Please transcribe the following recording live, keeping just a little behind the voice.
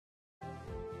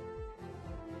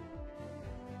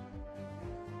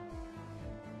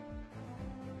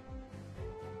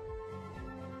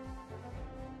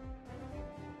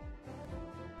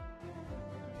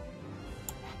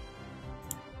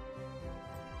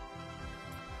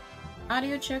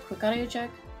Audio check, quick audio check.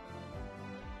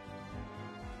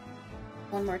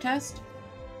 One more test.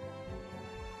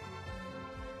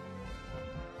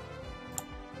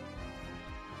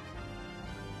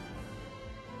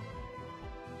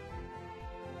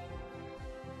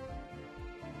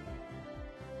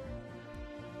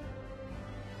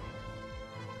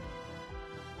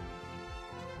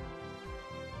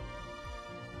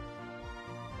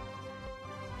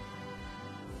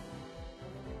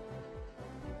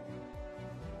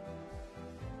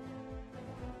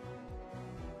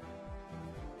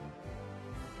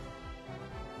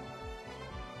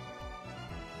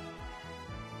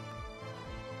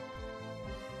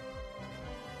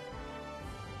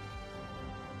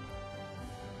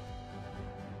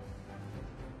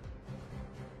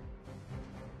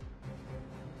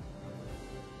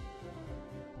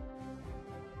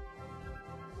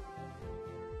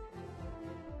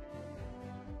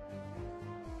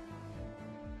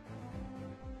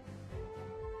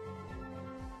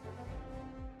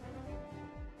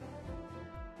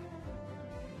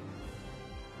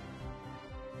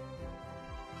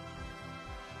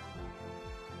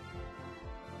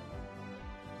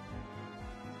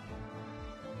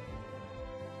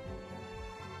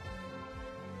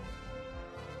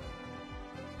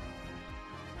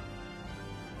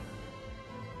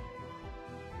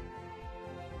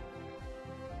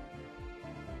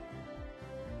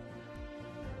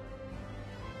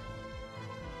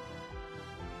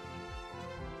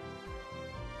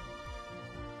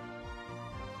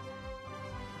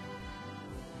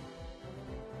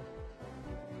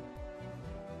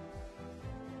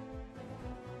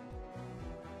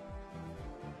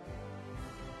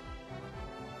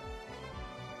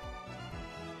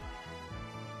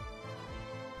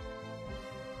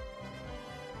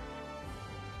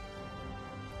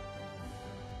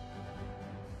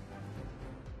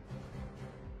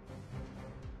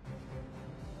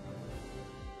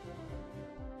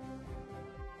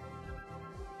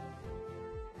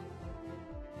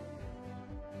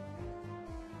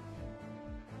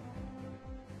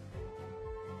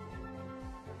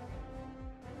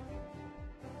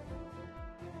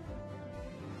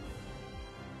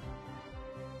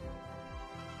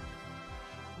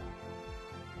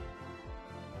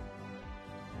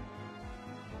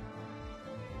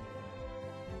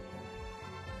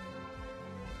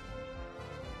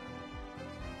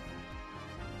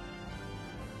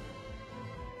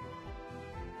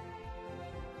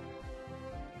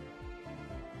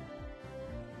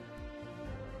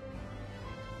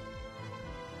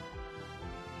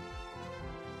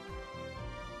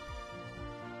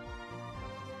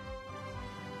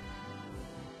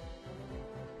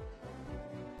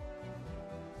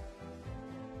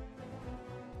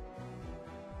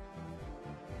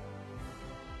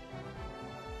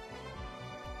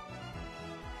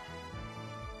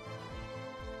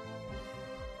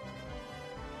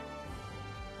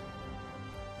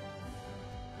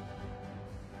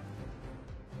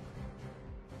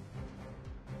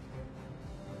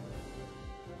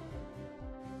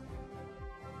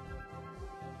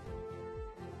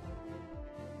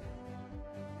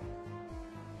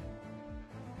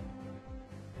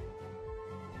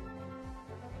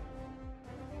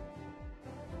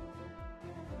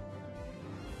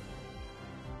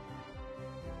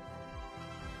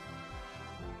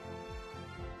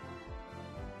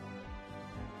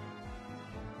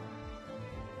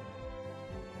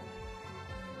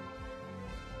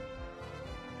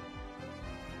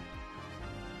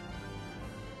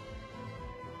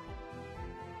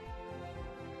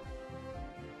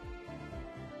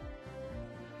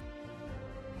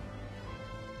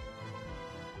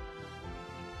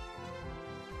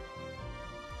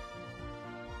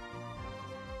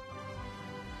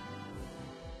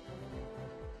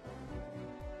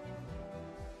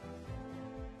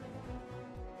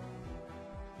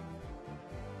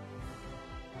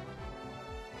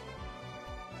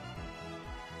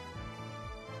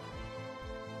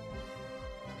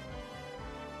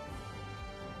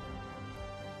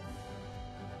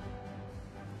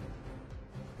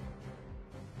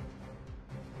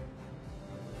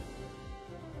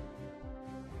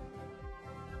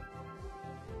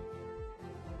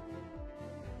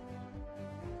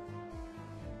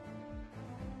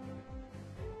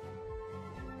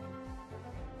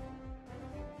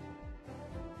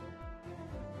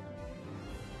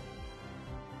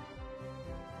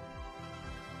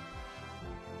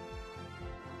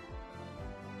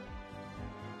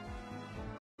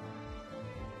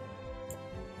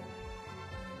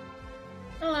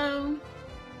 Hello.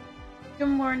 Good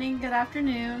morning, good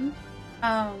afternoon.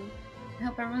 I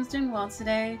hope everyone's doing well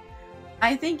today.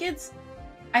 I think it's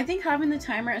I think having the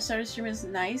timer at start of stream is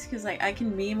nice because like I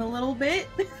can meme a little bit.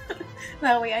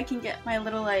 That way I can get my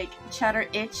little like chatter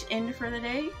itch in for the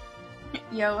day.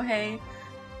 Yo, hey.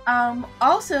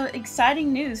 Also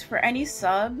exciting news for any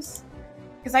subs,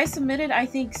 because I submitted I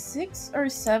think 6 or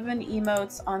 7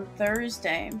 emotes on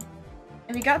Thursday,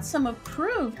 and we got some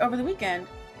approved over the weekend.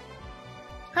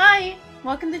 Hi,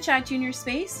 welcome to Chat Junior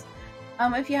Space.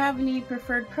 If you have any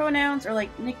preferred pronouns or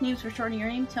like nicknames for shortening your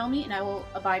name, tell me and I will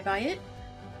abide by it.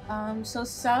 So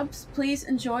subs, please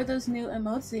enjoy those new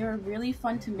emotes. They are really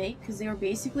fun to make because they were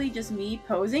basically just me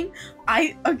posing.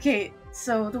 Okay,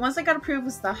 so the ones that got approved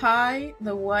was the hi,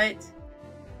 the what,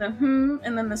 the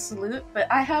and then the salute.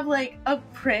 But I have like a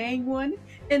praying one,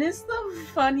 and it's the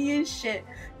funniest shit.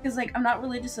 Because like I'm not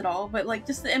religious at all, but like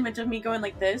just the image of me going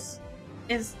like this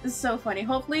is so funny.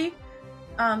 Hopefully,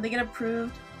 they get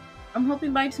approved. I'm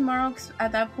hoping by tomorrow, because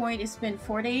at that point it's been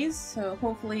 4 days. So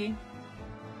hopefully.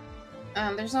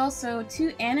 There's also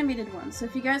 2 animated ones, so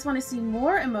if you guys want to see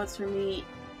more emotes from me,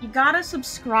 you gotta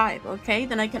subscribe, okay?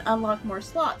 Then I can unlock more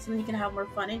slots, and then you can have more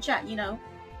fun in chat, you know?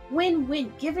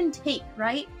 Win-win, give and take,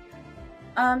 right?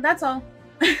 That's all.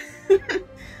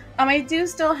 I do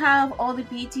still have all the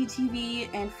BTTV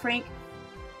and Frank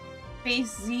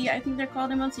Face Z, I think they're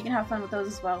called emotes, so you can have fun with those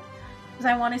as well. Because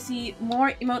I want to see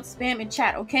more emote spam in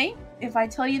chat, okay? If I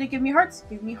tell you to give me hearts,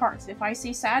 give me hearts. If I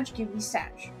say Sag, give me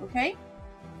Sag, okay?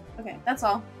 Okay, that's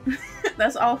all.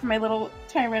 That's all for my little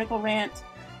tyrannical rant.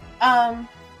 I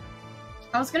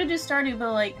was gonna do Stardew,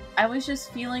 but like, I was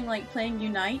just feeling like playing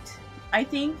Unite, I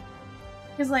think.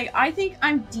 Because like, I think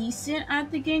I'm decent at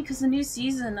the game, because the new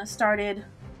season started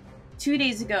 2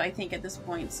 days ago, I think, at this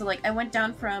point. So like, I went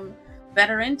down from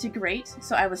veteran to great,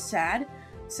 so I was sad.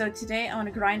 So today I want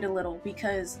to grind a little,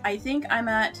 because I think I'm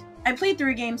at... I played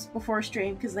 3 games before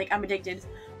stream, because like, I'm addicted.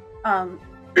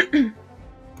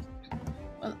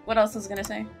 What else was I gonna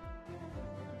say?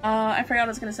 I forgot what I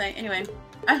was gonna say. Anyway,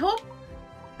 I hope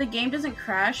the game doesn't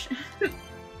crash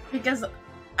because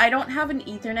I don't have an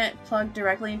Ethernet plugged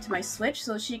directly into my Switch,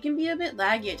 so she can be a bit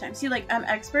laggy at times. See, like, I'm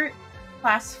expert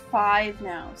class 5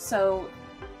 now, so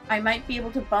I might be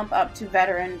able to bump up to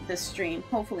veteran this stream.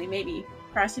 Hopefully, maybe.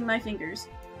 Crossing my fingers.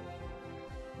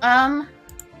 How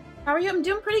are you? I'm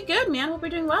doing pretty good, man. Hope you're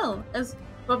doing well.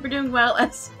 Hope you're doing well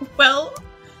as well.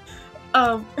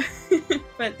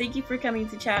 But thank you for coming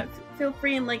to chat. Feel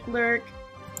free and like lurk,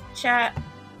 chat.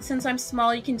 Since I'm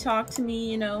small, you can talk to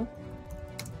me, you know.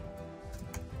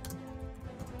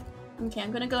 Okay,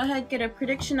 I'm gonna go ahead and get a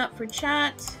prediction up for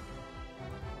chat.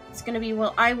 It's gonna be,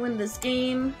 will I win this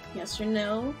game? Yes or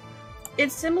no?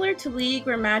 It's similar to League,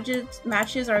 where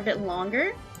matches are a bit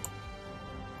longer.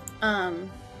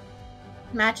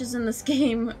 Matches in this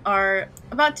game are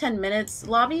about 10 minutes.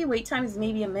 Lobby wait time is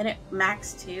maybe a minute,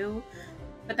 max 2.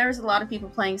 But there's a lot of people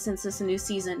playing since this is a new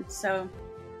season, so...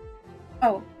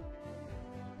 Oh,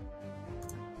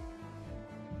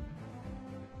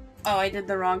 I did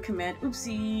the wrong command.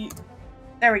 Oopsie.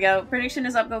 There we go. Prediction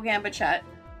is up. Go Gamba chat.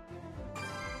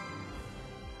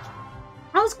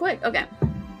 That was quick. Okay.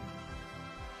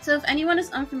 So if anyone is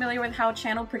unfamiliar with how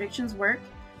channel predictions work,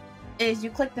 is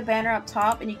you click the banner up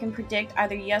top and you can predict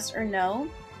either yes or no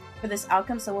for this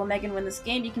outcome. So will Megan win this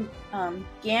game? You can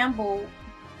gamble,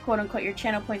 quote unquote, your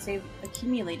channel points they've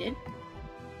accumulated.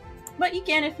 But you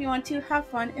can if you want to. Have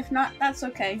fun. If not, that's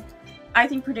okay. I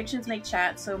think predictions make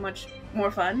chat so much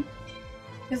more fun.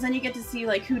 Because then you get to see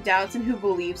like who doubts and who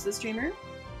believes the streamer.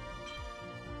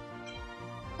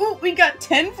 Ooh, we got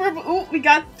 10 for... Ooh, we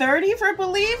got 30 for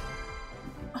believe?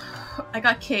 I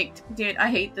got kicked. Dude, I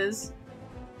hate this.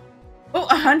 Oh,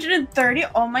 130.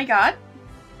 Oh my god.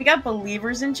 We got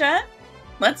believers in chat.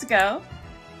 Let's go.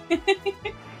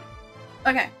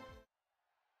 Okay.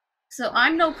 So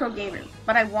I'm no pro gamer,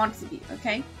 but I want to be,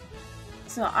 okay?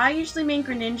 So I usually main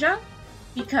Greninja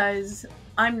because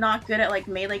I'm not good at like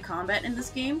melee combat in this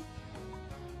game.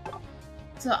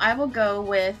 So I will go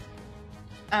with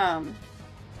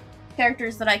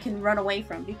characters that I can run away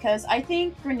from, because I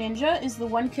think Greninja is the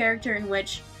one character in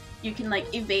which you can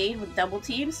like evade with double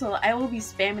team, so I will be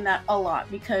spamming that a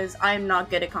lot because I'm not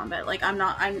good at combat. Like I'm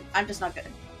just not good.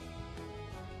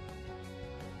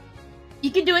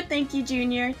 You can do it. Thank you,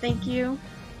 Junior. Thank you.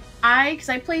 Because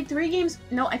I played 3 games.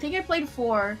 No, I think I played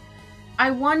 4.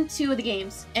 I won 2 of the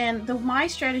games, and my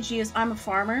strategy is I'm a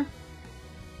farmer,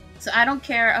 so I don't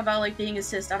care about like being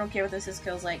assist. I don't care what the assist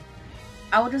kills. Like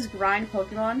I will just grind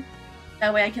Pokemon.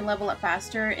 That way I can level up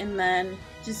faster and then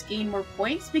just gain more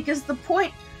points, because the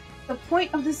point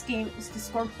of this game is to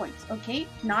score points, okay?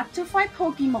 Not to fight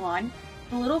Pokemon.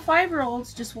 The little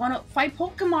 5-year-olds just want to fight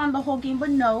Pokemon the whole game, but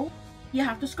no. you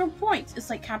have to score points. It's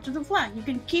like capture the flag. You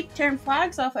can keep tearing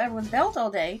flags off everyone's belt all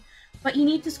day, but you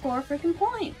need to score freaking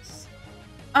points.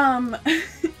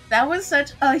 That was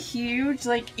such a huge,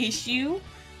 like, issue,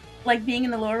 like, being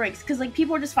in the lower ranks, because, like,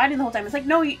 people are just fighting the whole time. It's like,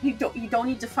 no, you don't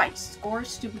need to fight. Score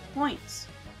stupid points.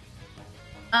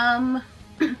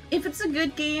 If it's a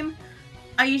good game,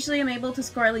 I usually am able to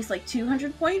score at least, like,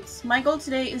 200 points. My goal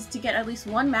today is to get at least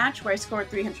one match where I score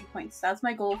 300 points. That's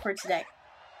my goal for today.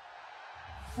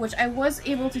 Which I was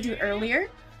able to do earlier.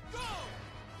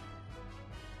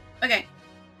 Okay.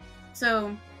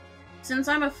 So, since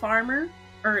I'm a farmer,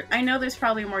 or I know there's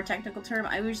probably a more technical term,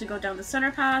 I usually go down the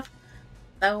center path.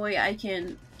 That way I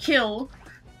can kill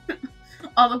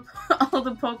all the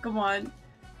Pokemon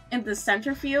in the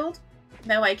center field.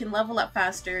 That way I can level up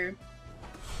faster.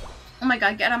 Oh my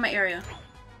god, get out of my area.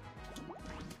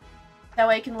 That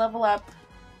way I can level up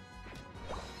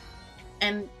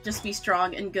and just be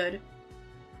strong and good.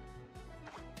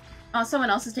 Oh,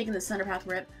 someone else is taking the center path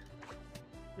rip.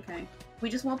 Okay. We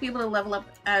just won't be able to level up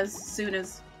as soon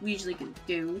as we usually can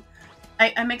do.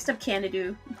 I mixed up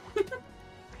Canada.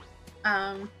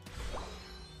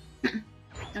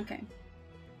 Okay.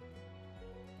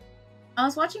 I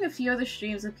was watching a few other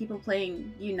streams of people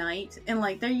playing Unite, and,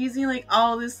 like, they're using, like,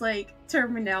 all this, like,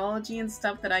 terminology and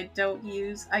stuff that I don't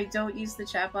use. I don't use the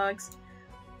chat box.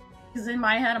 Because in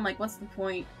my head, I'm like, what's the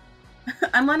point?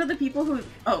 I'm one of the people who...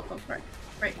 Oh, right.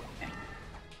 Right, okay.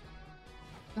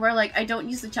 Where, like, I don't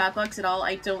use the chat box at all.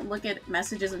 I don't look at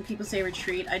messages when people say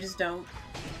retreat. I just don't.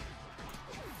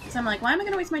 So I'm like, why am I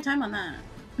gonna waste my time on that?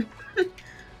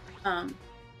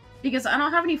 Because I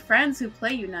don't have any friends who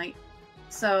play Unite.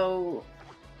 So,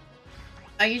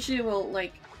 I usually will,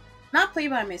 like, not play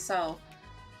by myself.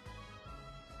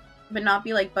 But not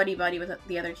be, like, buddy-buddy with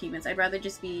the other teammates. I'd rather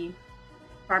just be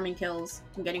farming kills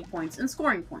and getting points and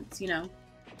scoring points, you know?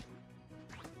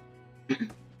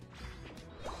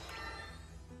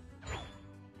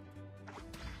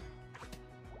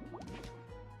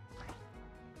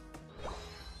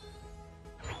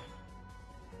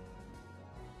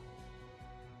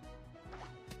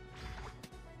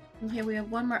 Okay, we have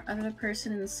one more other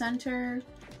person in the center.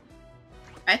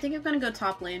 I think I'm gonna go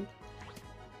top lane.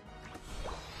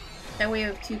 That way we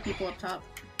have two people up top.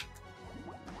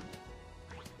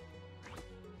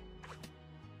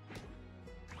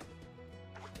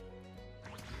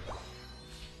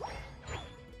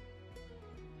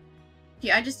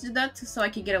 Yeah, I just did that so I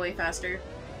could get away faster.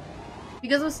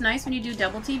 Because what's nice when you do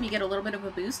double team, you get a little bit of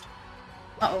a boost.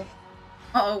 Uh-oh.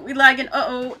 Uh-oh, we lagging.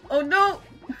 Uh-oh. Oh no!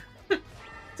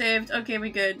 Saved. Okay,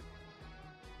 we good.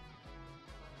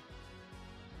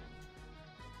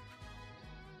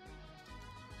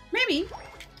 Maybe.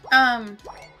 I'm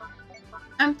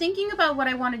thinking about what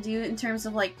I want to do in terms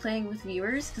of, like, playing with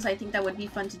viewers, because I think that would be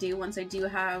fun to do once I do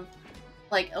have,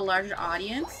 like, a larger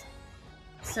audience.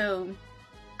 So,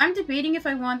 I'm debating if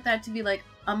I want that to be, like,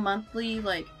 a monthly,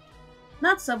 like,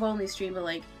 not sub-only stream, but,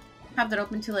 like, have that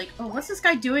open to, like, oh, what's this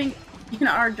guy doing in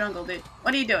our jungle, dude?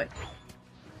 What are you doing?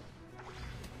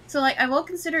 So, like, I will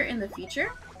consider it in the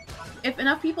future. If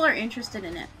enough people are interested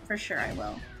in it, for sure I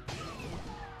will.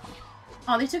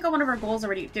 Oh, they took out one of our goals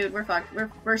already. Dude, we're fucked.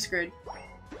 We're screwed.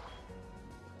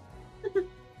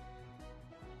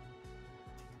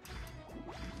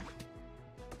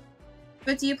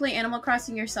 But do you play Animal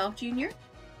Crossing yourself, Junior?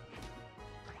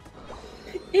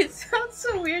 It sounds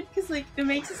so weird because, like, it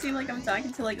makes it seem like I'm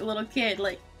talking to, like, a little kid.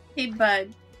 Like, hey,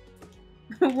 bud.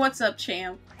 What's up,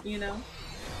 champ? You know?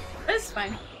 But it's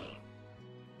fine.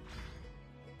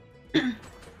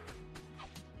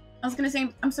 I was gonna say,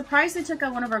 I'm surprised they took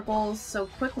out one of our goals so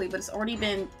quickly, but it's already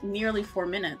been nearly 4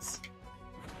 minutes.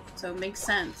 So it makes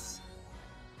sense.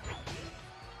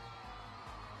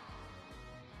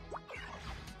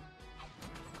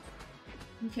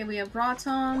 Okay, we have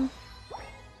Rotom.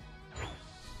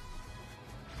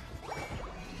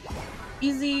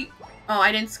 Easy. Oh,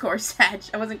 I didn't score, Sag.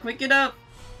 I wasn't quick enough.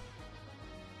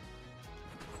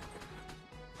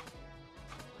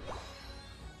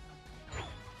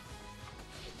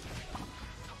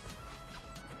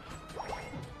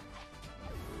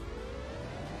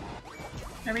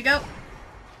 There we go.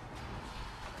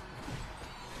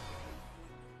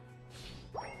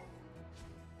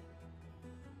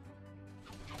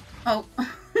 Oh.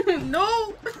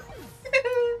 No!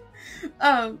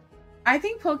 I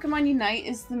think Pokemon Unite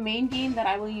is the main game that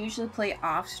I will usually play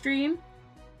off stream.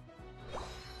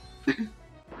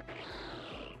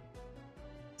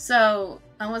 So,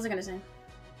 what was I gonna say?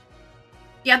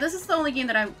 Yeah, this is the only game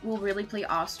that I will really play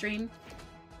off stream.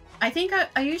 I think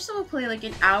I usually will play like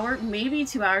an hour, maybe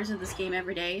 2 hours of this game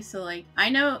every day. So, like, I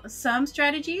know some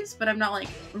strategies, but I'm not, like,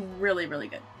 really, really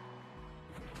good.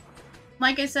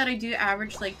 Like I said, I do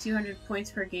average like 200 points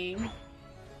per game.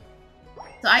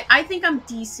 So I think I'm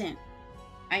decent.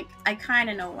 I kind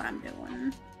of know what I'm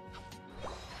doing.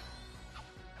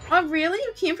 Oh really?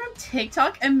 You came from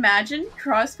TikTok? Imagine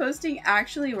cross-posting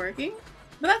actually working?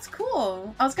 But that's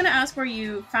cool. I was gonna ask where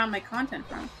you found my content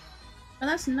from. But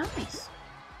that's nice.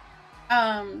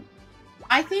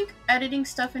 I think editing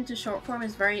stuff into short form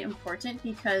is very important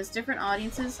because different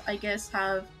audiences, I guess,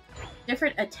 have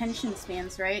different attention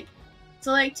spans, right?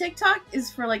 So like TikTok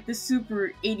is for like the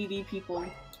super ADD people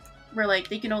where like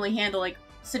they can only handle like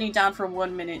sitting down for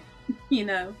 1 minute, you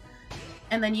know?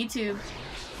 And then YouTube,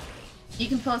 you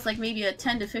can post like maybe a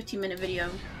 10 to 15 minute video.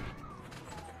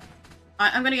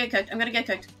 I'm gonna get cooked. I'm gonna get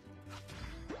cooked.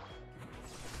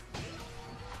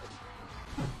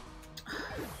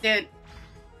 Dude.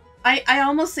 I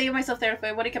almost saved myself there if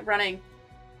I would have kept running.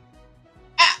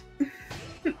 Ah!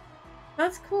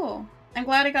 That's cool. I'm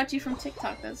glad I got you from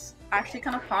TikTok. That's actually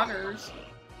kind of poggers.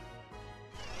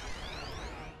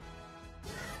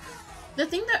 The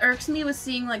thing that irks me with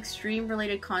seeing like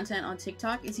stream-related content on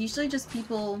TikTok is usually just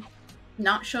people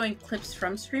not showing clips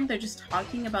from stream. They're just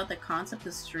talking about the concept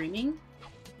of streaming.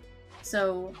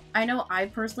 So I know I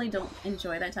personally don't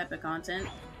enjoy that type of content.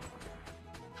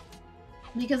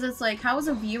 Because it's like, how is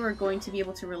a viewer going to be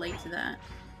able to relate to that?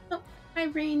 Oh, hi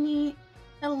Rainy.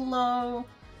 Hello.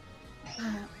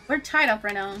 We're tied up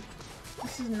right now.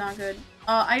 This is not good.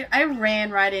 Oh, I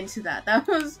ran right into that.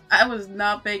 I was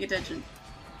not paying attention.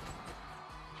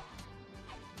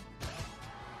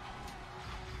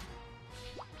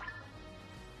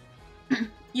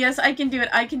 Yes, I can do it.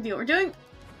 I can do it.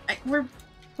 We're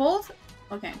both...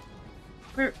 Okay.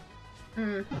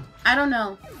 I don't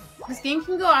know. This game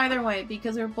can go either way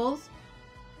because we're both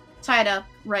tied up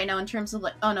right now in terms of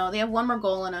like... Oh no, they have one more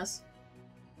goal in us.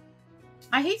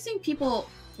 I hate seeing people,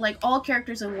 like, all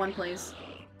characters in one place.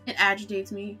 It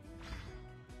agitates me.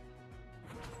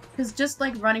 Because just,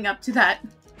 like, running up to that,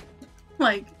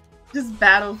 like, just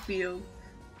battlefield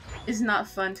is not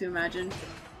fun to imagine.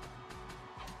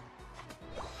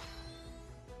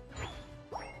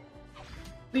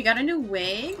 We got a new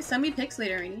wig? Send me pics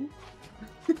later, Rainy.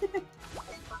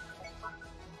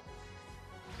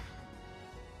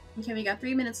 Okay, we got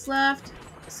 3 minutes left.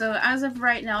 So as of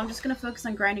right now, I'm just gonna focus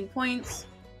on grinding points.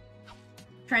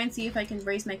 Try and see if I can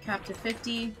raise my cap to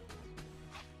 50.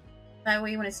 That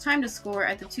way, when it's time to score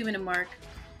at the 2-minute mark,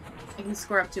 I can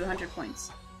score up to 100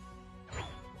 points.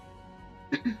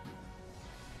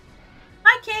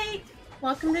 Hi, Kate!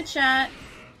 Welcome to chat.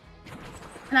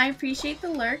 And I appreciate the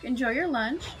lurk. Enjoy your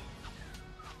lunch.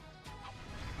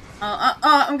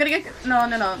 I'm gonna get...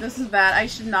 No. This is bad. I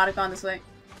should not have gone this way.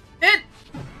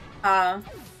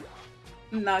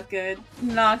 Not good.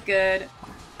 Not good.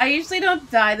 I usually don't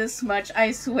die this much,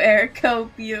 I swear,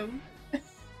 Copium.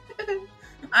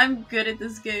 I'm good at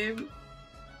this game.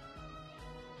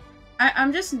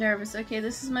 I'm just nervous. Okay,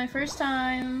 this is my first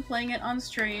time playing it on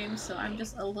stream, so I'm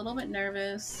just a little bit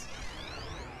nervous.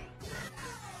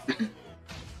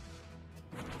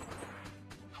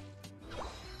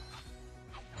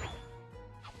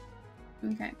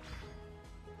 Okay.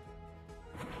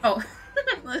 Oh,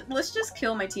 let's just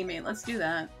kill my teammate. Let's do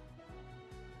that.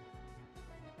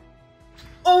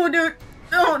 Oh, dude!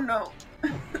 Oh, no!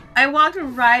 I walked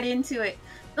right into it.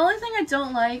 The only thing I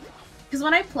don't like, because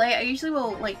when I play, I usually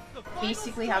will, like,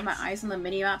 basically have my eyes on the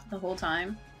minimap the whole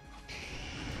time,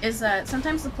 is that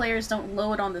sometimes the players don't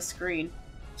load on the screen.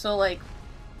 So, like,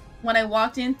 when I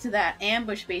walked into that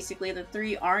ambush, basically, the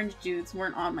 3 orange dudes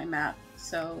weren't on my map.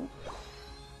 So,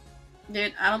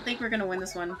 dude, I don't think we're gonna win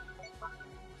this one.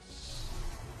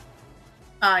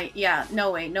 Yeah, no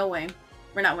way, no way.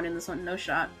 We're not winning this one, no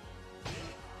shot.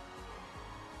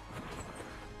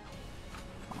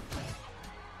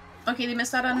 Okay, they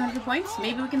missed out on 100 points.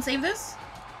 Maybe we can save this?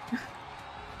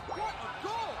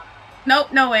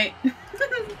 Nope, no way.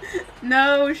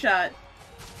 No shot.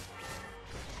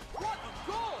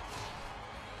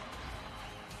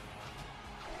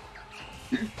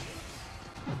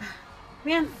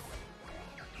 Man.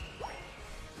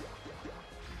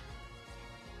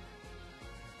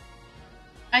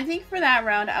 I think for that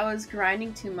round, I was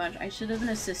grinding too much. I should have been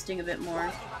assisting a bit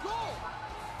more.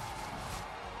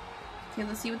 Okay,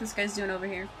 let's see what this guy's doing over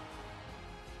here.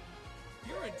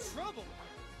 You're in trouble.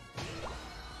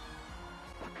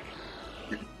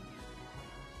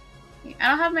 I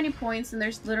don't have many points, and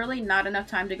there's literally not enough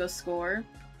time to go score.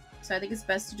 So I think it's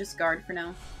best to just guard for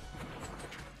now.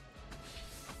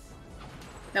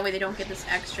 That way they don't get this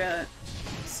extra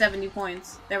 70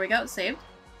 points. There we go, saved.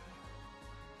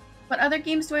 What other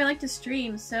games do I like to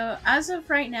stream? So as of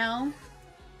right now,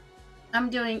 I'm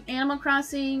doing Animal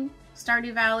Crossing,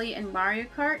 Stardew Valley, and Mario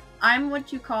Kart, I'm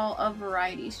what you call a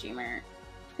variety streamer.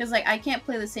 Because, like, I can't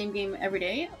play the same game every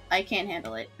day. I can't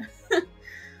handle it.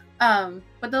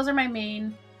 But those are my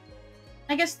main,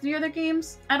 I guess, 3 other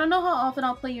games. I don't know how often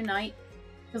I'll play Unite.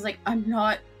 Because, like, I'm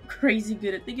not crazy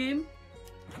good at the game.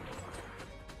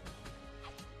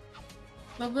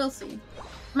 But we'll see.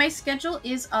 My schedule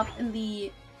is up in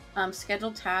the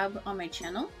schedule tab on my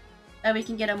channel. That we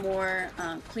can get a more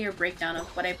clear breakdown of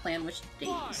what I plan which days.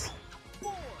 5,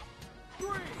 4, 3,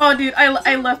 Oh, dude,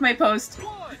 I left my post.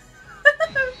 1.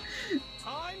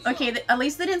 Okay, at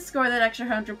least they didn't score that extra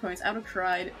 100 points. I would have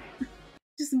cried.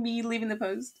 Just me leaving the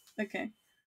post. Okay.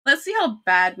 Let's see how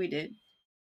bad we did.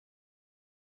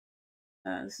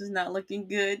 This is not looking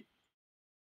good.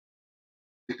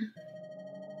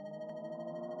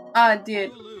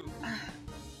 Dude.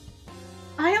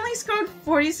 I only scored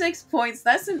 46 points.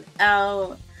 That's an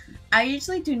L. I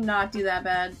usually do not do that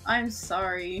bad. I'm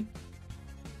sorry.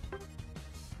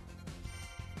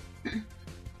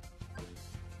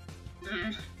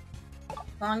 As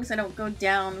long as I don't go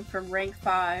down from rank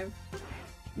 5.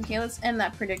 Okay, let's end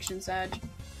that prediction, Sag.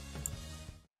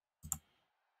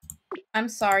 I'm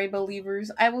sorry, believers.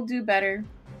 I will do better.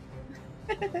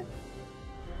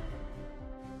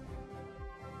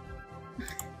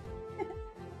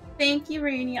 Thank you,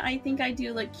 Rainy. I think I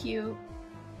do look cute.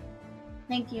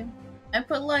 Thank you. I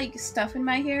put, like, stuff in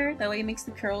my hair. That way it makes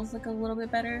the curls look a little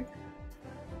bit better.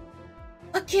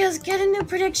 Okay, let's get a new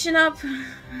prediction up.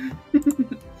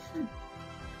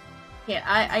 Yeah,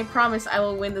 I promise I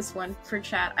will win this one for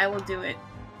chat. I will do it.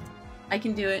 I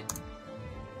can do it.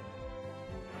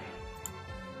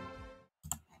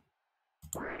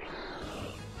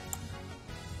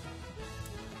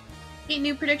 Okay,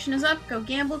 new prediction is up. Go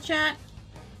gamble, chat.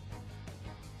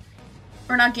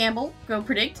 Or not gamble, go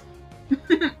predict.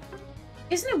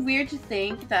 Isn't it weird to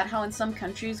think that how in some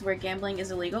countries where gambling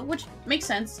is illegal, which makes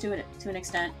sense to an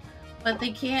extent, but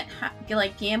they can't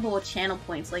like gamble with channel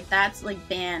points. Like that's like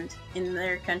banned in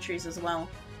their countries as well.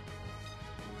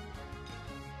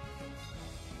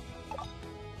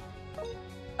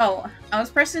 Oh, I was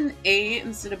pressing A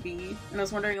instead of B, and I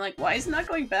was wondering like why is it not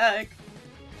going back?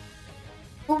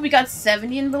 Oh, we got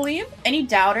 70 in believe. Any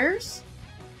doubters?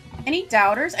 Any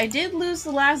doubters? I did lose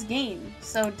the last game,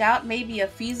 so doubt may be a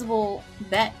feasible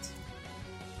bet.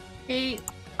 Okay,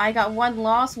 I got 1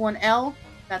 loss, 1 L.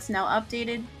 That's now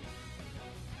updated.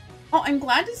 Oh, I'm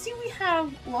glad to see we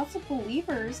have lots of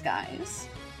believers, guys.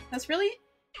 That's really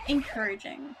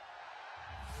encouraging.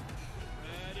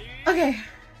 Okay.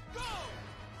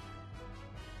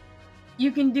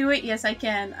 You can do it. Yes, I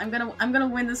can. I'm gonna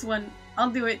win this one.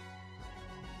 I'll do it.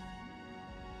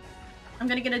 I'm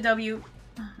gonna get a W.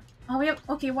 Oh, we have,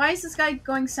 okay, why is this guy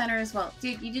going center as well?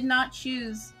 Dude, you did not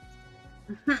choose.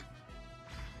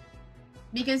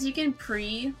 Because you can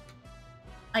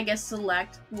I guess,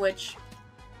 select which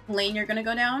lane you're gonna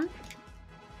go down.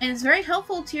 And it's very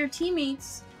helpful to your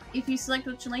teammates if you select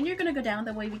which lane you're gonna go down.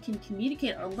 That way we can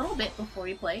communicate a little bit before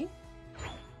we play.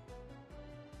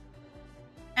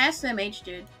 SMH,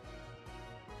 dude.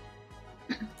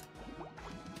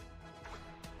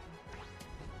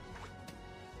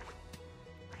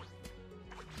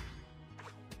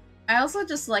 I also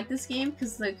just like this game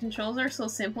because the controls are so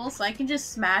simple, so I can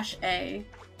just smash A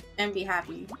and be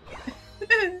happy.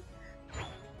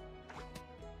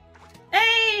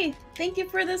 Hey! Thank you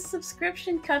for the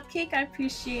subscription, Cupcake. I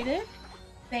appreciate it.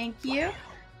 Thank you.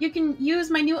 You can use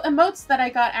my new emotes that I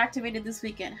got activated this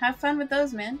weekend. Have fun with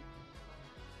those, man.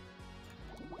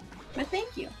 But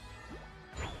thank you.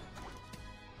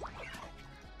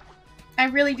 I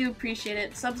really do appreciate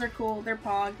it. Subs are cool. They're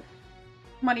pog.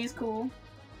 Money's cool.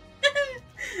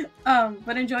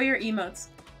 But enjoy your emotes.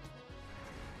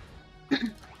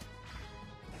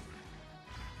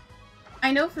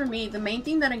 I know for me, the main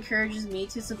thing that encourages me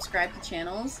to subscribe to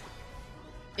channels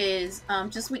is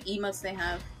just what emotes they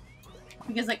have.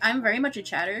 Because, like, I'm very much a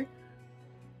chatter.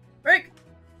 Frick!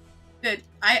 Good.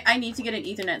 I need to get an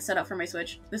Ethernet set up for my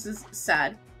Switch. This is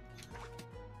sad.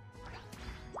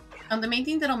 The main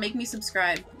thing that'll make me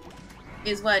subscribe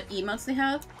is what emotes they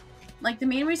have. Like, the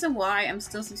main reason why I'm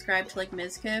still subscribed to, like,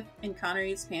 Mizkif and Connor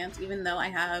Eats Pants, even though I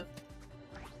have,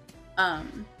 a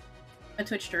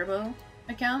Twitch Turbo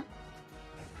account,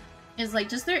 is, like,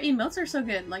 just their emotes are so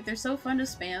good. Like, they're so fun to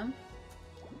spam.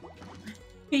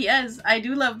 Yes, I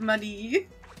do love money.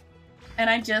 And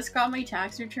I just got my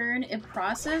tax return. It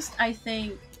processed, I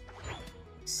think,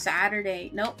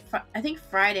 Saturday. Nope, I think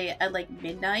Friday at, like,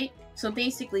 midnight. So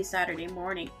basically Saturday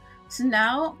morning. So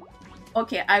now...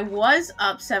 Okay, I was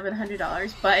up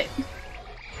 $700, but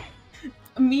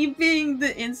me being the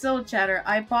incel chatter,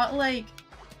 I bought like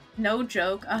no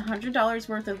joke, $100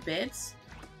 worth of bits.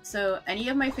 So any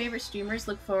of my favorite streamers,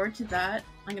 look forward to that.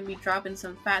 I'm gonna be dropping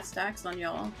some fat stacks on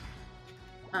y'all.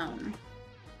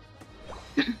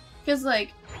 Cause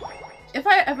like, if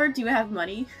I ever do have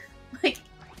money, like,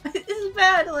 it's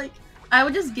bad, like, I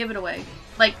would just give it away.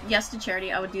 Like, yes to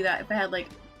charity, I would do that. If I had like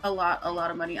a lot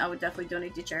of money, I would definitely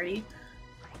donate to charity.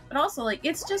 But also, like,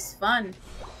 it's just fun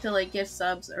to like give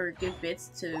subs or give bits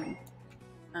to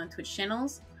Twitch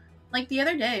channels. Like the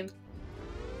other day,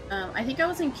 I think I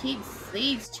was in Kate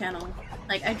Slade's channel.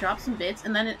 Like, I dropped some bits,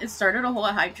 and then it started a whole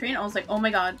hype train. I was like, oh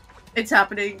my god, it's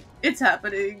happening, it's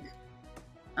happening.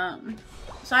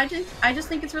 So I just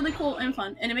think it's really cool and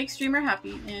fun, and it makes streamer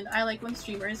happy, and I like when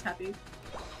streamer is happy.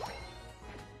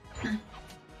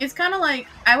 It's kind of like,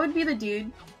 I would be the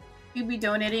dude who'd be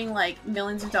donating like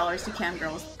millions of dollars to cam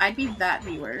girls. I'd be that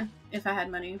viewer if I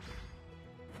had money.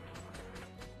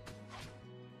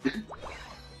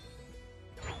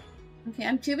 Okay,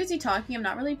 I'm too busy talking. I'm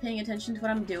not really paying attention to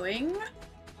what I'm doing.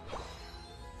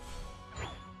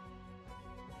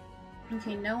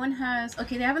 Okay, no one has...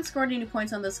 Okay, they haven't scored any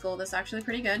points on this goal. That's actually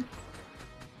pretty good.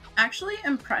 Actually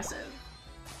impressive.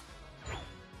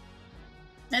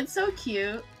 It's so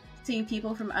cute seeing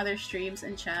people from other streams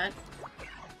in chat.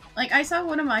 Like, I saw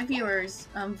one of my viewers,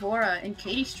 Vora, in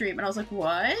Katie's stream, and I was like,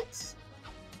 what?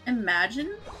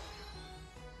 Imagine?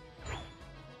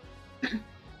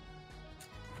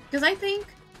 Because I think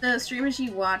the streamers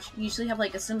you watch usually have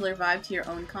like a similar vibe to your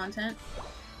own content.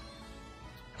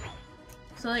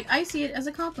 So like, I see it as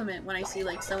a compliment when I see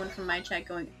like someone from my chat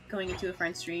going into a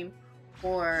friend's stream,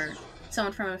 or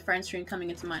someone from a friend's stream coming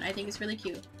into mine. I think it's really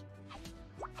cute.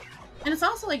 And it's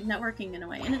also like networking in a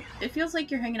way, and it feels like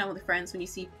you're hanging out with friends when you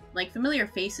see like familiar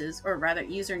faces, or rather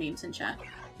usernames in chat.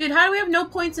 Dude, how do we have no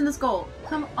points in this goal?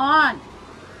 Come on!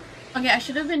 Okay, I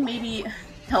should have been maybe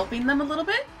helping them a little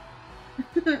bit.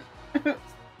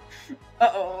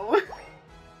 Uh-oh.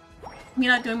 Me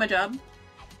not doing my job.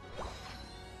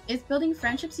 It's building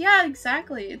friendships? Yeah,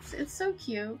 exactly. It's so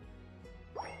cute.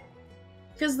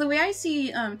 Because the way I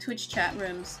see Twitch chat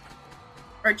rooms,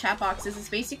 or chat boxes, it's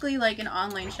basically like an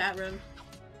online chat room.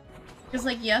 Because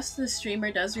like, yes, the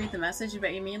streamer does read the message,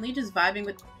 but you're mainly just vibing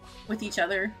with each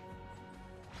other.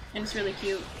 And it's really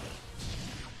cute.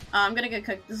 I'm gonna get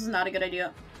cooked. This is not a good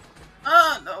idea.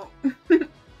 Oh, no.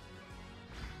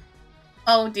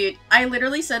 Oh, dude. I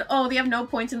literally said, oh, they have no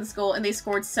points in this goal, and they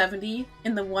scored 70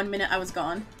 in the 1 minute I was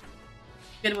gone.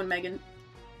 Good one, Megan.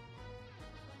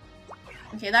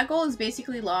 Okay, that goal is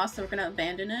basically lost, so we're gonna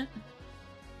abandon it.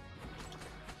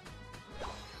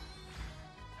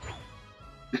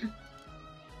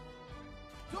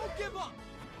 Don't give up.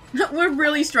 We're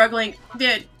really struggling.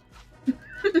 Dude.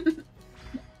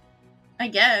 I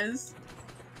guess.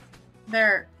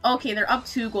 Okay, they're up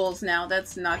 2 goals now.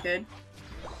 That's not good.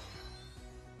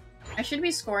 I should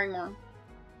be scoring more.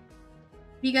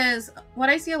 Because what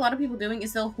I see a lot of people doing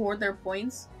is they'll hoard their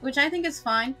points, which I think is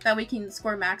fine. That we can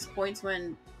score max points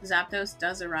when Zapdos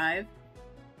does arrive.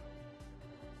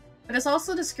 But it's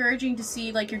also discouraging to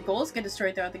see like your goals get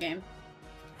destroyed throughout the game.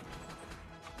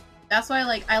 That's why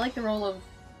I like the role of,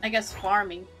 I guess,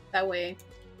 farming. That way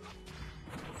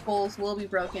goals will be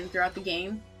broken throughout the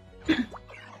game.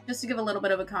 Just to give a little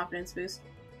bit of a confidence boost.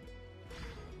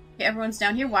 Okay, everyone's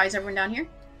down here. Why is everyone down here?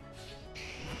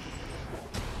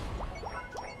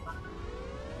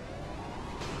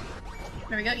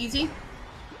 There we go, easy.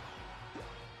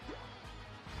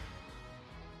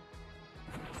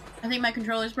 I think my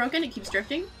controller's broken, it keeps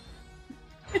drifting.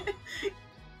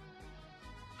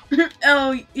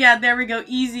 Oh, yeah, there we go,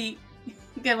 easy.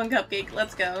 Good one, Cupcake,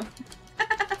 let's go.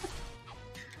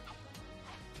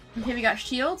 Okay, we got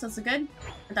shields, that's a good.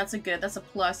 That's a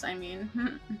plus, I mean.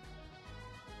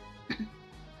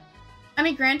 I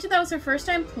mean, granted, that was her first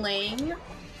time playing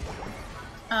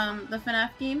the FNAF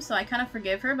game, so I kind of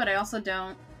forgive her, but I also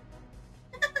don't.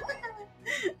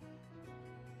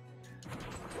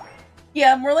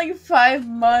 Yeah, more like 5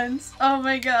 months. Oh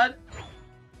my god.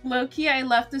 Low-key, I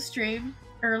left the stream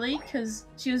early because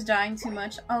she was dying too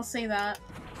much. I'll say that.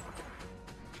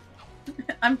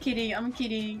 I'm kidding, I'm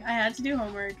kidding. I had to do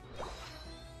homework.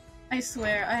 I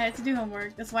swear, I had to do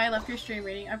homework. That's why I left your stream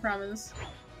reading, I promise.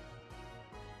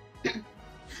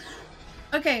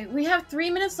 Okay, we have 3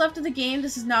 minutes left of the game.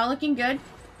 This is not looking good.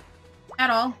 At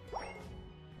all.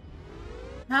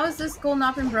 How has this goal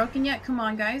not been broken yet? Come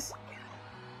on, guys.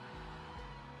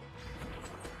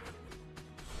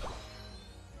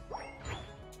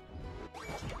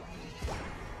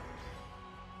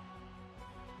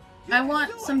 I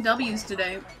want some W's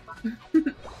today.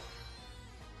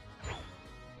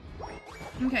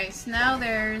 Okay, so now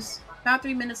there's about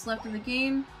 3 minutes left of the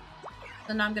game.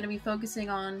 So now I'm going to be focusing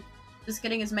on just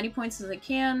getting as many points as I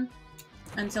can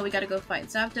until we gotta go fight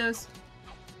Zapdos.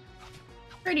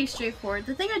 Pretty straightforward.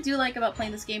 The thing I do like about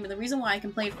playing this game, and the reason why I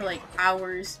can play it for like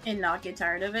hours and not get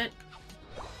tired of it,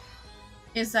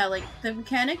 is that like the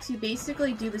mechanics, you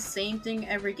basically do the same thing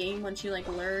every game once you like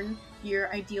learn your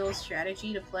ideal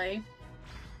strategy to play.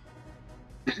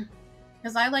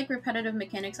 Because I like repetitive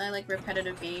mechanics, I like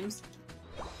repetitive games.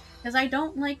 Because I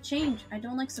don't like change, I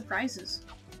don't like surprises.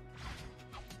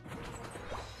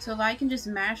 So if I can just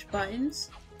mash buttons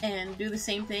and do the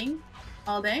same thing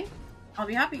all day, I'll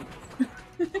be happy.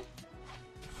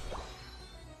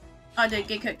 Oh, dude,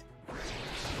 get cooked.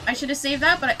 I should have saved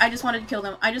that, but I just wanted to kill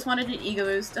them. I just wanted an ego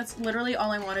boost. That's literally all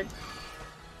I wanted.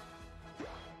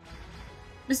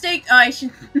 Mistake! Oh, I should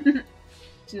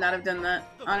should not have done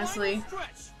that, honestly.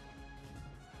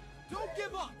 Don't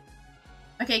give up.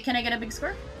 Okay, can I get a big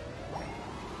score?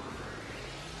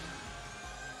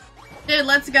 Dude,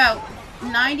 let's go.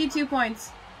 92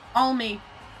 points. All me.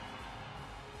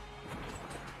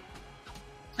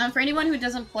 For anyone who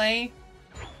doesn't play,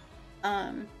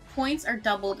 points are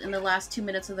doubled in the last 2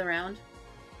 minutes of the round.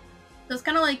 So it's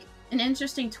kind of like an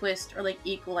interesting twist or like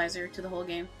equalizer to the whole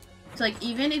game. So like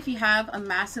even if you have a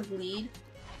massive lead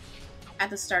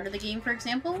at the start of the game, for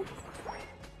example,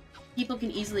 people can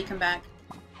easily come back.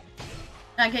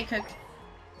 Get cooked.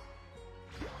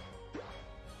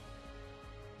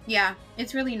 Yeah,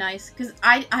 it's really nice because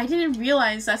I didn't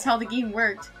realize that's how the game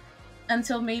worked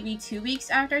until maybe 2 weeks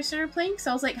after I started playing.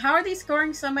 So I was like, how are they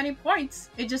scoring so many points?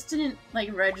 It just didn't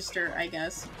like register, I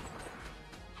guess.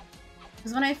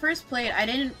 Because when I first played, I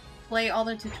didn't play all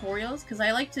the tutorials because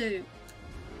I like to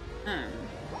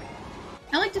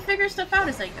figure stuff out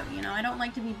as I go, you know? I don't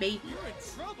like to be baby.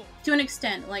 To an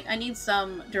extent, like I need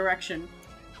some direction.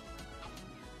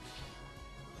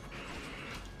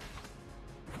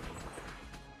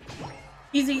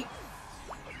 Easy.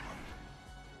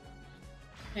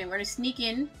 Okay, we're gonna sneak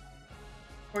in.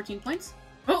 14 points.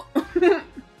 Oh!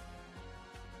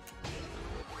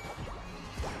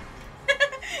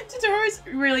 Tutorials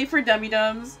really for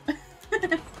dummy-dums.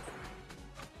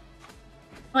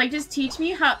 Like, just teach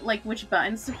me how, like, which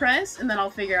buttons to press, and then I'll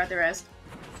figure out the rest.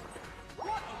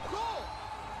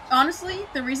 Honestly,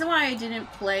 the reason why I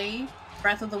didn't play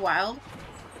Breath of the Wild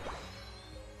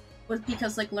was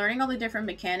because, like, learning all the different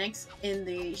mechanics in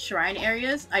the shrine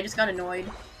areas, I just got annoyed,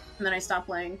 and then I stopped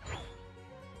playing.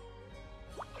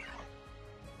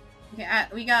 Okay,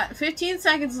 we got 15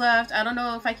 seconds left. I don't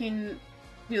know if I can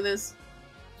do this.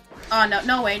 Oh, no,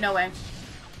 no way, no way.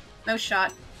 No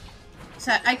shot.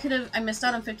 So I missed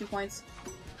out on 50 points.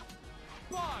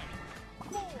 5,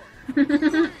 4,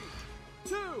 3,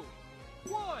 2,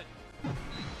 1.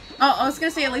 Oh, I was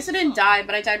gonna say, at least I didn't die,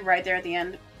 but I died right there at the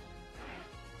end.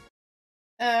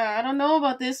 I don't know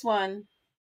about this one.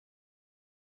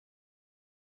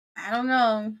 I don't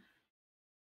know.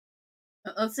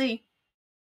 Let's see.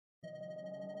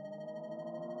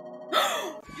 You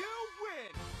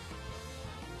win.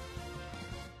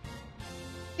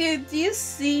 Dude, do you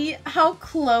see how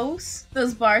close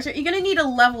those bars are? You're gonna need a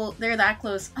level. They're that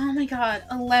close. Oh my god,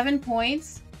 11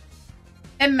 points?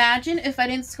 Imagine if I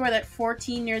didn't score that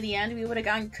 14 near the end, we would have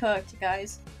gotten cooked,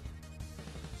 guys.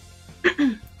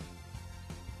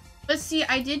 But see,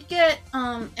 I did get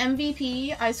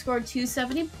MVP. I scored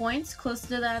 270 points, close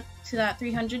to that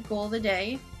 300 goal of the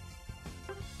day.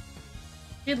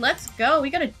 Dude, let's go. We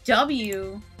got a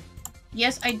W.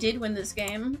 Yes, I did win this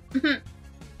game. I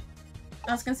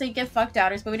was gonna say get fucked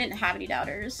doubters, but we didn't have any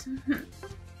doubters. Okay,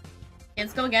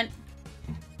 let's go again.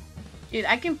 Dude,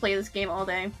 I can play this game all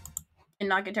day and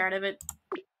not get tired of it.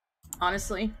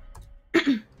 Honestly.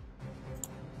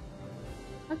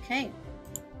 Okay.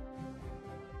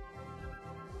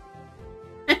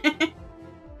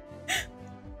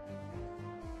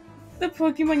 The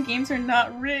Pokemon games are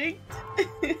not rigged.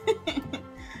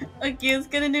 Okay, let's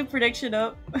get a new prediction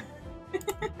up.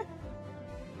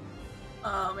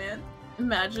 Oh man,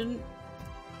 imagine.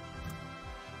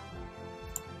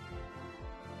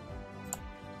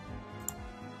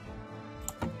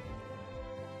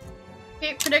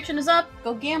 Okay, prediction is up.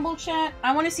 Go gamble, chat.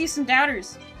 I want to see some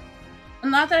doubters.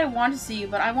 Not that I want to see,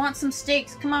 but I want some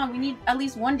stakes. Come on, we need at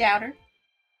least one doubter.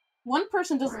 One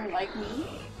person doesn't like me.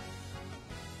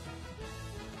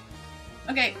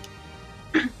 Okay.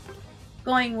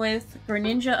 Going with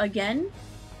Greninja again.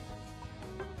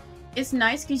 It's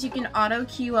nice because you can auto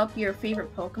queue up your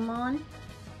favorite Pokemon.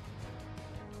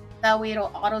 That way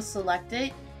it'll auto select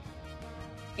it.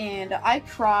 And I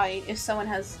cry if someone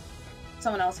else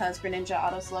has Greninja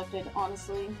auto selected,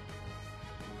 honestly.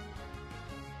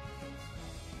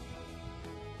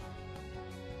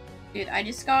 Dude, I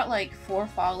just got like 4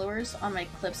 followers on my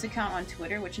Clips account on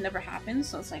Twitter, which never happens,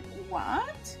 so it's like,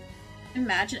 what?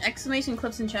 Imagine! Exclamation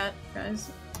clips in chat,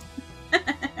 guys.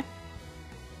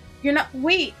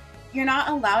 Wait, you're not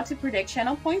allowed to predict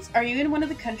channel points? Are you in one of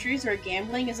the countries where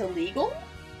gambling is illegal?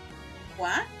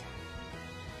 What?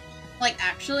 Like,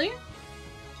 actually?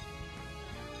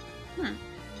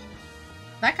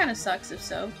 That kind of sucks if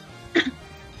so.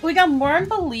 We got more and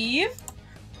Believe?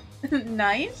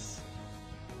 Nice.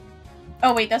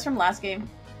 Oh wait, that's from last game.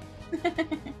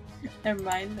 Never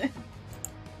mind.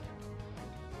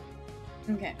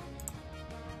 Okay.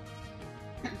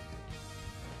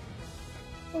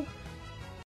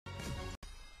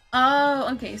 Oh,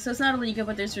 okay, so it's not illegal,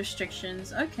 but there's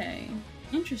restrictions. Okay.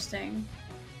 Interesting.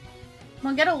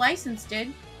 Well, get a license,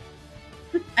 dude.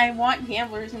 I want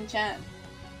gamblers in chat.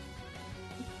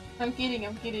 I'm kidding,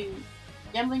 I'm kidding.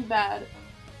 Gambling bad.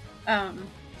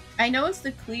 I know it's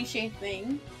the cliche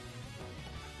thing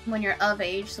when you're of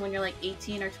age, so when you're like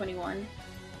 18 or 21,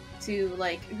 to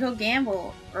like go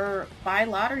gamble or buy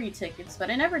lottery tickets,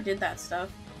 but I never did that stuff.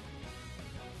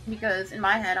 Because in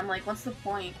my head, I'm like, what's the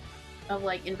point of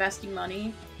like investing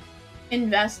money,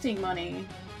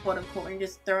 quote unquote, and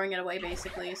just throwing it away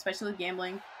basically, especially with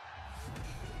gambling.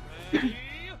 Ready,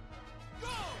 go!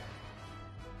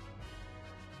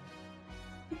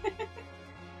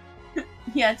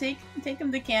 Yeah, take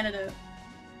him to Canada.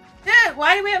 Yeah,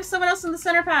 why do we have someone else in the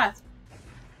center path?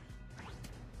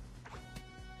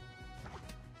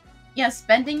 Yeah,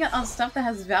 spending it on stuff that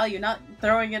has value, not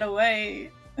throwing it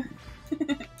away.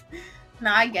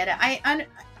 No, I get it. I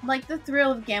like the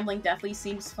thrill of gambling definitely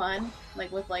seems fun,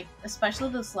 like with like especially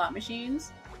the slot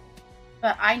machines.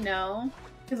 But I know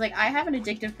because like I have an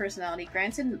addictive personality,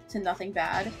 granted to nothing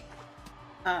bad.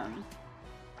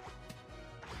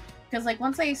 Because like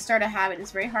once I start a habit,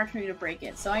 it's very hard for me to break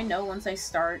it. So I know once I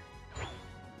start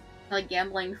like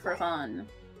gambling for fun,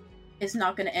 it's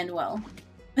not going to end well.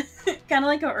 Kind of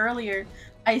like how earlier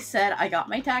I said I got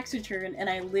my tax return and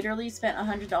I literally spent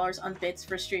 $100 on bits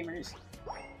for streamers.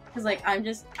 Because like I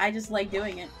just like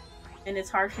doing it, and it's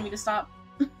hard for me to stop.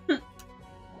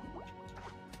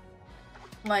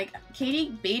 Like Katie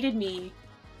baited me.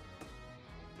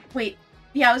 Wait,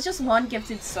 yeah, it was just one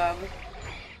gifted sub.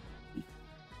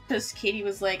 Because Katie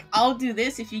was like, I'll do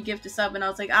this if you gift a sub, and I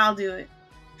was like, I'll do it.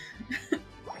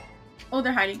 Oh,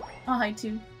 they're hiding. I'll hide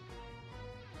too.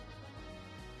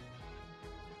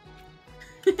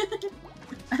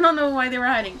 I don't know why they were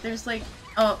hiding. There's like...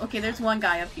 Oh, okay, there's one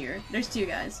guy up here. There's 2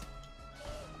 guys.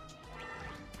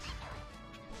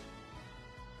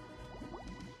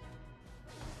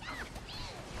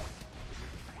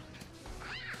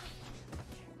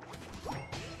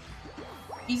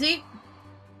 Easy.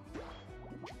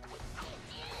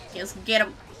 Yes, get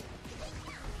him.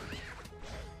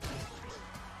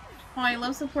 Oh, I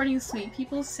love supporting sweet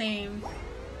people, same.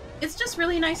 It's just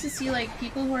really nice to see, like,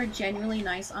 people who are genuinely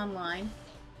nice online.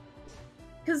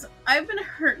 Because I've been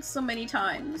hurt so many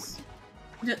times.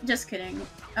 Just kidding.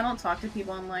 I don't talk to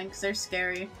people online because they're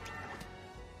scary.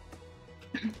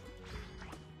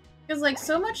 Because, like,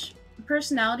 so much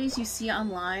personalities you see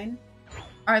online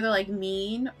are either, like,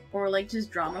 mean or, like, just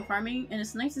drama farming. And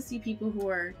it's nice to see people who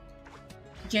are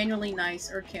genuinely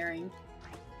nice or caring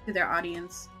to their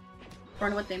audience or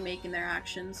in what they make in their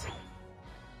actions.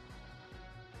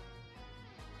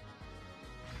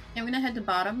 I'm gonna head to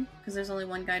bottom, because there's only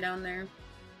one guy down there.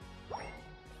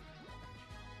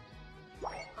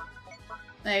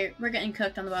 Hey, we're getting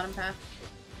cooked on the bottom path.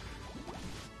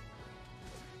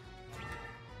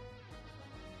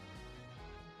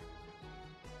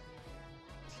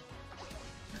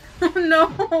 Oh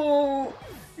no!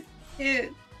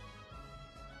 It.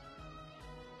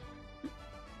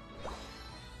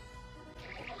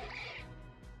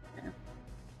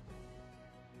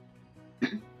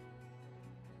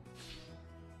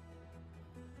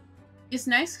 It's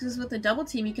nice because with the double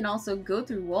team you can also go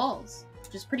through walls,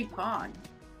 which is pretty pog.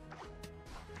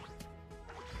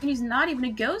 And he's not even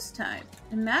a ghost type.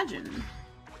 Imagine.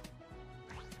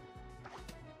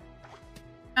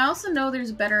 I also know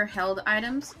there's better held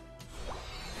items,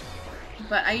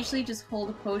 but I usually just hold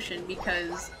a potion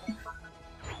because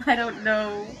I don't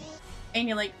know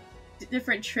any like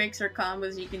different tricks or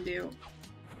combos you can do.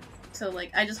 So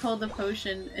like I just hold the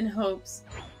potion in hopes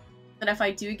that if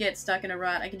I do get stuck in a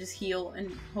rut, I can just heal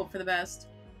and hope for the best.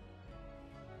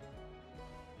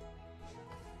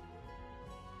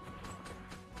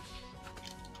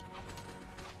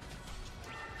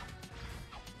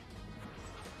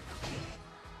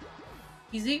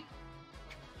 Easy.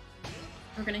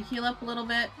 We're gonna heal up a little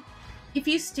bit. If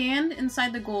you stand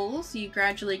inside the goals, you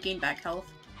gradually gain back health.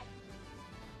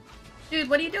 Dude,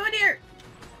 what are you doing here?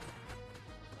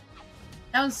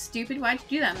 That was stupid. Why'd you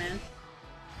do that, man?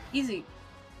 Easy.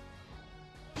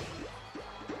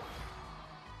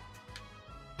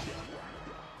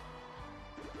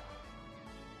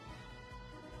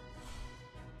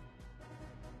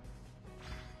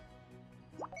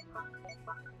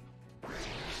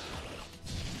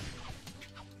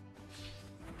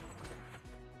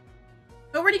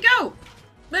 Oh, where'd he go?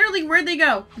 Literally, where'd they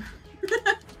go?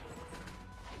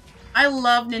 I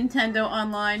love Nintendo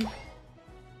Online.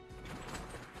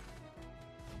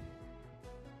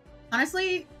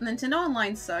 Honestly, Nintendo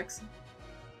Online sucks.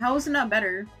 How is it not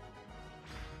better?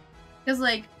 Because,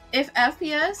 like, if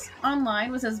FPS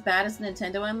Online was as bad as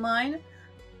Nintendo Online,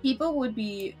 people would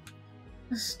be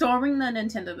storming the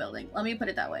Nintendo building. Let me put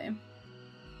it that way.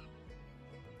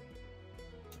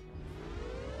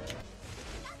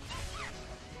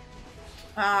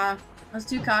 I was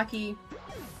too cocky.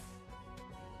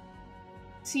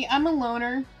 See, I'm a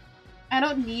loner. I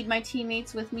don't need my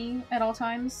teammates with me at all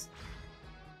times.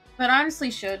 But I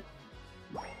honestly should.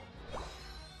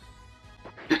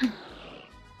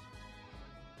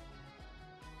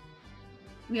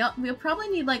 We'll probably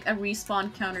need, like, a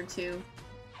respawn counter, too.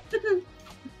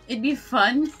 It'd be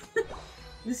fun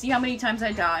to see how many times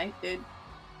I die, dude.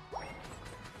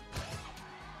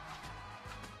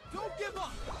 Don't give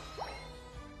up.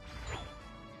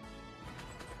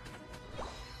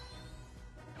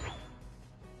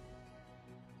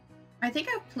 I think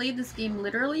I've played this game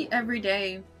literally every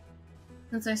day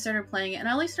since I started playing it, and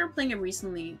I only started playing it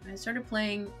recently. I started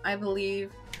playing, I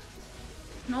believe...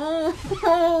 No!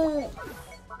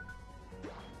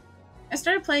 I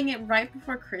started playing it right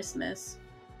before Christmas.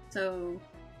 So,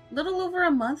 a little over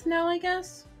a month now, I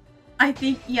guess? I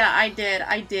think, yeah, I did.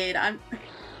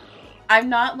 I'm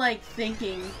not, like,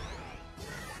 thinking...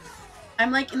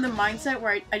 I'm, like, in the mindset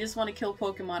where I just want to kill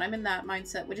Pokemon. I'm in that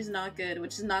mindset, which is not good,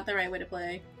 which is not the right way to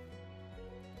play.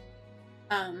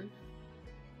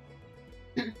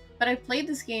 But I've played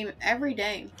this game every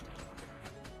day.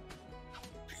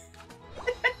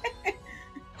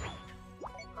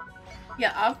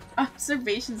 Yeah,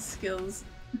 observation skills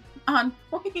on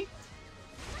point.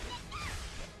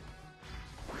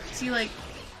 See, like,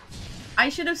 I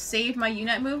should have saved my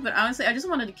Unite move, but honestly, I just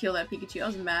wanted to kill that Pikachu. I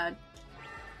was mad.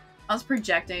 I was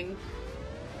projecting.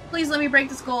 Please let me break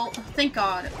this goal. Oh, thank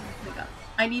God. Oh my God.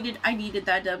 I needed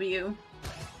that W.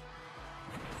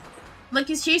 Look,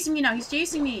 he's chasing me now. He's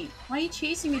chasing me. Why are you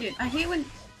chasing me, dude? I hate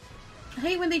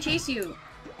when they chase you.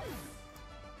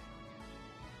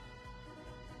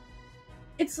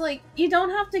 It's like, you don't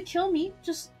have to kill me.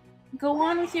 Just go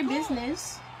on with your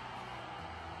business.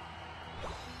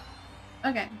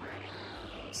 Okay.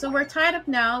 So we're tied up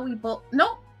now. We both...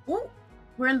 Nope! Ooh.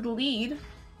 We're in the lead.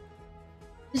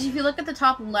 Because if you look at the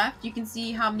top left, you can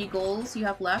see how many goals you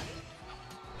have left.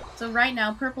 So right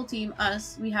now, purple team,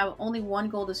 us, we have only 1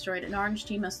 goal destroyed, and orange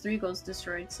team has 3 goals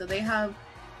destroyed. So we have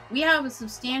a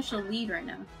substantial lead right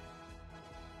now.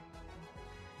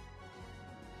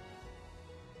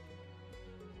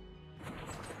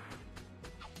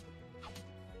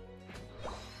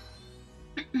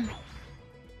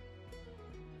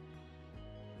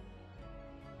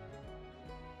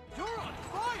 You're on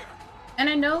fire. And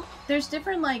I know there's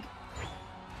different, like...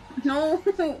 No!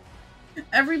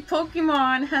 Every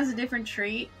Pokemon has a different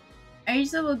trait. I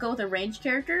usually will go with a ranged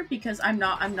character because I'm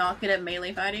not good at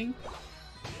melee fighting.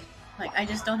 Like, I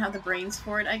just don't have the brains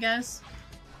for it, I guess.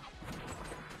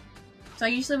 So I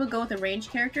usually will go with a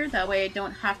ranged character, that way I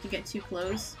don't have to get too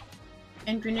close.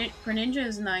 And Greninja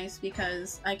is nice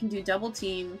because I can do double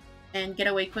team and get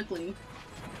away quickly.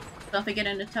 So if I get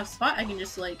in a tough spot, I can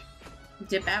just, like,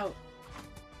 dip out.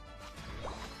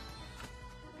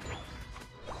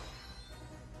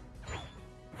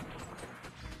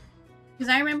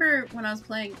 Because I remember when I was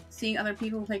playing, seeing other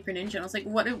people play Greninja, and I was like,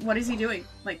 what is he doing?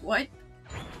 Like, what?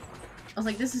 I was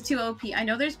like, this is too OP. I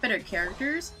know there's better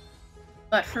characters,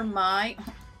 but for my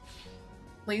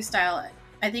playstyle,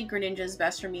 I think Greninja is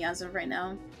best for me as of right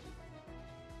now.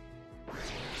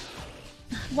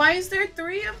 Why is there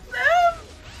 3 of them?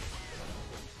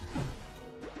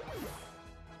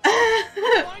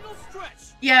 Final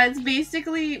stretch. Yeah, it's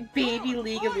basically Baby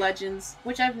League of Legends,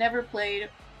 which I've never played.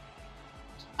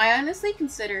 I honestly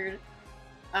considered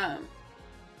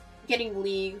getting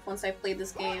League once I played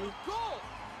this game.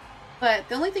 But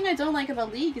the only thing I don't like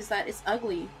about League is that it's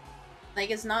ugly. Like,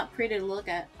 it's not pretty to look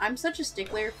at. I'm such a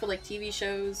stickler for, like, TV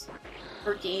shows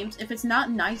or games. If it's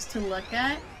not nice to look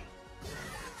at,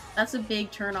 that's a big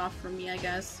turn-off for me, I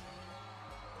guess.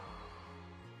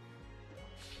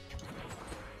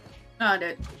 Oh,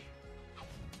 dude.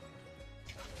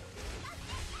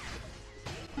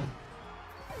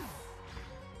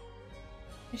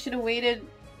 should have waited.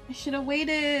 I should have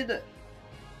waited.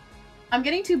 I'm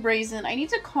getting too brazen. I need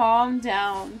to calm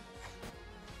down.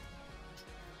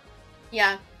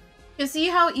 Yeah. You see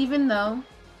how even though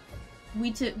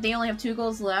they only have 2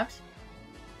 goals left?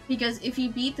 Because if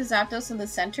you beat the Zapdos in the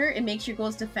center, it makes your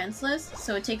goals defenseless,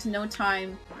 so it takes no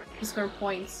time to score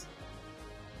points.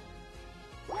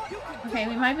 Okay,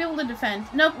 we might be able to defend.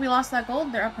 Nope, we lost that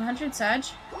gold. They're up 100, Sag.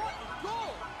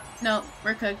 No,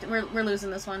 we're cooked. We're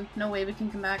losing this one. No way we can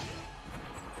come back.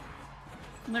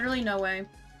 Literally no way.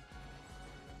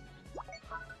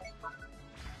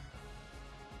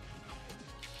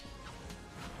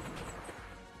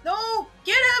 No!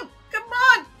 Get him! Come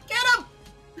on! Get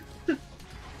him!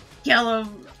 Kill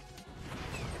him!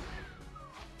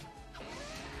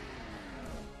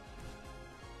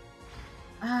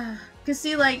 Cause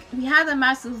see, like, we had a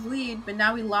massive lead, but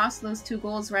now we lost those 2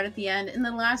 goals right at the end in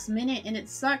the last minute, and it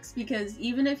sucks because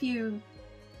even if you,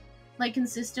 like,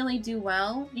 consistently do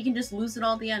well, you can just lose it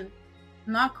all at the end.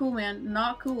 Not cool, man.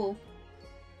 Not cool.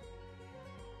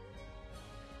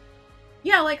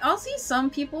 Yeah, like, I'll see some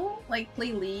people, like,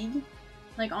 play League,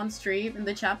 like, on stream, and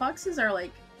the chat boxes are,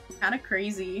 like, kind of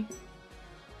crazy.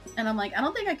 And I'm like, I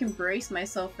don't think I can brace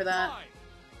myself for that.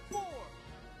 5,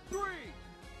 4, 3,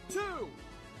 2,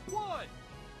 1.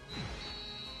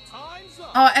 Time's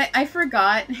up. Oh, I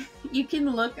forgot. You can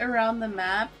look around the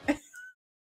map. Just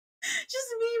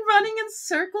me running in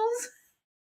circles.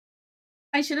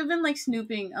 I should have been, like,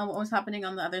 snooping on what was happening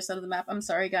on the other side of the map. I'm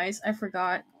sorry, guys. I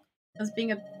forgot. I was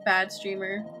being a bad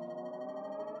streamer.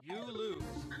 You lose.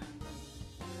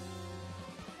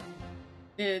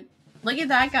 Dude, look at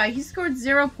that guy. He scored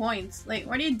 0 points. Like,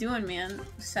 what are you doing, man?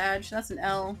 Sag, that's an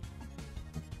L.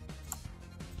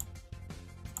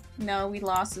 No, we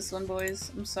lost this one,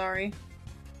 boys. I'm sorry.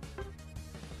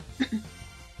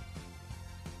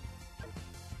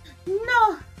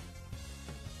 No!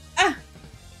 Ah!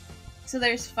 So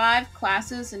there's 5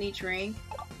 classes in each rank.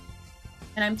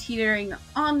 And I'm teetering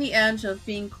on the edge of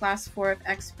being class 4 of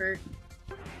expert.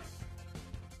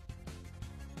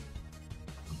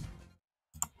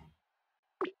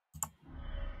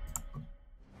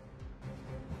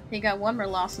 They got 1 more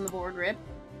loss on the board, rip.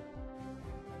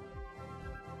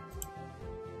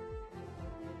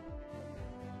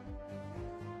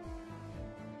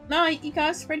 No, you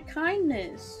gotta spread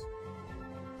kindness.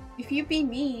 If you be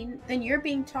mean, then you're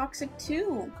being toxic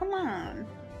too. Come on.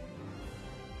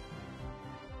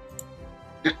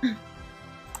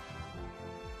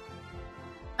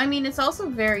 I mean, it's also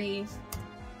very,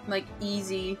 like,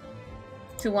 easy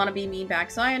to want to be mean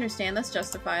back, so I understand. That's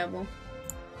justifiable.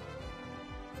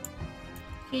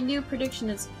 Okay, new prediction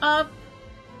is up.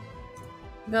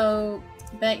 Go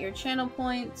bet your channel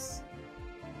points.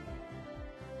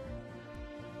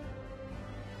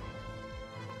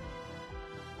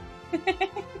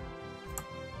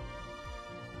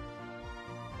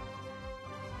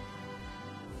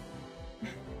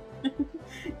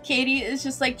 Katie is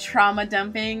just like trauma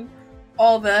dumping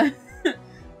all the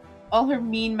all her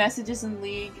mean messages in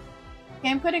League. Okay,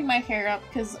 I'm putting my hair up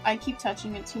because I keep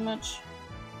touching it too much.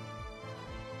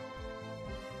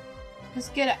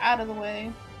 Just get it out of the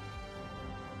way.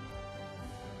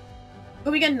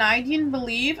 But we got 90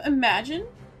 believe? Imagine?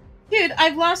 Dude,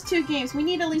 I've lost 2 games. We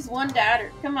need at least 1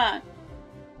 datter. Come on.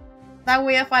 That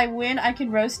way if I win, I can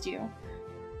roast you.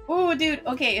 Ooh, dude.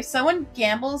 Okay, if someone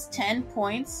gambles 10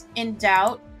 points in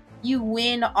doubt, you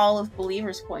win all of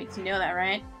Believer's points. You know that,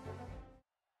 right?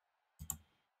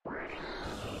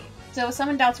 So if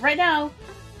someone doubts right now,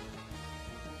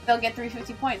 they'll get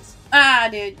 350 points. Ah,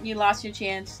 dude. You lost your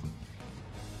chance.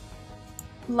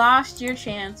 Lost your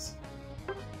chance.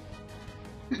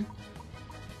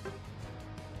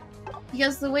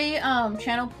 Because the way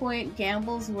channel point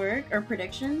gambles work, or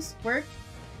predictions work,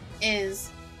 is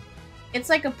it's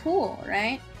like a pool,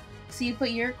 right? So you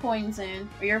put your coins in,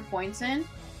 or your points in,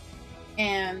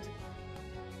 and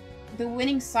the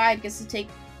winning side gets to take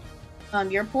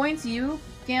your points you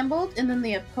gambled, and then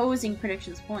the opposing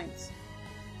predictions points.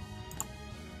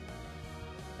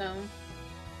 So...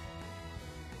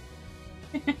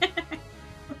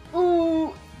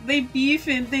 Ooh! They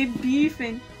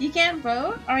beefing. You can't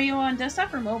vote? Are you on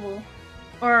desktop or mobile?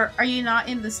 Or are you not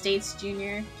in the States,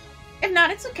 Junior? If not,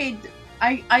 it's okay.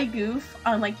 I goof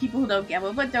on like people who don't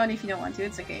gamble, but don't if you don't want to.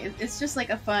 It's okay. It's just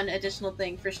like a fun additional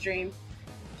thing for stream.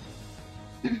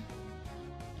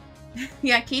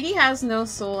 Yeah, Katie has no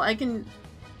soul. I can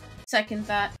second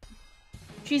that.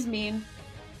 She's mean.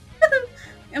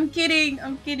 I'm kidding.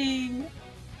 I'm kidding.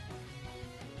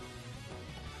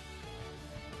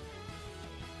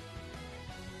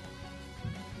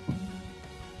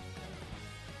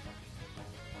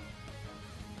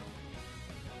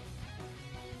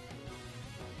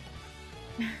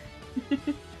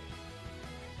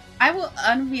 I will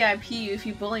un-VIP you if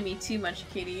you bully me too much,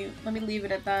 Katie. Let me leave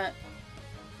it at that.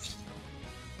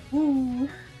 Ooh.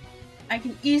 I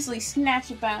can easily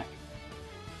snatch it back.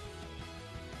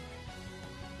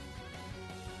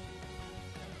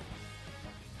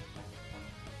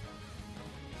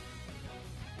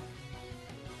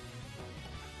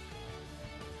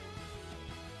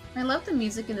 I love the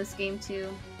music in this game too.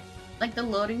 Like the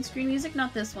loading screen music,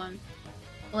 not this one.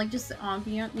 But like just the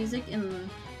ambient music in,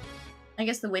 I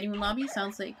guess, the waiting room lobby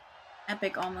sounds like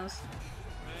epic almost.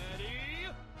 Ready,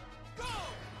 go!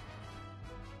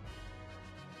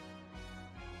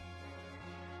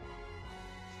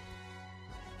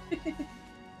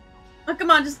 Oh,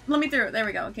 come on, just let me through. There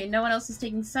we go. Okay, no one else is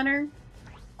taking center.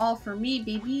 All for me,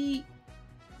 baby.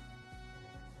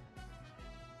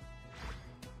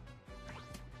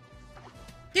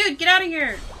 Dude, get out of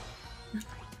here!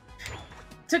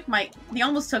 They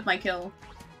almost took my kill.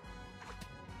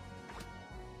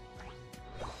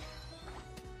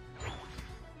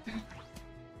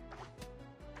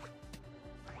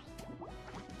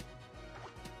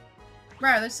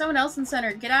 Bro, there's someone else in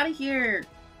center. Get out of here!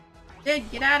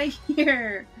 Dude, get out of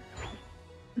here!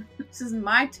 This is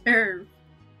my turf.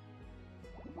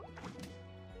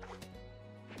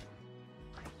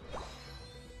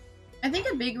 I think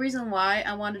a big reason why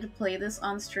I wanted to play this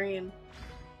on stream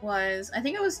was, I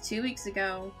think it was 2 weeks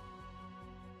ago,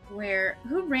 where,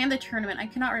 who ran the tournament? I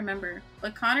cannot remember.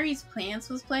 But Connery's Plants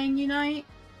was playing Unite,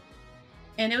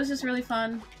 and it was just really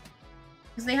fun.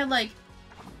 Because they had like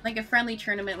a friendly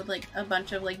tournament with like a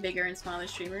bunch of like bigger and smaller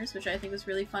streamers, which I think was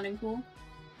really fun and cool.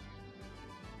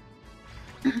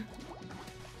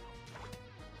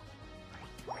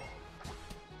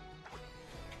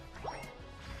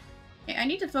 Okay, I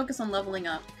need to focus on leveling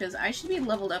up, because I should be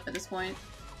leveled up at this point.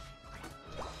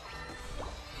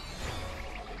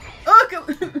 Oh, go!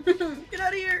 Get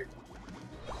out of here!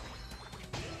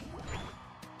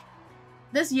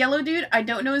 This yellow dude, I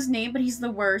don't know his name, but he's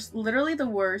the worst. Literally the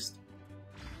worst.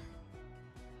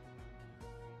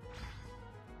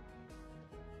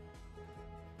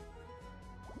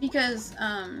 Because,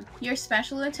 your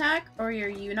special attack, or your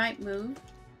Unite move,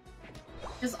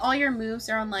 because all your moves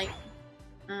are on, like,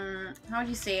 how would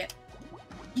you say it?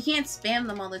 You can't spam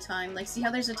them all the time. Like, see how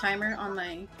there's a timer on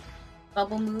my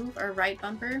bubble move, or right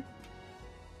bumper?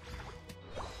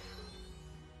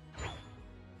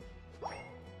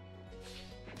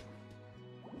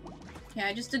 Yeah,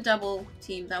 I just did double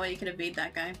team, that way you can evade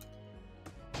that guy.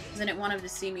 Because I didn't want him to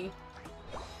see me.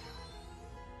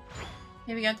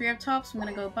 Okay, we got 3 up top, so I'm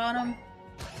gonna go bottom.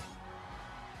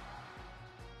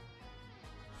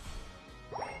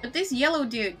 But this yellow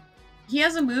dude, he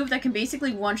has a move that can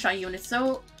basically one-shot you, and it's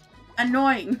so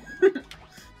annoying.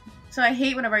 So I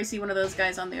hate whenever I see one of those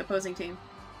guys on the opposing team.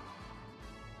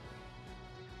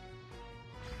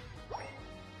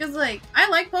 Because, like, I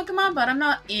like Pokemon, but I'm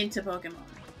not into Pokemon.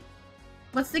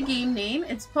 What's the game name?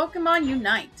 It's Pokemon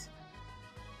Unite.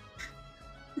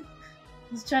 I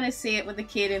was trying to say it with the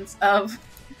cadence of,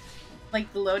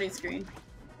 like, the loading screen.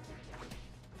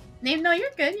 Name? No,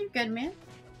 you're good, man.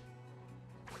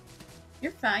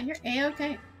 You're fine, you're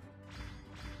A-okay.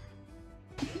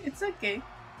 It's okay.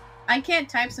 I can't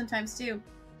type sometimes, too.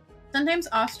 Sometimes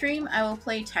off-stream, I will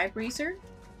play Type Racer,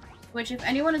 which if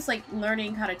anyone is, like,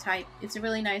 learning how to type, it's a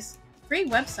really nice free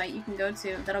website you can go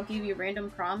to that'll give you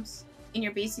random prompts, and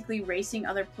you're basically racing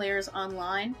other players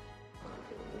online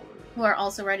who are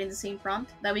also writing the same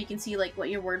prompt. That way you can see, like, what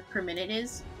your word per minute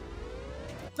is.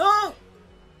 Oh!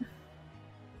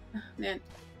 Man.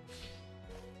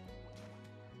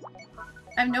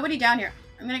 I have nobody down here.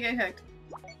 I'm gonna get cooked.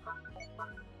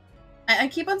 I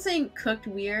keep on saying cooked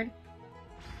weird.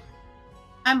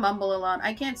 I mumble a lot.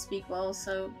 I can't speak well,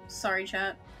 so sorry,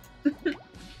 chat.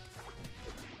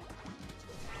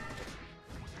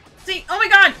 See? Oh my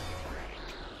god!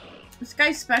 This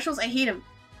guy's specials, I hate him.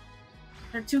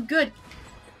 They're too good.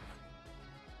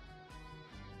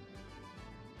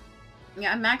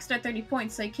 Yeah, I'm maxed at 30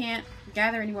 points, so I can't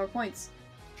gather any more points.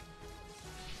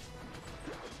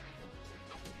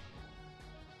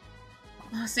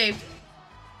 Oh, saved.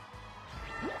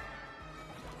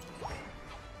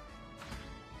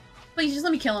 Please, just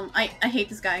let me kill him. I hate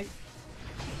this guy.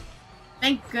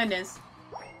 Thank goodness.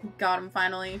 Got him,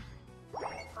 finally.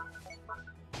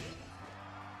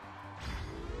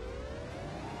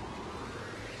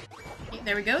 Okay,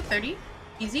 there we go, 30.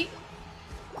 Easy.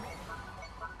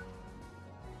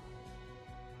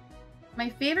 My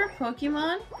favorite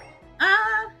Pokemon?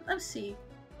 Let's see.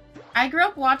 I grew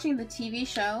up watching the TV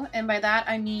show, and by that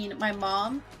I mean my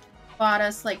mom bought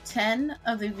us like 10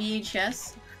 of the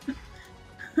VHS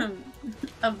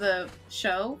of the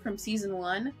show from season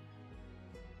 1.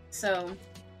 So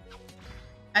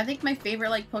I think my favorite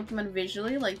like Pokemon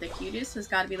visually, like the cutest, has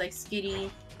got to be like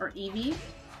Skitty or Eevee.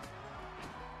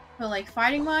 But like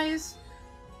fighting wise,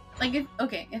 like if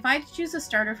I had to choose a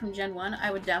starter from Gen 1,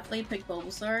 I would definitely pick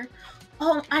Bulbasaur.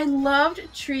 Oh, I loved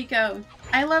Trico.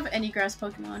 I love any grass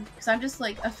Pokemon because I'm just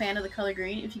like a fan of the color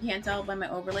green. If you can't tell by my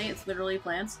overlay, it's literally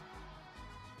plants.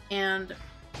 And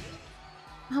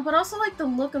oh, but also like the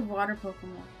look of water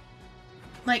Pokemon.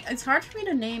 Like it's hard for me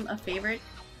to name a favorite.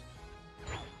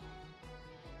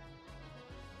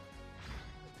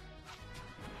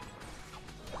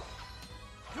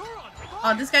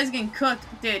 Oh, this guy's getting cooked.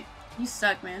 Dude, you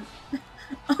suck, man.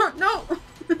 Oh, no!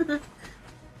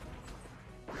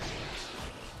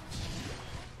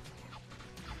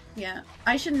 Yeah,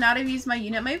 I should not have used my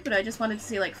unit mate, but I just wanted to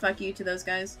say, like, fuck you to those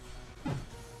guys.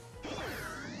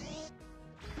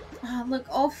 Oh, look,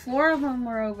 all 4 of them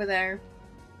were over there.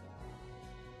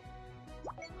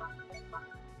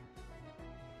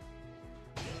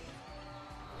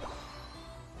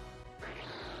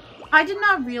 I did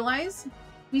not realize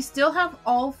we still have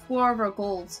all 4 of our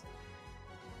golds.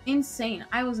 Insane.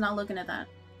 I was not looking at that.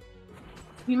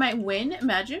 We might win,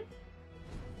 imagine.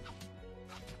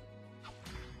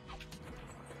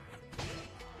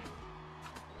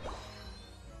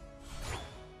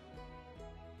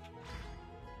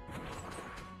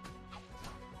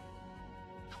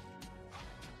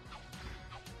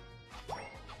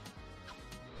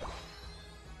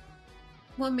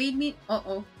 What made me...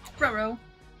 Uh-oh. Ruh-roh.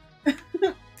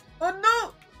 Oh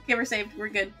no! Okay, we're saved. We're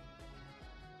good.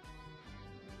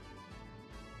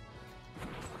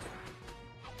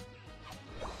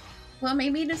 What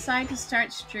made me decide to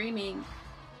start streaming?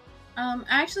 I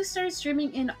actually started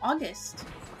streaming in August.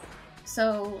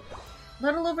 So, a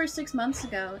little over 6 months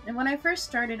ago. And when I first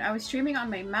started, I was streaming on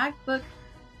my MacBook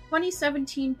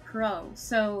 2017 Pro.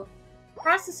 So,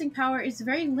 processing power is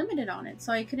very limited on it,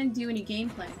 so I couldn't do any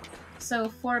gameplay. So,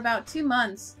 for about 2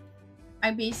 months, I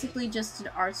basically just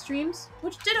did art streams,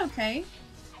 which did okay,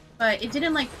 but it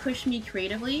didn't like push me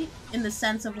creatively in the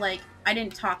sense of like, I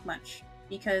didn't talk much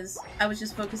because I was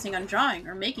just focusing on drawing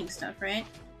or making stuff, right?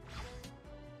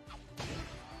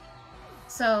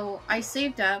 So I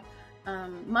saved up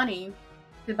money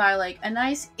to buy like a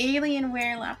nice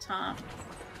Alienware laptop.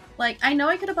 Like, I know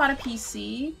I could have bought a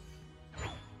PC,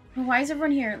 but why is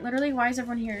everyone here? Literally, why is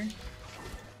everyone here?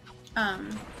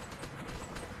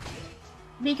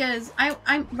 Because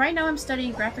I'm right now I'm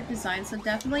studying graphic design, so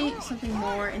definitely something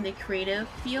more in the creative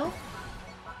field.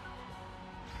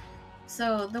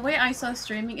 So the way I saw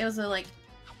streaming, it was a like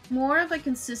more of a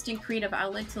consistent creative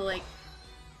outlet to like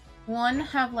one,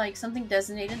 have like something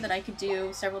designated that I could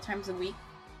do several times a week.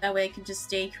 That way I could just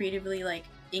stay creatively like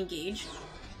engaged.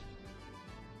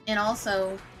 And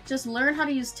also just learn how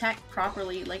to use tech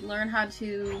properly, like learn how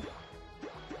to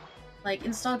like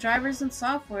install drivers and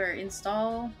software,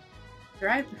 install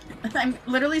I'm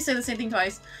literally saying the same thing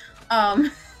twice.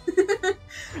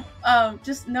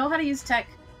 Just know how to use tech.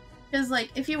 Because,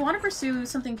 like, if you want to pursue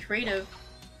something creative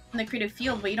in the creative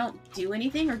field, but you don't do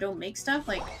anything or don't make stuff,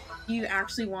 like, you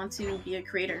actually want to be a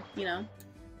creator, you know?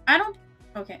 I don't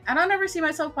ever see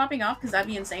myself popping off, because that'd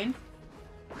be insane.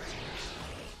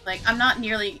 Like, I'm not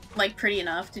nearly, like, pretty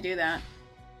enough to do that.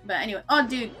 But anyway. Oh,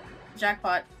 dude.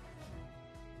 Jackpot.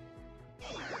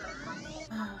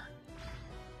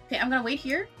 Okay, I'm gonna wait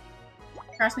here.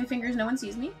 Cross my fingers no one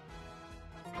sees me.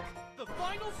 The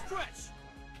final stretch.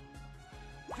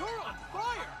 You're on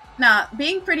fire. Nah,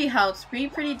 being pretty helps. Being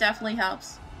pretty definitely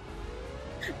helps.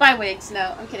 Buy wigs.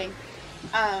 No, I'm kidding.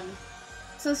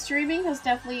 So streaming has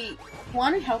definitely,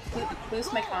 one, helped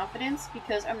boost my confidence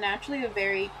because I'm naturally a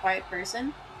very quiet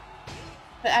person.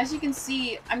 But as you can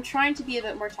see, I'm trying to be a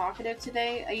bit more talkative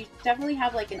today. I definitely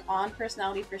have like an on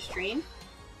personality for stream.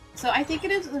 So I think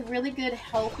it is a really good,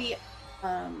 healthy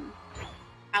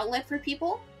outlet for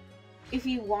people if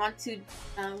you want to,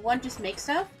 one, just make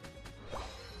stuff,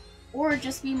 or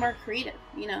just be more creative,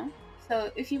 you know?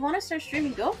 So if you want to start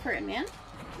streaming, go for it, man.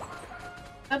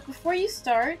 But before you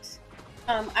start,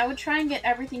 I would try and get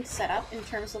everything set up in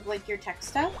terms of like your tech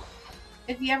stuff.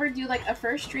 If you ever do like a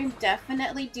first stream,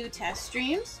 definitely do test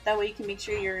streams. That way you can make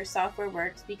sure your software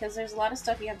works, because there's a lot of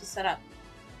stuff you have to set up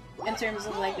in terms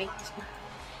of like making...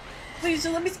 Please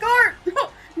just let me score!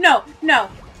 No, no!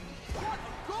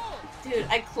 Dude,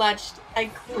 I clutched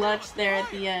there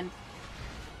at the end.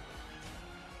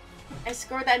 I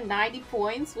scored that 90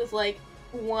 points with like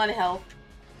 1 health.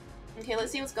 Okay,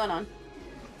 let's see what's going on.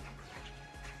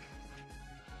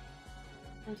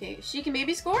 Okay, she can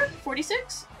maybe score?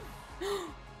 46?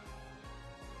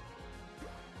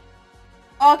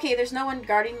 Okay, there's no one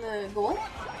guarding the goal.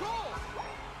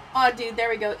 Oh, dude, there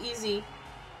we go. Easy.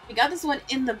 We got this one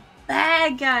in the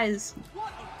bag, guys.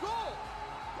 What a goal!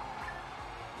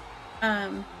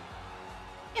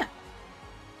 Yeah.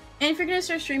 And if you're gonna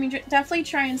start streaming, definitely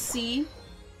try and see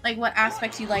like what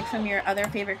aspects you like from your other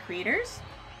favorite creators.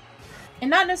 And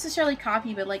not necessarily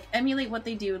copy, but like emulate what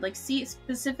they do. Like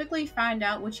specifically find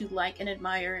out what you like and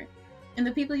admire in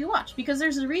the people you watch. Because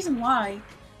there's a reason why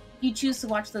you choose to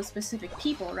watch those specific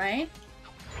people, right?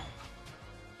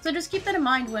 So just keep that in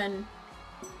mind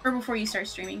before you start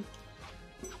streaming.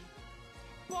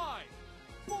 5,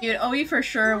 4, Dude, we for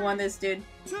sure won this, dude.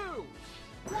 2,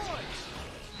 1.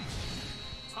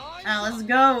 Let's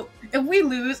go. If we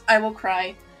lose, I will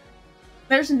cry.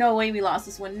 There's no way we lost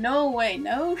this one. No way.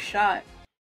 No shot.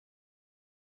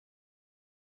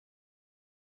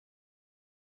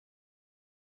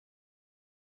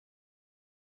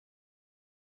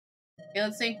 Okay,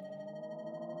 let's see.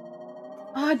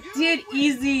 Oh, dude,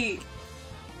 easy.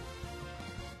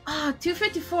 Ah,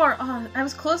 254. Oh, I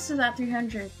was close to that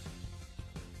 300.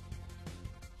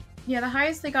 Yeah, the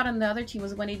highest they got on the other team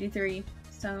was 183.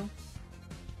 So.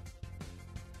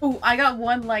 Oh, I got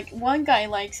one guy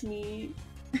likes me.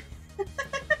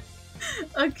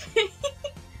 Okay.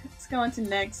 Let's go on to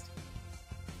next.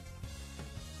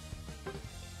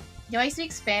 Do I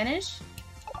speak Spanish?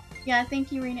 Yeah,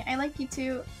 thank you, Rena. I like you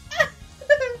too.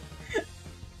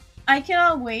 I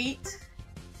cannot wait.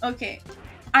 Okay.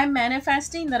 I'm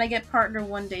manifesting that I get partner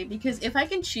one day because if I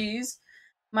can choose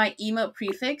my emote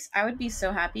prefix, I would be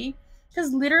so happy.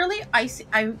 Because literally,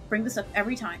 I bring this up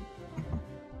every time.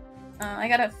 I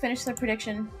gotta finish the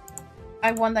prediction.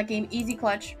 I won that game. Easy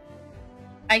clutch.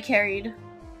 I carried.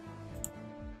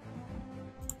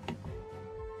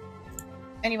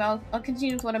 Anyway, I'll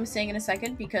continue with what I'm saying in a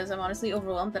second because I'm honestly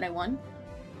overwhelmed that I won.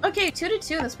 Okay,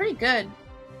 2-2. That's pretty good.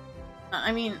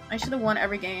 I mean, I should have won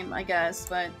every game, I guess,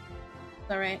 but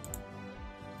it's alright.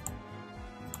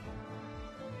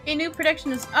 Okay, new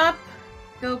prediction is up.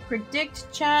 Go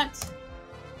predict, chat.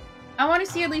 I want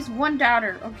to see at least one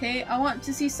doubter, okay? I want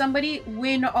to see somebody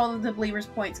win all of the believers'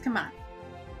 points. Come on.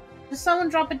 Just someone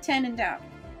drop a 10 in doubt.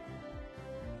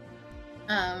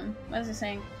 What is it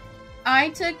saying? I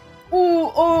took...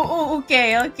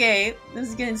 okay. This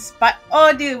is getting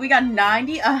oh, dude, we got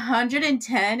 90,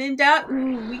 110 in doubt.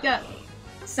 Ooh, we got...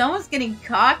 Someone's getting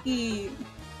cocky.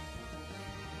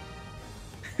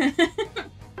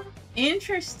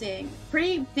 Interesting.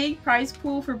 Pretty big prize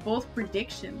pool for both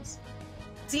predictions.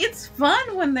 See, it's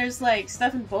fun when there's, like,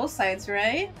 stuff on both sides,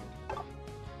 right?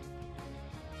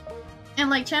 And,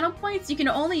 like, channel points, you can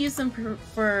only use them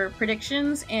for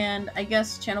predictions and, I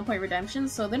guess, channel point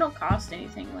redemptions, so they don't cost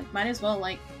anything. Like, might as well,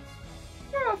 like,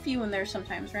 throw a few in there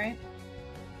sometimes, right?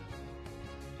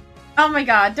 Oh my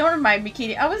god, don't remind me,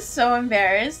 Katie. I was so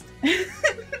embarrassed.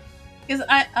 Because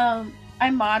I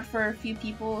mod for a few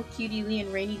people, Cutie Lee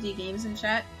and Rainy D Games in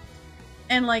chat.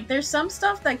 And, like, there's some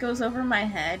stuff that goes over my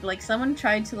head. Like, someone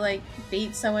tried to, like,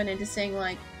 bait someone into saying,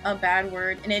 like, a bad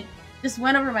word, and it just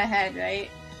went over my head, right?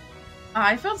 Oh,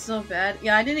 I felt so bad.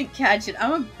 Yeah, I didn't catch it.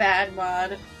 I'm a bad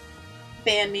mod.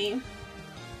 Ban me.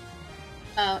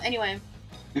 Anyway.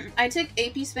 I took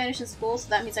AP Spanish in school, so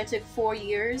that means I took 4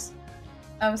 years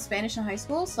of Spanish in high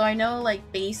school. So I know, like,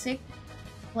 basic,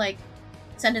 like,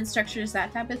 sentence structures,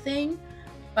 that type of thing.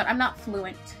 But I'm not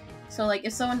fluent. So, like,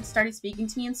 if someone started speaking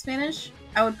to me in Spanish,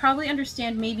 I would probably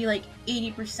understand maybe, like,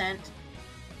 80%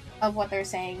 of what they're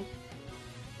saying.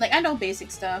 Like, I know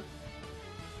basic stuff.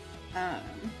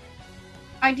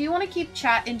 I do want to keep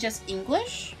chat in just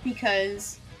English,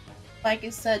 because, like I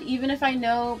said, even if I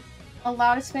know a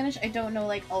lot of Spanish, I don't know,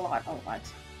 like, a lot,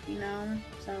 you know?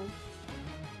 So,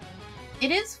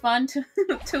 it is fun to,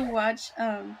 to watch,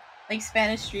 like,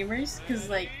 Spanish streamers, because,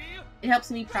 like, it helps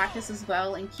me practice as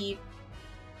well and keep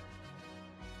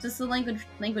just the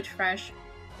language fresh.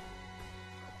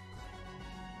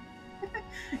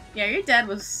 Yeah, your dad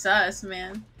was sus,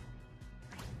 man.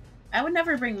 I would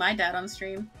never bring my dad on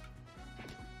stream.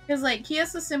 Because, like, he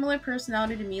has a similar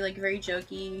personality to me, like, very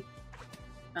jokey,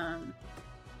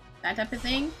 that type of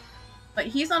thing. But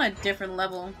he's on a different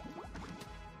level.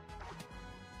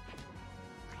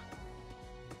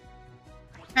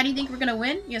 How do you think we're gonna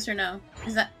win? Yes or no?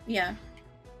 Is that... yeah.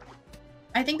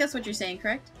 I think that's what you're saying,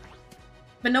 correct?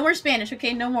 But no more Spanish,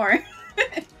 okay? No more.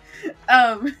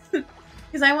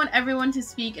 Because I want everyone to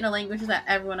speak in a language that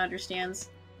everyone understands.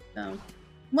 So,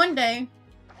 one day,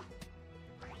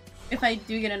 if I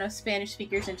do get enough Spanish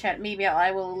speakers in chat, maybe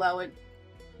I will allow it.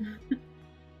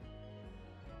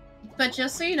 But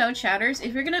just so you know, chatters,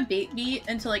 if you're gonna bait me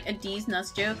into, like, a D's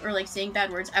nuts joke or, like, saying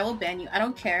bad words, I will ban you. I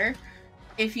don't care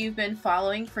if you've been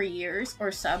following for years or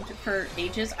subbed for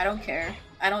ages. I don't care.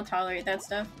 I don't tolerate that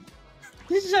stuff.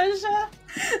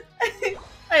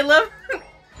 I love...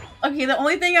 Okay, the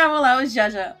only thing I will allow is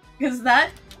Jaja. Because that...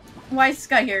 Why is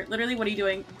Sky here? Literally, what are you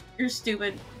doing? You're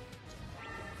stupid.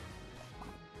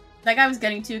 That guy was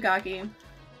getting too cocky.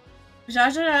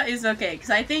 Jaja is okay, because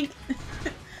I think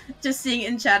just seeing it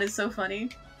in chat is so funny.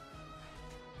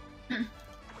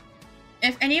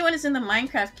 If anyone is in the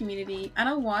Minecraft community, I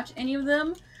don't watch any of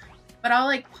them, but I'll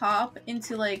like pop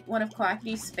into like one of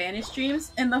Quackity's Spanish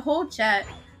streams, and the whole chat,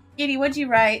 Katie, what'd you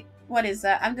write? What is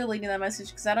that? I'm deleting that message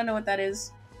because I don't know what that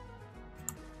is.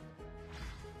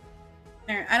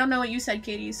 I don't know what you said,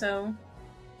 Katie, so...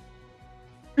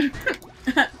 I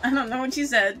don't know what you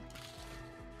said.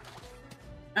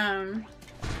 What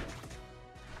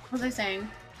was I saying?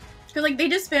 Because, like, they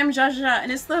just spam Jaja,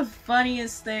 and it's the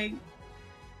funniest thing.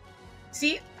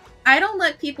 See? I don't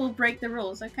let people break the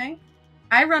rules, okay?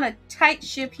 I run a tight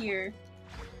ship here.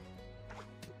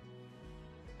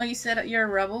 Oh, you said you're a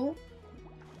rebel?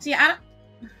 See, I don't...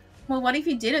 Well, what if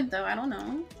you didn't, though? I don't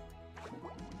know.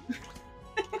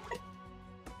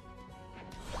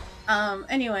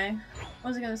 Anyway. What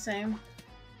was I gonna say?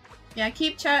 Yeah,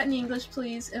 keep chatting English,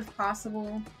 please, if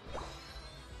possible.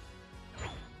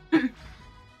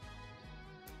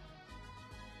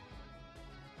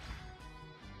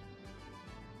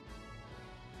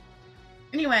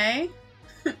 Anyway.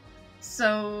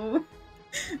 So...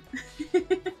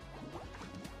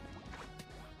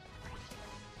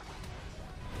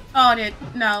 Oh, dude,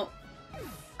 no.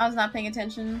 I was not paying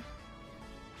attention.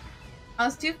 I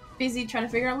was too busy trying to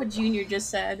figure out what Junior just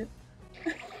said.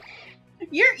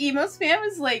 Your emo spam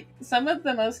is like some of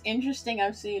the most interesting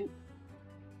I've seen.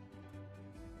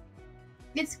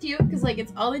 It's cute because like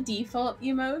it's all the default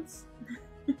emotes.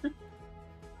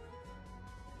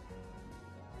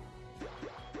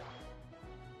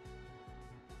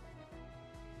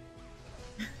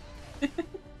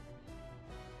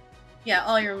 Yeah,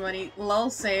 all your money. Lol,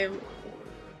 same.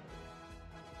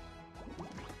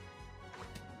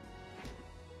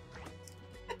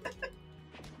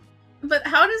 But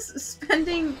how does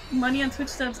spending money on Twitch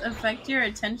subs affect your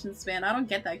attention span? I don't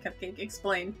get that, Cupcake.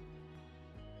 Explain.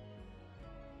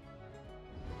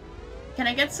 Can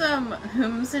I get some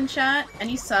hums in chat?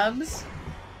 Any subs?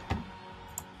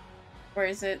 Where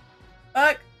is it?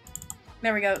 Fuck!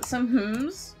 There we go. Some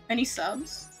hums. Any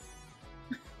subs?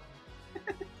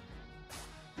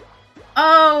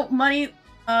 Oh, money.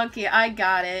 Okay, I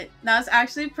got it. That's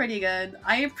actually pretty good.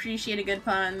 I appreciate a good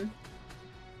pun.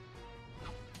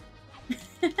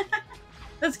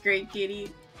 That's great,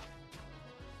 Katie.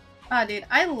 Ah, dude,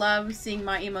 I love seeing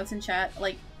my emotes in chat.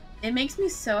 Like, it makes me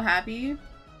so happy.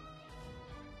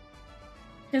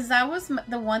 Because that was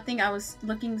the one thing I was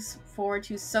looking forward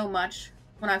to so much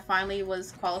when I finally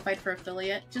was qualified for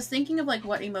affiliate. Just thinking of, like,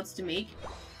 what emotes to make.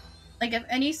 Like, if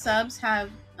any subs have,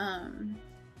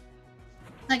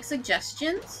 like,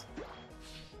 suggestions,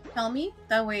 tell me.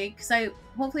 That way, because I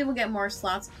hopefully will get more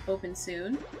slots open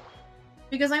soon.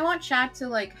 Because I want chat to,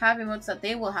 like, have emotes that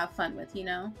they will have fun with, you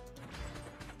know?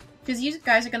 Because you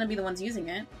guys are gonna be the ones using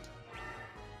it.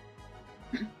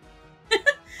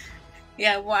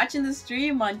 Yeah, watching the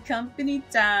stream on company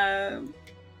time.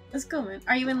 That's cool, man.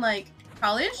 Are you in, like,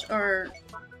 college or,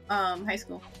 high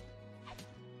school?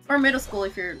 Or middle school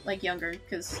if you're, like, younger,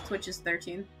 because Twitch is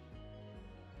 13.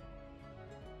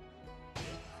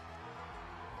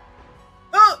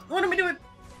 Oh! What am I doing?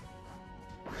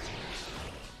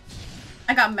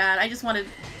 I got mad. I just wanted...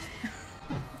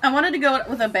 I wanted to go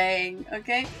with a bang,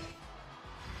 okay?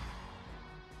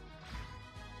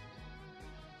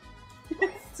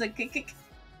 It's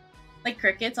like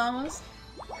crickets, almost.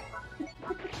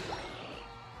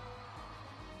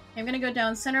 I'm gonna go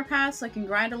down center path so I can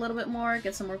grind a little bit more,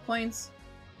 get some more points.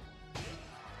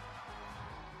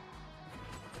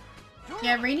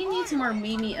 Yeah, Rainy needs more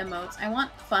Mimi emotes. I want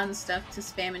fun stuff to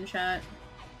spam in chat.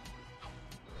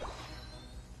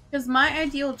 Because my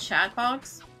ideal chat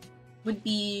box would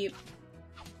be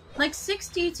like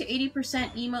 60 to 80%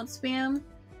 emote spam,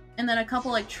 and then a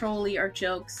couple like trolly or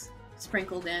jokes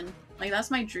sprinkled in. Like, that's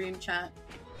my dream chat.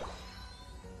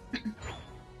 Because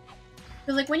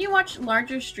like when you watch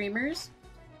larger streamers,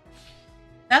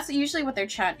 that's usually what their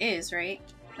chat is, right?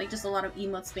 Like just a lot of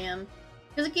emote spam.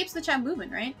 Because it keeps the chat moving,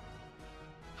 right?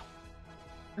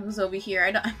 Who's over here?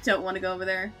 I don't want to go over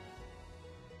there.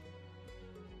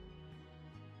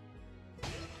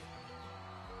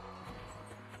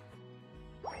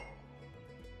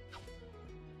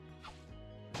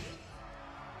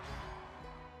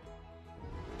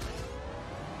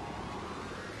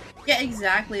 Yeah,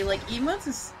 exactly. Like, emotes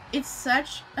is... It's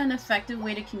such an effective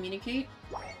way to communicate.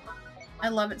 I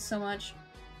love it so much.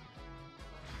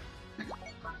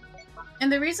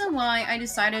 And the reason why I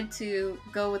decided to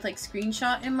go with like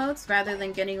screenshot emotes rather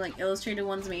than getting like illustrated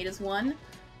ones made as one,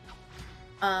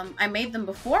 I made them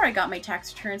before I got my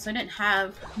tax return, so I didn't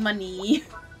have money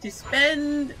to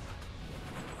spend.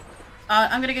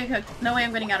 I'm gonna get cooked. No way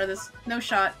I'm getting out of this. No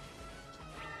shot.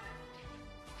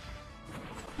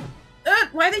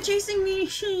 Why are they chasing me?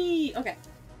 Okay.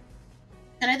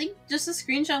 And I think just the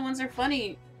screenshot ones are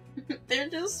funny. They're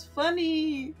just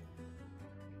funny.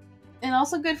 And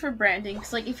also good for branding,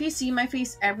 because like, if you see my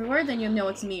face everywhere, then you'll know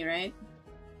it's me, right?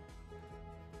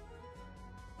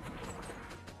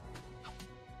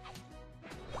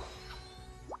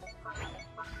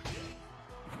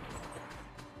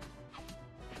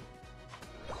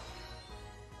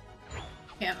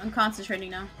 Yeah, I'm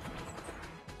concentrating now.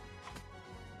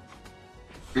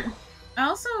 I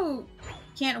also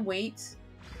can't wait,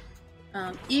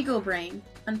 ego brain,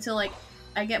 until like,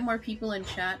 I get more people in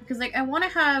chat, because like, I want to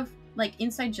have like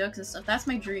inside jokes and stuff. That's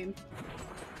my dream.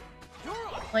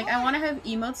 Like, I want to have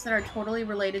emotes that are totally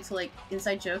related to like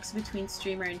inside jokes between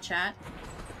streamer and chat.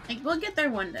 Like, we'll get there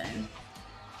one day.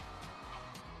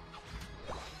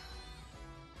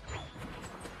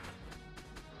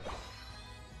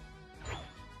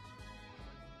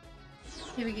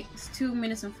 Okay, it's 2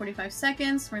 minutes and 45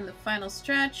 seconds. We're in the final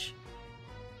stretch.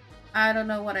 I don't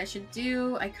know what I should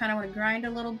do. I kind of want to grind a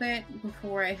little bit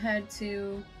before I head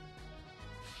to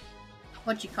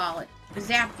what you call it, the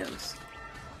Zapdos.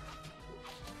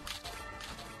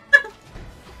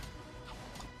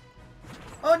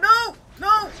 Oh no!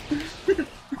 No! I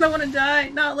don't want to die.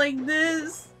 Not like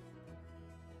this.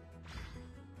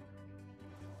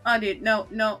 Oh dude, no,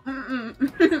 no.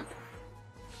 I'm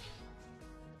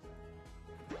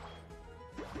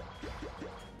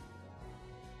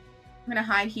gonna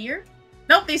hide here.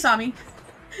 Nope, they saw me.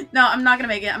 No, I'm not gonna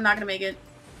make it. I'm not gonna make it.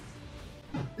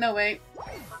 No way.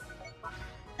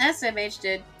 SMH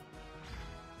did.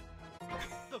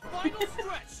 The final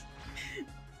stretch.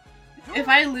 If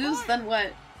I lose, then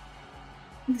what?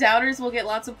 Doubters will get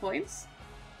lots of points?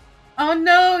 Oh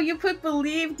no, you put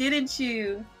believe, didn't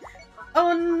you?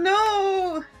 Oh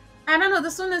no! I don't know,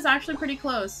 this one is actually pretty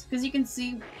close, because you can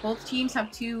see both teams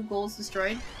have 2 goals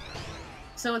destroyed.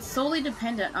 So it's solely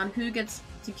dependent on who gets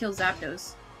to kill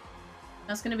Zapdos.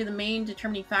 That's gonna be the main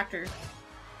determining factor.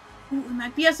 Ooh, it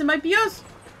might be us, it might be us!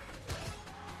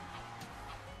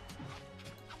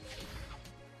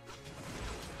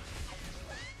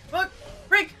 Look!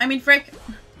 Frick! I mean frick!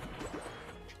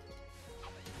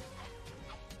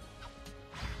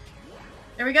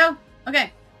 There we go!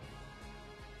 Okay.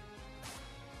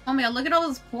 Oh my god, look at all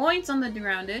those points on the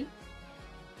grounded.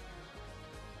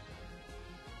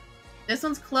 This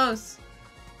one's close.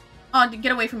 Oh,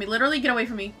 get away from me. Literally, get away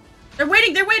from me. They're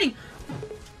waiting! They're waiting!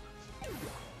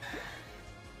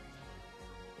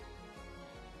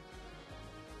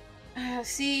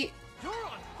 See... You're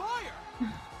on fire.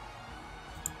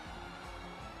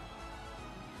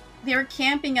 They were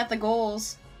camping at the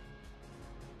goals.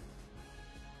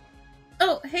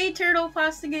 Oh, hey Turtle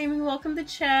Pasta Gaming, welcome to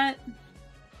chat.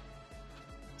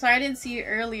 Sorry I didn't see you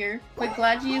earlier, but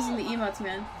glad you're using the emotes,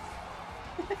 man.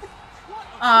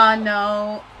 Aw,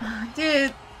 no.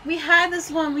 Dude, we had this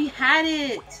one, we had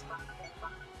it!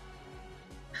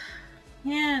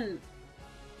 Man.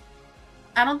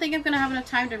 I don't think I'm gonna have enough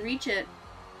time to reach it.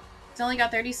 It's only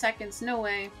got 30 seconds, no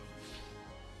way.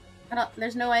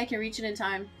 There's no way I can reach it in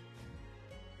time.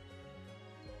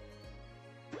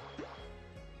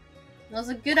 That was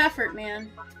a good effort,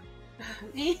 man.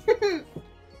 You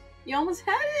almost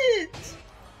had it!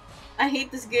 I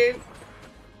hate this game.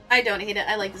 I don't hate it.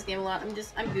 I like this game a lot. I'm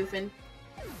goofing.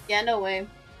 Yeah, no way.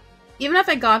 Even if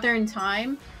I got there in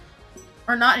time,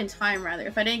 or not in time rather,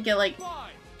 if I didn't get like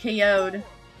KO'd,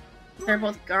 they're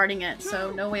both guarding it,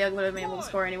 so no way I would have been able to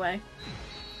score anyway.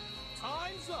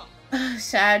 Time's up.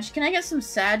 Sag. Can I get some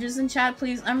Sages in chat,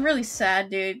 please? I'm really sad,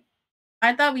 dude.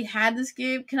 I thought we had this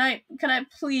game. Can I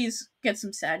please get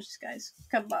some Sages, guys?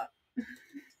 Come on.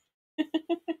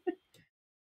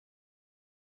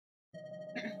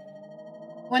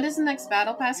 When does the next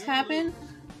battle pass happen?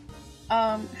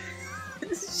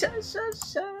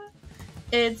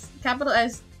 It's capital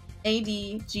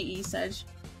S-A-D-G-E, Sedge.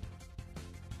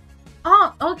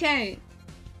 Oh, okay.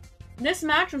 This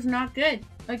match was not good.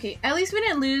 Okay, at least we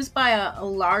didn't lose by a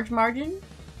large margin.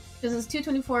 Because it's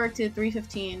 224 to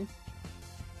 315.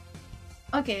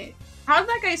 Okay, how did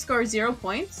that guy score 0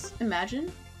 points? Imagine.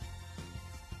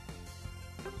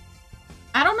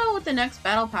 I don't know what the next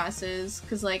battle pass is,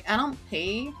 because like I don't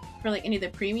pay for like any of the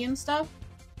premium stuff.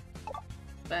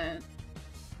 But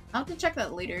I'll have to check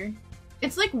that later.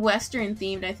 It's like Western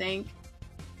themed, I think.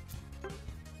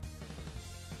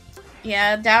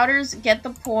 Yeah, doubters get the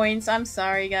points. I'm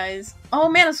sorry, guys. Oh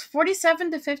man, it's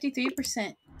 47 to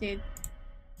 53%, dude.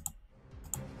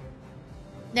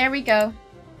 There we go.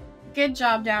 Good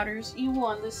job, doubters. You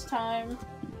won this time.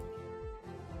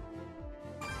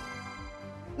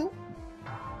 Ooh.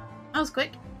 That was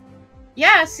quick.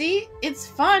 Yeah, see? It's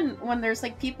fun when there's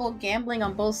like people gambling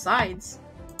on both sides.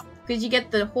 Because you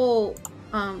get the whole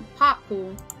pop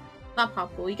pool. Not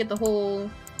pop pool, you get the whole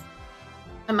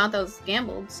amount that was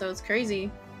gambled, so it's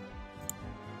crazy.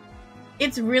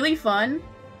 It's really fun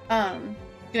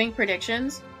doing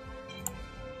predictions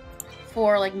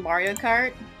for like Mario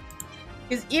Kart.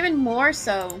 Because even more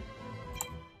so,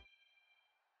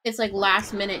 it's like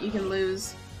last minute you can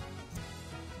lose.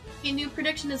 Okay, new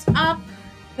prediction is up.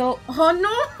 Go. Oh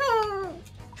no!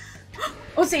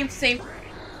 Oh, save.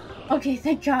 Okay,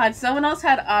 thank God. Someone else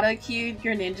had auto-queued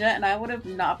Greninja, and I would have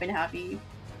not been happy.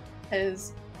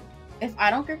 Because if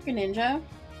I don't get Greninja,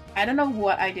 I don't know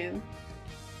what I do.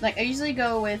 Like, I usually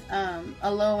go with a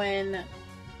low-end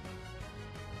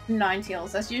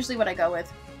Ninetales. That's usually what I go with.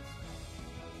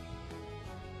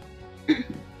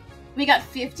 We got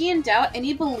 50 in doubt.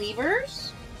 Any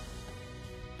believers?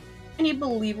 Any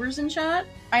believers in chat?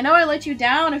 I know I let you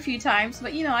down a few times,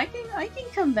 but you know, I can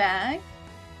come back.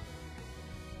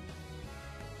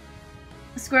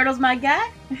 Squirtle's my guy.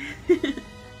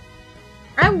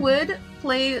 I would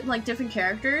play like different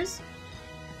characters,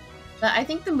 but I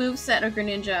think the moveset of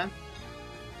Greninja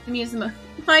to me is the most.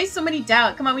 Why so many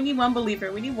doubt? Come on, we need one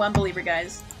believer. We need one believer,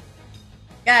 guys.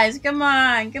 Guys, come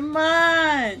on, come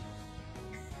on.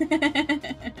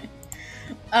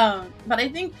 But I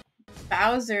think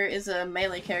Bowser is a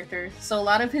melee character, so a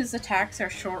lot of his attacks are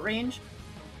short range.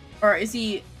 Or is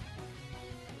he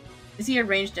a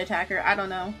ranged attacker? I don't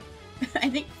know.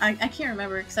 I think I can't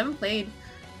remember because I haven't played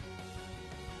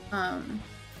the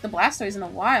Blastoise in a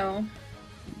while.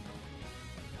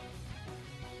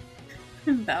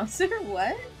 Bowser?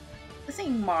 What? This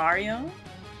ain't Mario.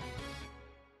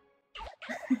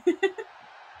 Ready,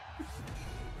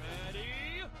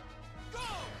 go!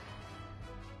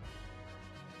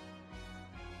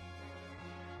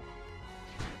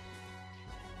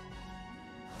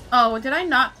 Oh, did I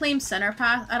not claim Center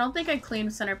Path? I don't think I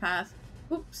claimed Center Path.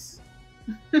 Oops.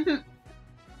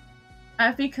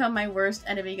 I've become my worst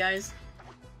enemy, guys.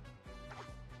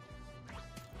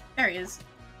 There he is.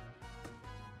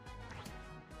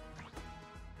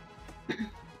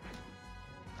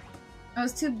 I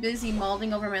was too busy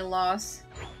mauling over my loss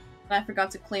that I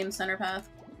forgot to claim Center Path.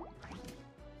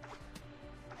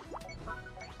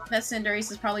 That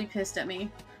Cinderace is probably pissed at me.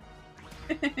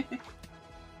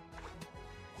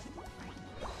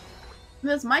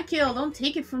 That's my kill, don't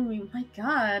take it from me, my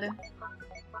god.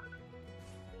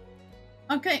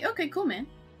 Okay, cool, man.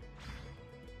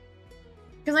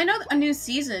 Because I know a new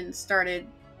season started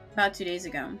about 2 days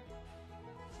ago.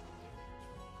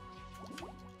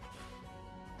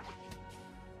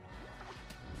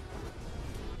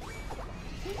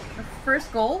 The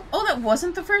first goal? Oh, that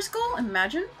wasn't the first goal?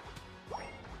 Imagine.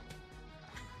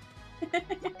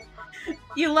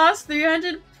 You lost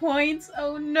 300 points.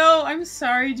 Oh no, I'm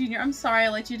sorry, Junior. I'm sorry I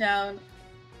let you down.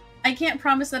 I can't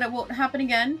promise that it won't happen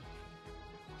again.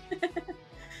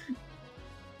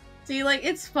 See, like,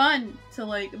 it's fun to,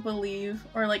 like, believe,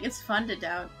 or, like, it's fun to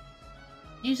doubt.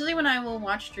 Usually when I will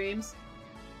watch streams,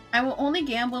 I will only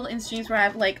gamble in streams where I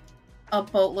have, like, a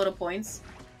boatload of points.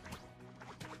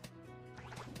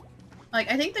 Like,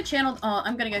 I think the channel- oh,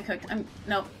 I'm gonna get cooked.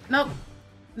 Nope.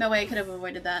 No way I could have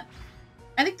avoided that.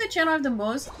 I think the channel I have the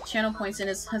most channel points in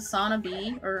is Hassan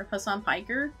B, or Hassan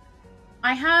Piker.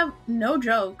 I have, no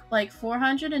joke, like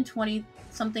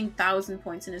 420-something thousand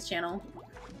points in his channel.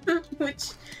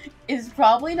 Which is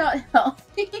probably not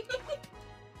healthy.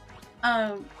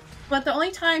 But the only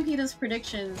time he does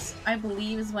predictions, I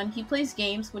believe, is when he plays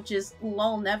games, which is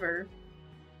lol never.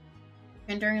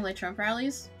 And during, like, Trump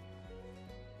rallies.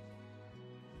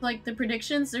 Like, the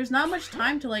predictions, there's not much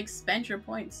time to, like, spend your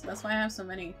points. That's why I have so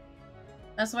many.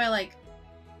 That's why, like,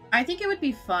 I think it would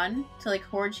be fun to, like,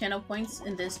 hoard channel points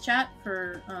in this chat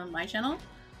for my channel.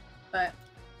 But,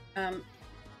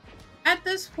 at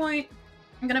this point,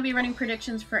 I'm gonna be running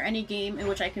predictions for any game in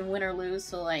which I can win or lose.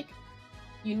 So, like,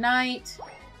 Unite,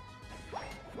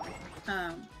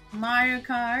 Mario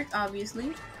Kart,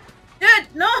 obviously. Dude,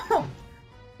 no!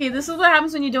 Okay, this is what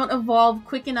happens when you don't evolve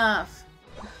quick enough.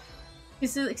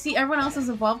 See, everyone else has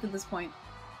evolved at this point.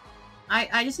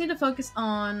 I just need to focus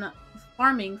on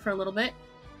farming for a little bit.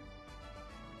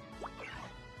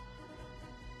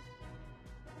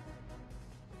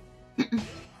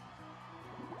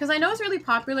 Because I know it's really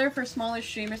popular for smaller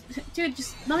streamers. Dude,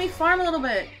 just let me farm a little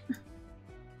bit.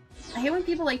 I hate when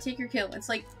people, like, take your kill. It's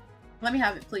like, let me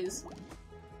have it, please.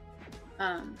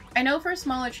 I know for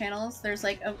smaller channels, there's,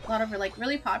 like, a lot of, like,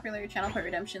 really popular channel point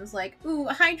redemptions, like, ooh,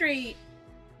 hydrate!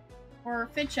 Or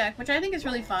fit check, which I think is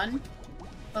really fun.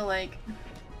 But, like,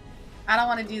 I don't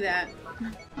want to do that.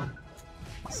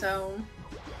 So,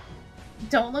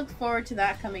 don't look forward to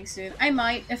that coming soon. I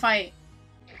might if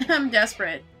I'm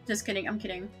desperate. Just kidding, I'm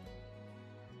kidding.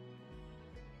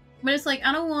 But it's like,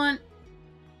 I don't want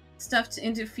stuff to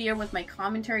interfere with my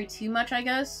commentary too much, I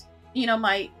guess. You know,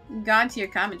 my god tier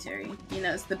commentary, you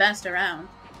know, it's the best around.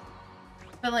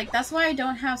 But, like, that's why I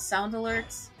don't have sound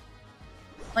alerts.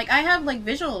 Like, I have, like,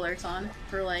 visual alerts on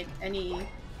for, like, any...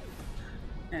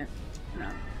 no.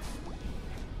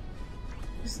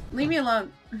 Just leave me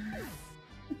alone.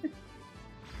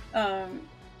 What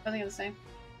was I gonna say?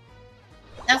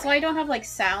 That's why I don't have, like,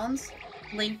 sounds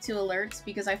linked to alerts,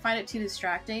 because I find it too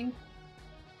distracting.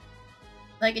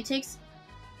 Like, it takes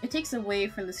away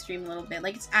from the stream a little bit.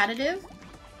 Like, it's additive,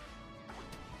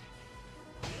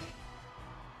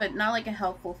 but not, like, a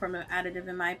helpful form of additive,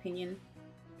 in my opinion.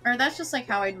 Or that's just, like,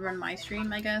 how I'd run my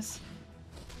stream, I guess.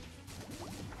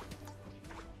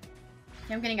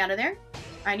 Okay, I'm getting out of there.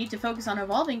 I need to focus on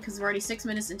evolving, because we're already 6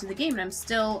 minutes into the game, and I'm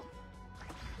still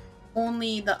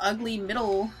only the ugly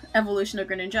middle evolution of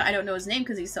Greninja. I don't know his name,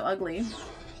 because he's so ugly.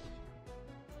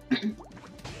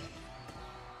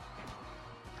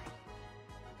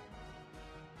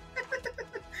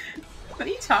 What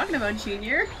are you talking about,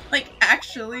 Junior? Like,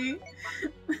 actually?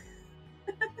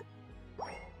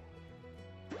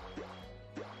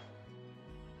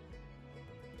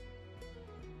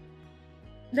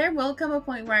 There will come a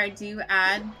point where I do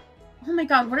add... Oh my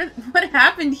god, what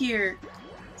happened here?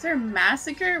 Is there a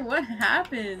massacre? What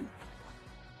happened?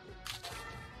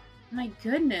 My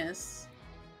goodness.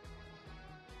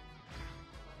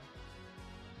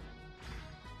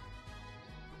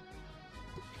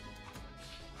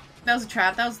 That was a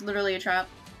trap. That was literally a trap.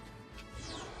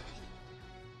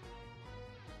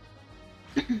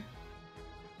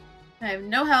 I have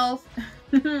no health.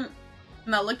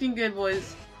 Not looking good,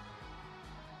 boys.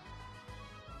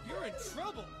 You're in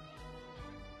trouble.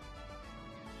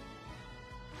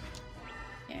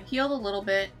 Yeah, healed a little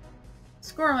bit.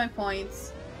 Score my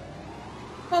points.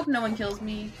 Hope no one kills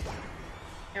me.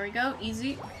 There we go.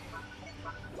 Easy.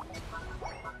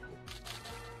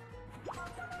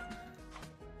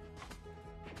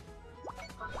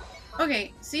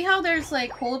 Okay, see how there's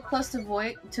like hold plus to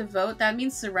vote? That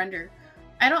means surrender.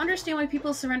 I don't understand why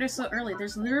people surrender so early.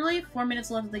 There's literally 4 minutes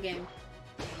left of the game.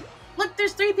 Look,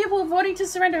 there's 3 people voting to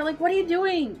surrender. Like, what are you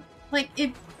doing? Like,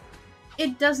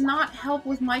 it does not help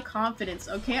with my confidence,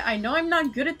 okay? I know I'm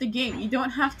not good at the game. You don't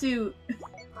have to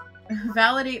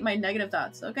validate my negative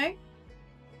thoughts, okay?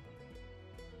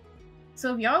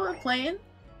 So if y'all are playing,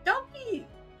 don't be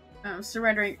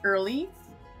surrendering early.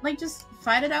 Like, just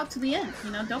fight it out to the end, you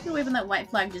know? Don't be waving that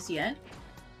white flag just yet.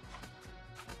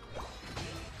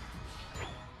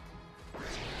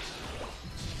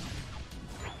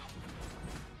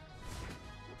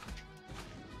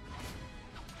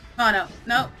 Oh, no.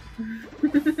 No.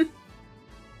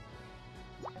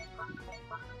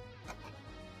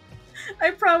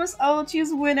 I promise I will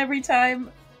choose win every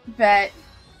time. Bet.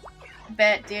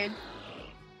 Bet, dude.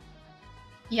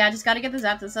 Yeah, I just gotta get the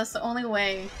Zapdos. That's the only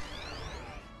way.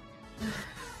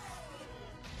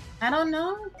 I don't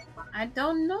know. I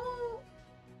don't know.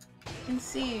 Let's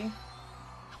see.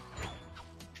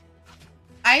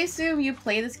 I assume you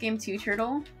play this game too,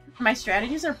 Turtle. My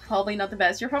strategies are probably not the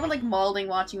best. You're probably like molding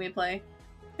watching me play.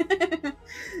 It's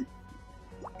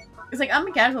like, I'm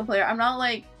a casual player. I'm not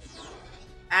like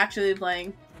actually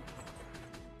playing.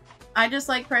 I just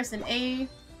like pressing A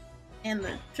and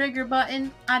the trigger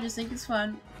button. I just think it's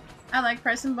fun. I like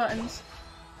pressing buttons.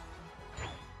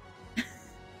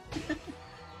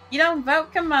 You don't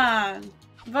vote? Come on.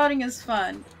 Voting is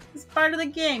fun. It's part of the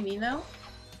game, you know?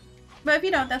 But if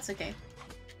you don't, that's okay.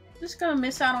 Just gonna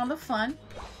miss out on the fun.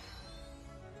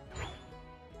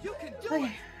 You can do Okay.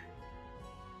 it.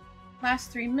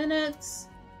 Last 3 minutes.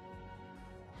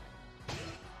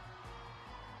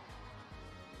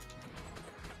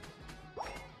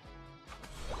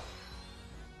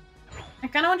 I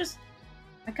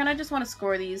kinda just want to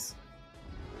score these.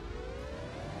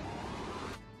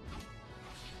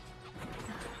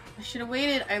 I should have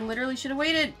waited. I literally should have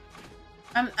waited.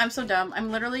 I'm so dumb.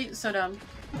 I'm literally so dumb.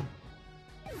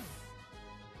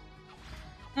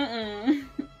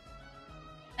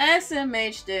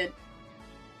 SMH did.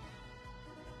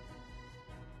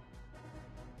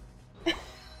 Can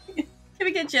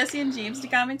we get Jesse and James to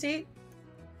commentate?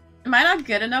 Am I not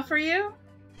good enough for you?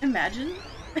 Imagine.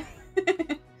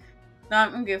 No,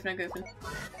 I'm goofing, I'm goofing.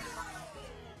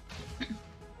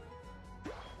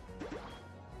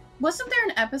 Wasn't there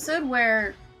an episode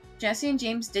where Jesse and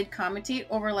James did commentate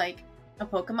over, like, a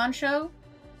Pokemon show?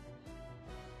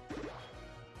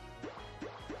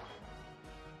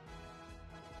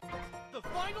 The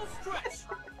final stretch.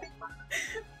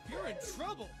 You're in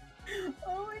trouble.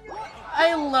 Oh my god.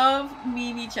 I love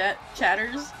Mimi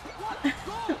chatters.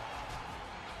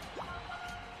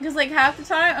 Because, like, half the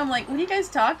time, I'm like, what are you guys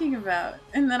talking about?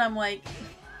 And then I'm like...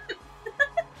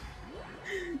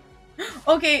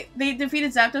 Okay, they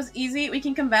defeated Zapdos easy. We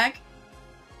can come back.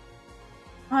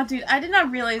 Oh, dude, I did not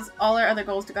realize all our other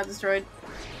goals got destroyed.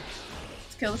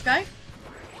 Let's kill this guy.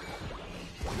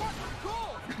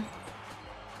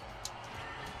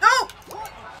 Oh!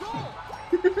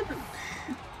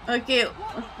 Okay,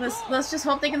 let's just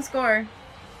hope they can score.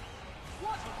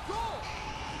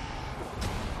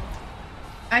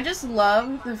 I just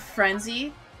love the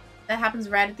frenzy that happens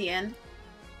right at the end.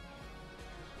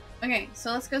 Okay, so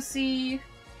let's go see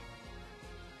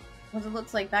what it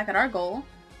looks like back at our goal.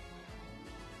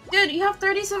 Dude, you have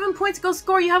 37 points. Go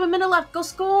score. You have a minute left. Go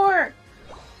score.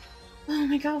 Oh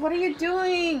my god, what are you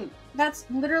doing? That's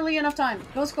literally enough time.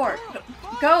 Go score.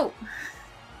 Go.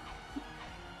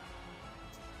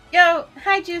 Yo,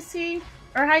 hi Juicy.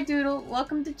 Or hi Doodle.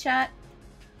 Welcome to chat.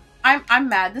 I'm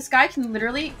mad. This guy can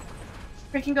literally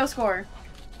freaking go score.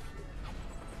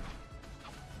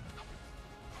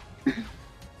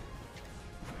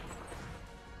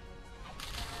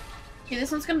 Okay, this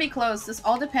one's gonna be close. This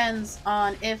all depends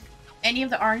on if any of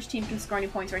the orange team can score any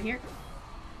points right here.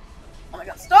 Oh my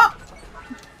god, stop!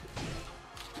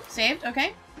 Saved,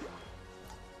 okay.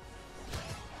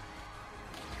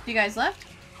 You guys left?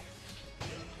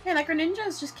 Yeah, that Greninja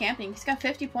is just camping. He's got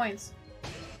 50 points.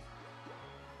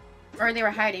 Or they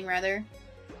were hiding, rather.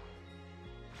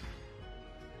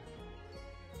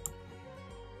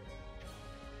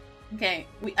 Okay,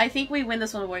 I think we win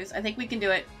this one, boys. I think we can do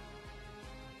it.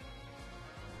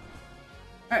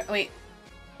 Alright, wait.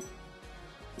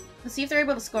 Let's see if they're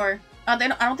able to score. I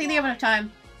don't think they have enough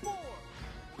time. 4,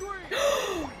 3,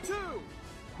 2,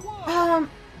 1.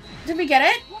 Did we get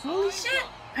it? Holy shit!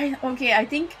 Okay, I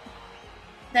think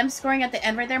them scoring at the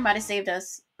end right there might have saved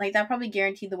us. Like, that probably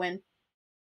guaranteed the win.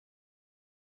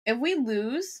 If we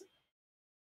lose,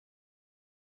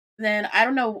 then I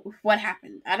don't know what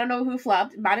happened. I don't know who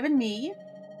flopped. It might have been me.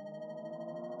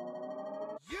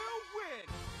 You win.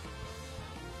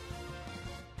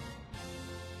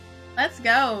 Let's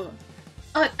go.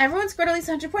 Oh, everyone scored at least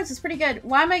 100 points. It's pretty good.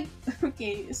 Why am I...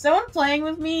 Okay, someone playing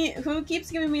with me who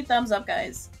keeps giving me thumbs up,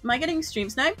 guys. Am I getting stream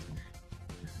sniped?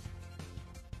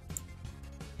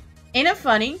 Ain't it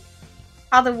funny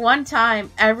how the one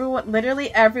time literally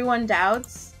everyone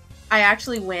doubts I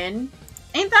actually win?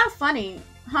 Ain't that funny?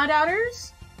 Huh,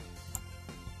 doubters?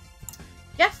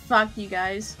 Get fucked, you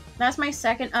guys. That's my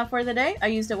second up for the day. I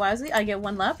used it wisely. I get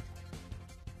one left.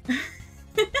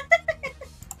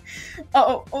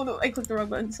 Oh no, I clicked the wrong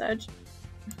button, Sag.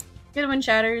 Good one,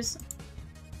 chatters.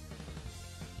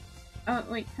 Oh,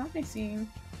 wait, how am I seeing?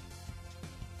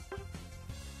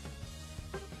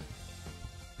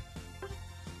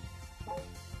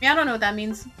 Yeah, I don't know what that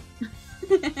means.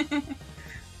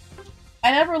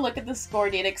 I never look at the score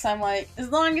data because I'm like, as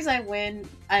long as I win,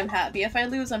 I'm happy. If I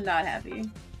lose, I'm not happy.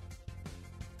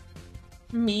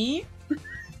 Me?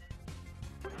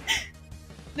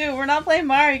 Dude, we're not playing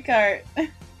Mario Kart.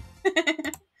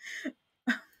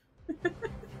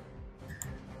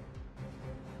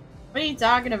 What are you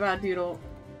talking about, Doodle?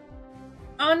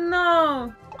 Oh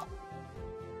no!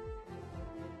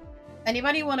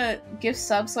 Anybody want to give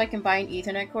subs so I can buy an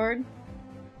Ethernet cord?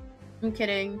 I'm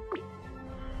kidding.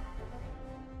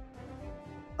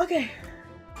 Okay.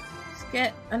 Let's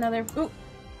get another... Ooh!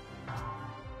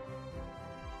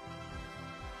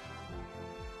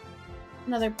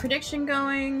 Another prediction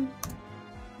going.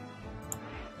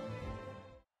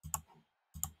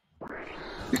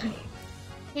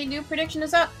 Okay, new prediction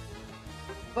is up.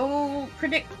 Oh,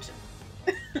 predict.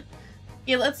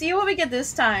 Yeah, let's see what we get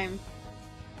this time.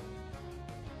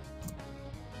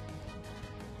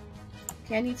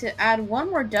 Okay, I need to add one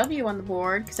more W on the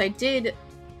board, because I did...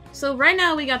 So right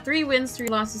now we got 3 wins, 3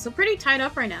 losses, so pretty tied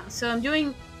up right now. So I'm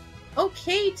doing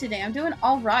okay today. I'm doing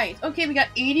alright. Okay, we got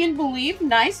 80 in belief.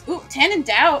 Nice. Ooh, 10 in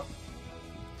doubt.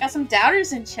 Got some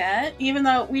doubters in chat, even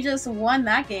though we just won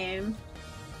that game.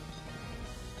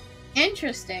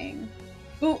 Interesting.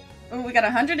 Ooh, we got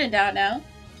 100 in doubt now.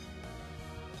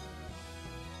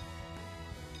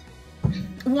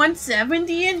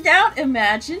 170 in doubt?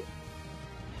 Imagine.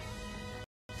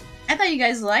 I thought you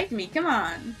guys liked me. Come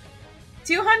on.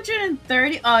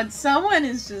 230 odd. Someone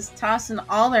is just tossing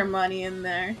all their money in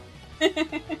there.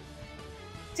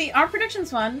 See, our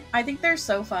prediction's fun. I think they're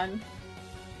so fun.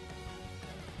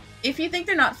 If you think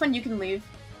they're not fun, you can leave.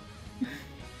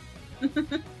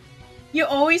 You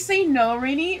always say no,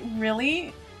 Rainy?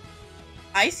 Really?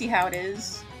 I see how it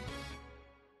is.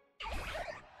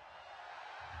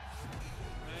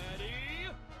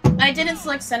 I didn't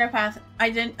select center path.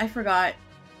 I forgot.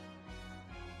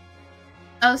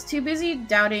 I was too busy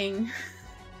doubting.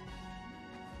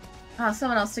 Oh,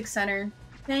 someone else took center.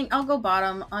 Dang, I'll go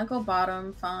bottom. I'll go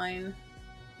bottom, fine.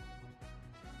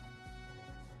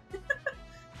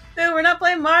 Dude, we're not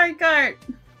playing Mario Kart!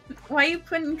 Why are you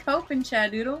putting Cope in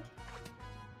chat, Doodle?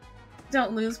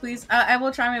 Don't lose, please. I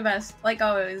will try my best. Like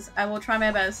always, I will try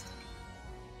my best.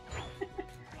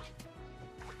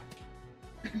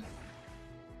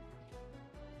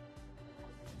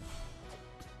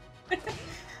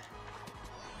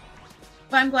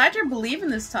 But I'm glad you're believing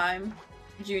this time,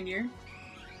 Junior.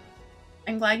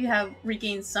 I'm glad you have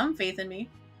regained some faith in me.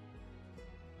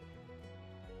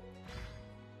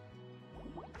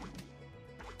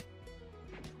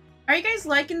 Are you guys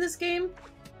liking this game?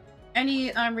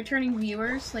 Any returning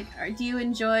viewers? Like, do you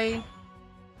enjoy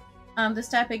this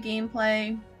type of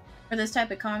gameplay or this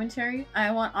type of commentary?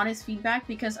 I want honest feedback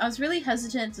because I was really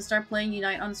hesitant to start playing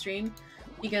Unite on stream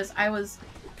because I was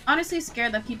honestly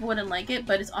scared that people wouldn't like it,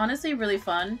 but it's honestly really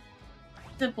fun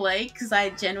to play because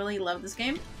I genuinely love this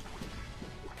game.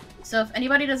 So if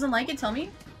anybody doesn't like it, tell me.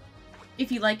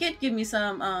 If you like it, give me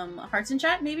some hearts in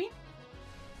chat, maybe?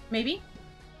 Maybe?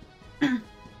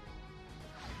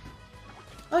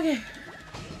 Okay.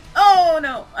 Oh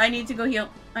no! I need to go heal.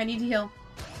 I need to heal.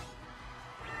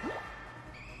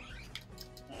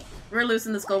 We're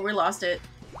losing this goal. We lost it.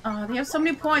 Oh, they have so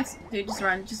many points. Dude, just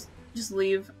run. Just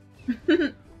leave.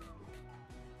 Okay,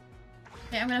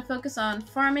 I'm gonna focus on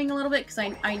farming a little bit because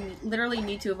I literally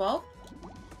need to evolve.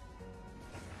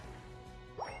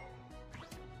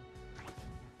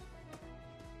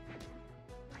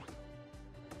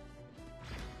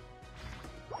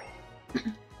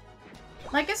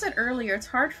 Like I said earlier, it's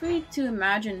hard for me to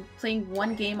imagine playing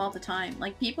one game all the time.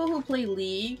 Like, people who play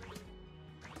League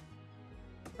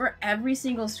for every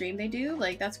single stream they do,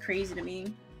 like, that's crazy to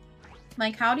me.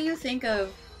 Like, how do you think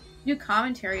of new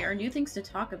commentary or new things to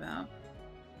talk about?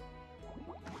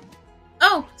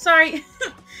 Oh, sorry!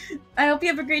 I hope you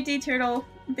have a great day, Turtle.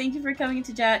 Thank you for coming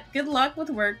into chat. Good luck with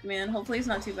work, man. Hopefully it's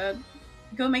not too bad.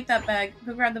 Go make that bag.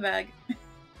 Go grab the bag.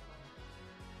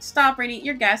 Stop, Rainy.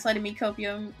 You're gaslighting me,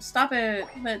 Copium. Stop it.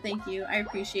 But thank you. I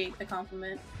appreciate the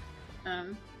compliment.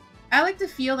 I like to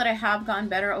feel that I have gotten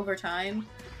better over time.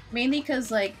 Mainly because,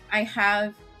 like, I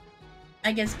have,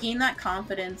 I guess, gained that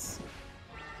confidence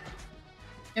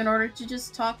in order to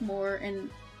just talk more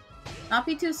and not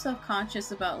be too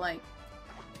self-conscious about, like,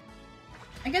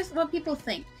 I guess what people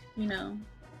think, you know?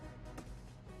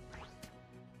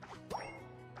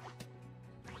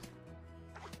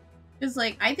 Because,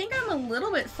 like, I think I'm a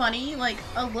little bit funny, like,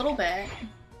 a little bit.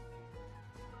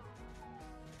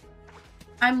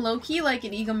 I'm low-key, like,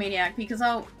 an egomaniac, because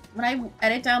when I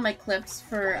edit down my clips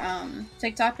for,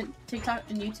 TikTok and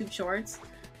YouTube Shorts,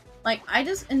 like, I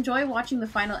just enjoy watching the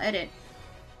final edit.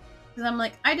 Because I'm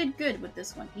like, I did good with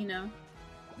this one, you know?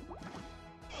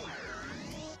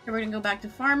 So we're gonna go back to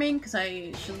farming, because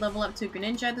I should level up to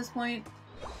Greninja at this point.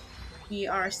 We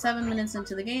are 7 minutes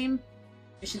into the game.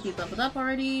 I should be leveled up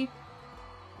already.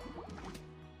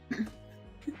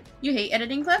 You hate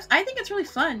editing clips? I think it's really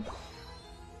fun.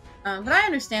 But I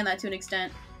understand that to an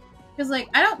extent. Because, like,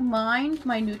 I don't mind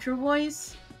my neutral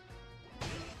voice.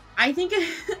 I think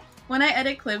when I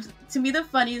edit clips, to me the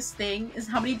funniest thing is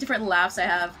how many different laughs I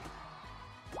have.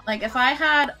 Like, if I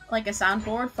had, like, a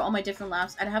soundboard for all my different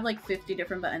laughs, I'd have, like, 50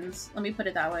 different buttons. Let me put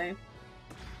it that way.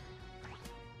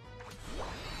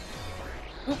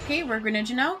 Okay, we're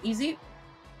Greninja now. Easy.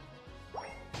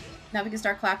 Now we can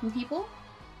start clapping people.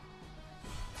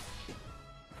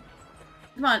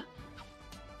 Come on.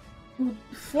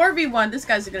 4v1, this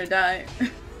guy's gonna die.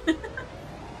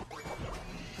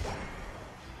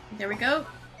 There we go.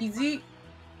 Easy.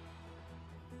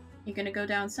 You're gonna go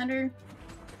down center.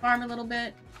 Farm a little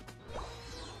bit.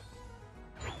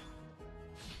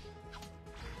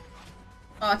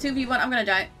 Oh, 2v1, I'm gonna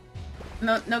die.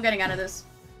 No getting out of this.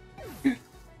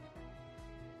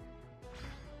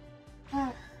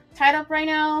 Tied up right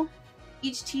now.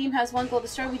 Each team has 1 goal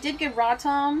destroyed. We did get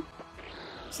Rotom.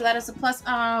 So that is a plus.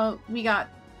 We got...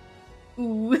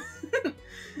 Ooh.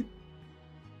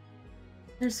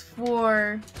 There's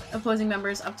 4 opposing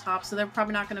members up top, so they're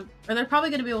probably not gonna... Or they're probably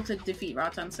gonna be able to defeat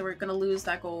Rotom, so we're gonna lose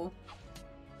that goal.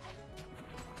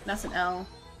 That's an L.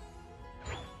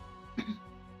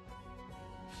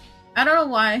 I don't know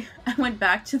why I went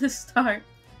back to the start.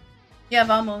 Yeah,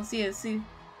 vamos. Yeah, see.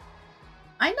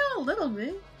 I know a little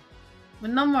bit. But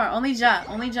no more. Only Ja.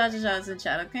 Only Ja is in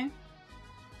chat, okay?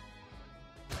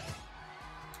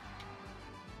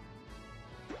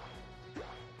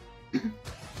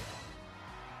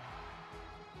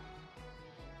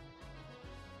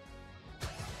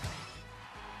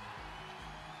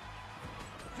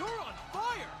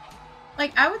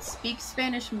 Like, I would speak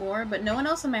Spanish more, but no one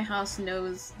else in my house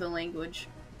knows the language.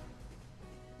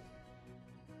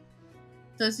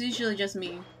 So it's usually just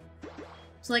me.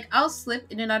 So, like, I'll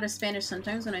slip in and out of Spanish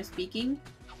sometimes when I'm speaking.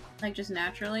 Like, just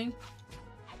naturally.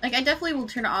 Like, I definitely will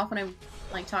turn it off when I'm,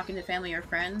 like, talking to family or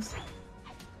friends.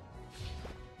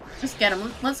 Just get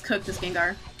him. Let's cook this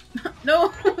Gengar.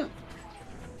 No!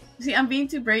 See, I'm being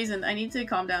too brazen. I need to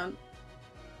calm down.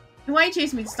 Why are you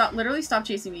chasing me? Stop. Literally stop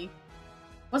chasing me.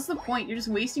 What's the point? You're just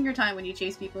wasting your time when you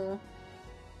chase people.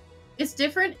 It's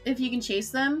different if you can chase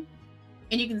them,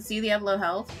 and you can see they have low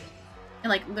health, and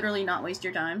like literally not waste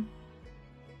your time.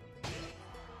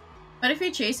 But if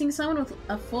you're chasing someone with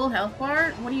a full health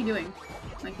bar, what are you doing?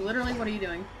 Like literally, what are you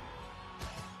doing?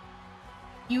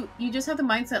 You just have the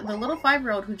mindset, the little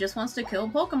 5-year-old who just wants to kill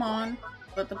Pokemon,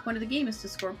 but the point of the game is to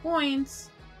score points.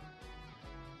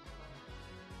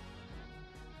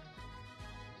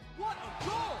 What a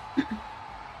goal!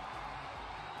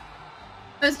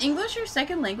 Is English your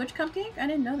second language, Cupcake? I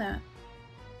didn't know that.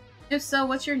 If so,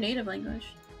 what's your native language?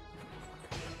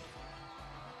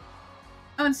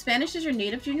 Oh, and Spanish is your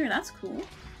native, Junior? That's cool.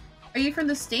 Are you from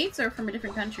the States or from a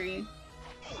different country?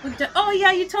 Oh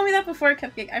yeah, you told me that before,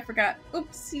 Cupcake. I forgot.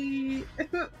 Oopsie.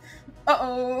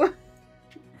 Uh-oh.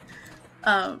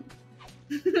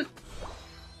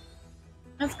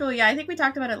 That's cool. Yeah, I think we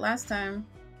talked about it last time.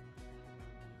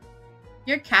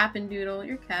 You're capping, Doodle.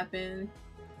 You're capping.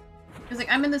 Because,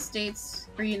 like, I'm in the States,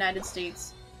 or United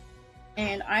States,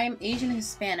 and I'm Asian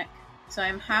Hispanic. So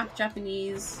I'm half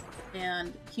Japanese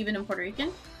and Cuban and Puerto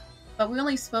Rican. But we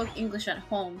only spoke English at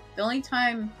home. The only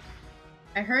time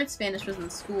I heard Spanish was in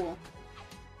school.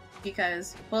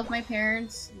 Because both my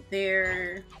parents,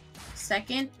 they're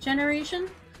second generation,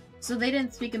 so they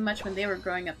didn't speak it much when they were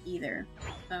growing up either.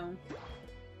 So...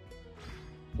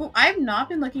 Oh, I've not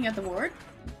been looking at the board.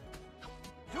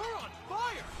 You're on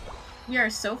fire! We are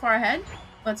so far ahead.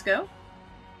 Let's go.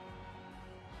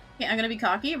 Okay, I'm gonna be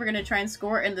cocky. We're gonna try and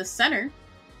score in the center.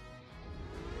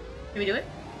 Can we do it?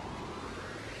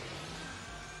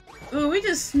 Ooh, we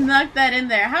just snuck that in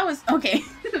there. How is... Okay.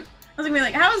 I was gonna be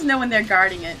like, how is no one there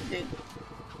guarding it, dude?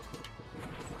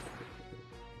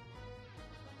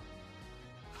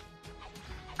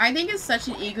 I think it's such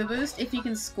an ego boost if you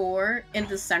can score in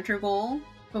the center goal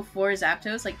before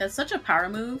Zapdos. Like, that's such a power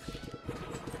move.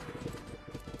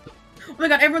 Oh my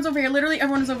god, everyone's over here. Literally,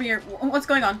 everyone is over here. What's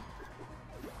going on?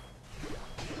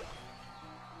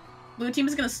 Blue team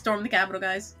is gonna storm the Capitol,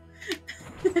 guys.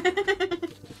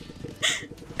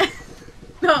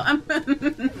 No, I'm...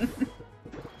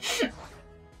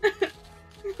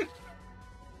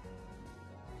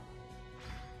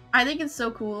 I think it's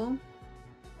so cool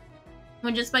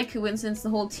when just by coincidence the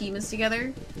whole team is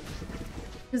together.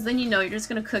 Because then you know you're just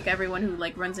gonna cook everyone who,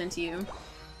 like, runs into you.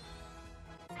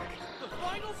 The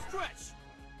final stretch!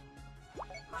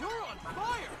 You're on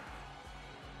fire!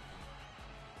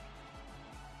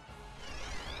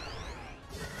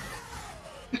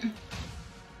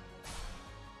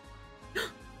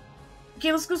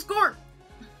 Okay, let's go score!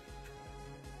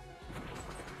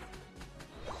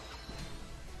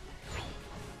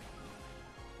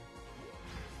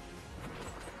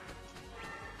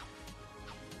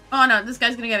 Oh no, this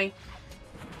guy's gonna get me.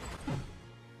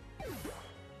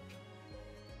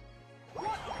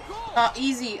 Oh,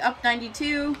 easy. Up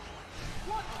 92.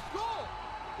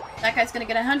 That guy's gonna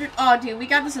get 100. Oh, dude, we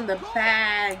got this in the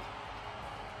bag.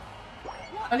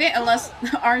 Okay, unless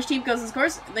the orange team goes and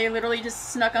scores. They literally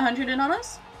just snuck 100 in on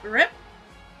us. Rip.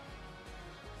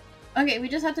 Okay, we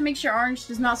just have to make sure orange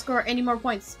does not score any more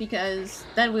points, because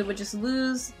then we would just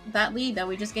lose that lead that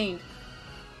we just gained.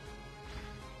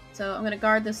 So I'm gonna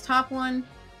guard this top one.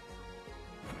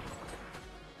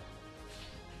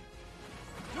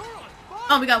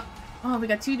 Oh, we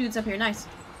got two dudes up here. Nice.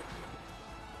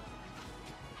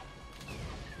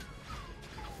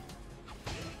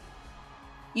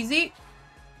 Easy.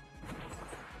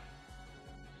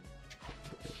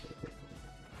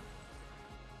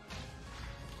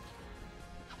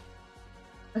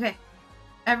 Okay.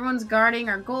 Everyone's guarding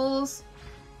our goals.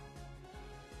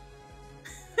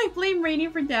 I blame Rainy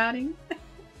for doubting.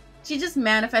 She's just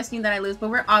manifesting that I lose, but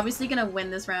we're obviously gonna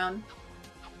win this round.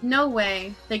 No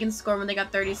way they can score when they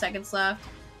got 30 seconds left.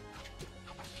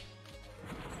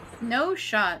 No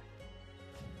shot.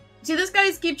 See, this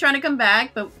guy's keep trying to come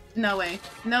back, but no way.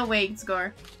 No way he can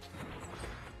score.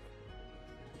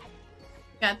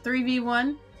 Got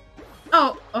 3v1.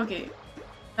 Oh, okay.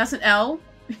 That's an L.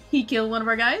 He killed one of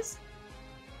our guys.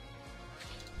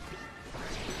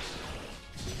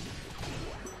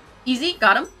 Easy,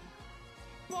 got him.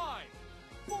 5,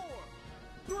 4,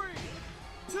 3,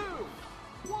 2,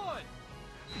 1.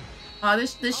 Oh,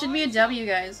 this should be a W,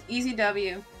 guys. Easy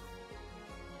W.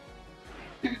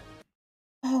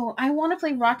 Oh, I want to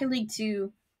play Rocket League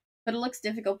 2, but it looks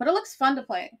difficult. But it looks fun to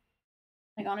play.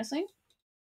 Like, honestly.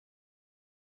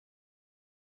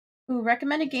 Ooh,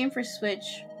 recommend a game for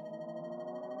Switch.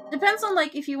 Depends on,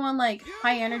 like, if you want, like,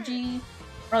 high energy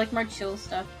or, like, more chill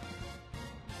stuff.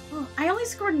 Oh, I only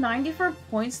scored 94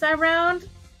 points that round?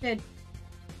 Dude,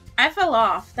 I fell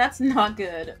off. That's not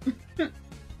good.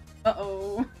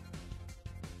 Uh-oh.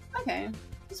 Okay.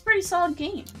 It's a pretty solid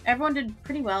game. Everyone did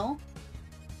pretty well.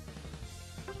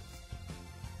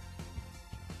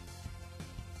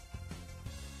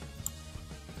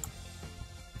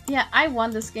 Yeah, I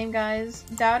won this game, guys.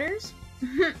 Doubters?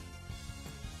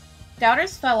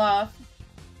 Doubters fell off.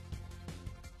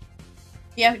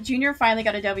 Yeah, Junior finally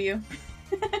got a W.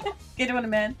 Good one,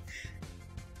 man.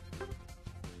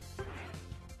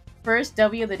 First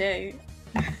W of the day.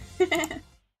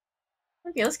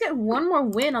 Okay, let's get one more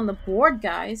win on the board,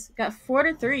 guys. Got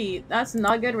 4-3. That's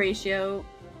not a good ratio.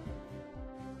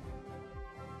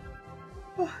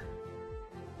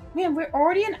 Man, we're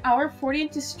already an hour 40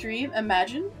 into stream.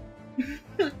 Imagine.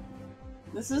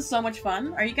 This is so much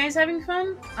fun. Are you guys having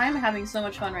fun? I'm having so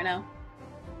much fun right now.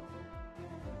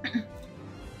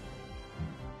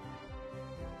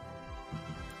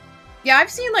 Yeah, I've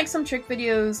seen like some trick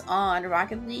videos on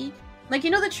Rocket League. Like, you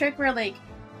know the trick where like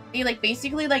they like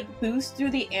basically like boost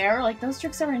through the air? Like those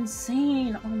tricks are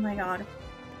insane. Oh my god.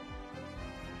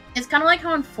 It's kind of like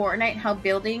how in Fortnite, how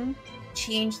building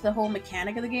changed the whole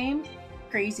mechanic of the game.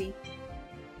 Crazy.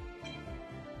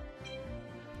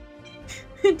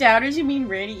 Doubters, you mean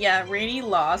Rainy? Yeah, Rainy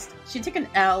lost. She took an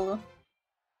L.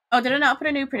 Oh, did I not put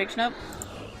a new prediction up?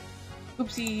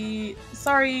 Oopsie.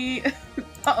 Sorry.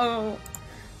 Uh-oh.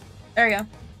 There we go.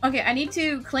 Okay, I need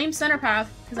to claim center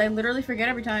path, because I literally forget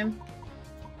every time.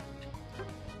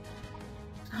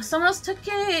 Oh, someone else took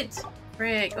it!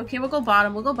 Frick. Okay, we'll go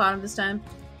bottom. We'll go bottom this time.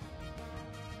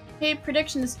 Okay,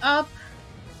 prediction is up.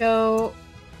 Go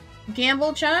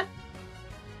gamble, chat.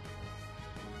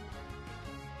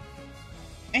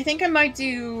 I think I might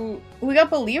do... We got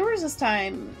believers this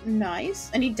time. Nice.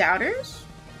 Any doubters?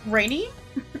 Rainy?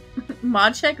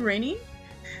 Mod check Rainy?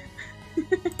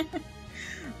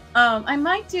 I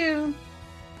might do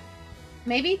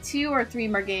maybe 2 or 3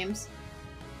 more games.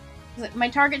 My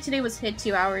target today was hit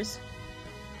 2 hours.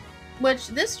 Which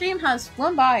this stream has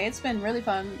flown by. It's been really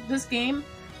fun. This game...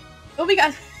 Oh, we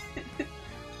got...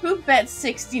 Who bet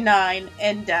 69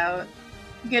 and doubt?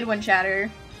 Good one, chatter.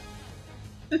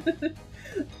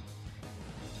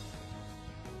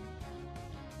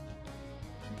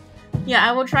 Yeah,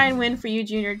 I will try and win for you,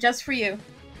 Junior. Just for you.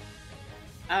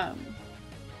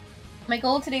 My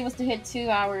goal today was to hit 2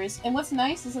 hours. And what's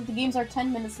nice is that the games are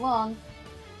 10 minutes long.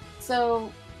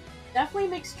 So, definitely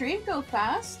make stream go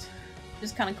fast. Which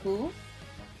is kind of cool.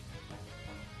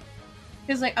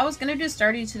 Because, like, I was gonna do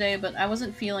Stardew today, but I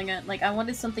wasn't feeling it. Like, I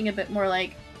wanted something a bit more,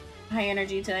 like, high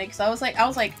energy today. Because I was like,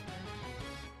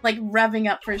 revving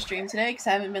up for a stream today. Because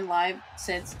I haven't been live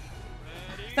since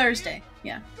Thursday.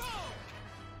 Yeah.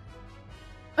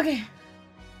 Okay.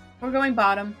 We're going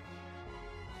bottom.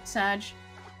 Sag.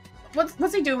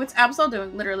 What's he doing? What's Absol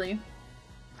doing? Literally.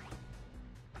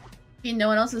 Okay, no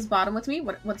one else is bottom with me?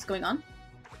 What's going on?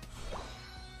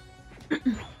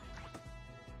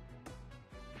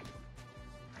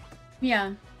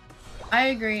 Yeah. I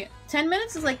agree. 10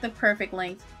 minutes is like the perfect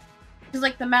length. Because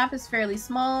like the map is fairly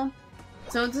small.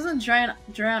 So it doesn't drain on?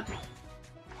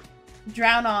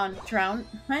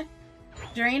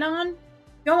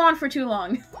 Go on for too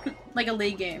long. Like a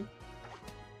league game.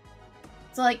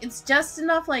 So like it's just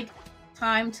enough like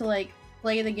time to like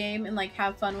play the game and like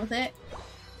have fun with it.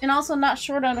 And also not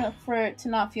short enough for it to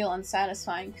not feel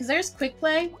unsatisfying. Because there's quick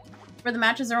play where the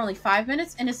matches are only 5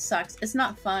 minutes and it sucks. It's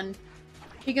not fun.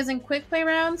 Because in quick play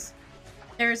rounds,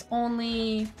 there's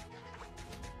only,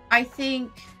 I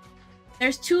think,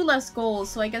 there's 2 less goals,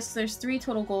 so I guess there's 3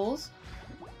 total goals.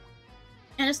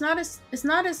 And it's not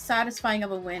as satisfying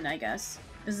of a win, I guess.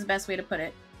 This is the best way to put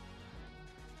it.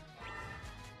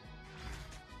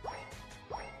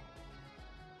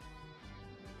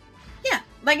 Yeah,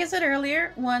 like I said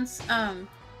earlier, once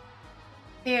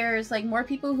there's like more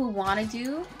people who want to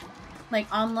do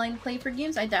like online play for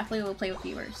games, I definitely will play with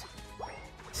viewers.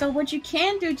 So what you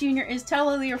can do, Junior, is tell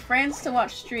all your friends to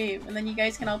watch stream, and then you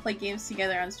guys can all play games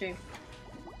together on stream.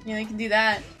 You know, you can do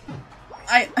that.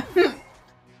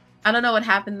 I don't know what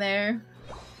happened there.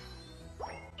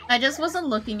 I just wasn't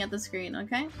looking at the screen,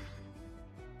 okay?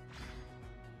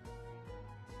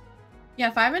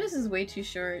 Yeah, 5 minutes is way too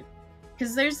short.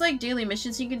 Because there's like daily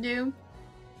missions you can do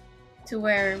to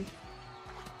where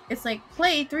it's like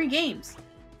play 3 games.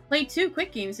 Play 2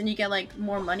 quick games and you get like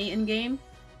more money in game.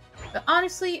 But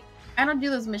honestly, I don't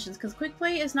do those missions because quick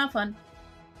play is not fun.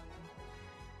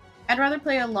 I'd rather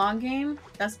play a long game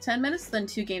that's 10 minutes than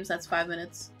 2 games that's 5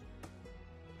 minutes.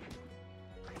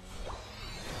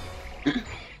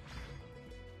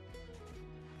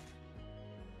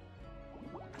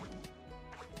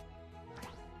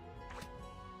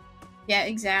 Yeah,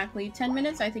 exactly. 10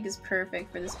 minutes I think is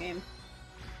perfect for this game.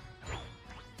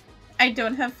 I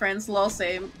don't have friends, lol,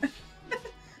 same.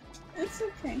 It's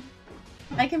okay.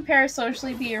 I can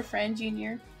parasocially be your friend,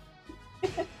 Junior.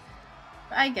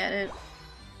 I get it.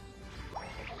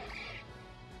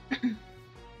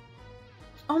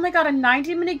 Oh my god, a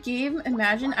 90-minute game?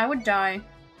 Imagine, I would die.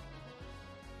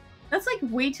 That's like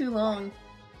way too long.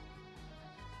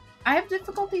 I have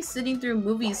difficulty sitting through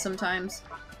movies sometimes.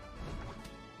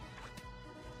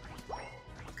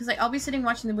 Because like, I'll be sitting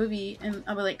watching the movie and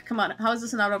I'll be like, come on, how is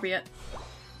this not over yet?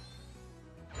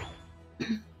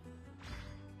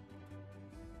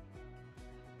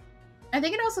 I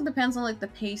think it also depends on like the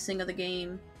pacing of the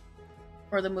game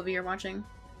or the movie you're watching.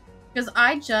 Because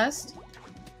I just,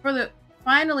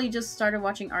 finally just started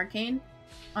watching Arcane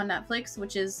on Netflix,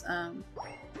 which is an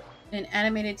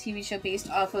animated TV show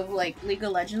based off of like League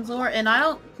of Legends lore. And I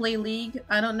don't play League,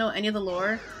 I don't know any of the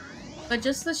lore, but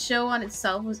just the show on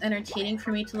itself was entertaining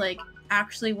for me to like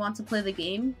actually want to play the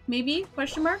game, maybe,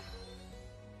 question mark?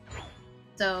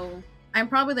 So I'm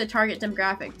probably the target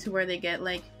demographic to where they get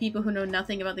like people who know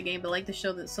nothing about the game but like the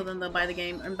show, so then they'll buy the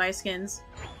game and buy skins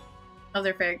of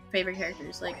their favorite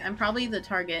characters. Like, I'm probably the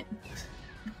target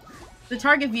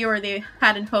viewer they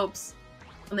had in hopes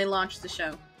when they launched the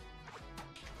show.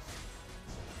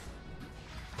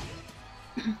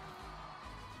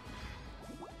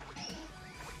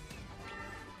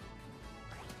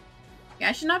 Yeah,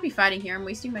 I should not be fighting here. I'm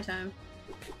wasting my time.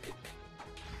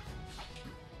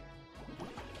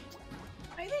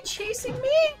 Are they chasing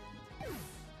me?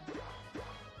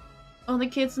 Oh, the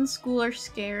kids in school are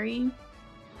scary.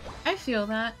 I feel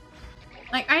that.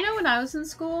 Like, I know when I was in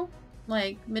school,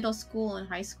 like middle school and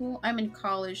high school, I'm in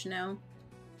college now.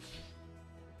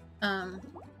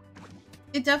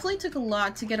 It definitely took a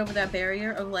lot to get over that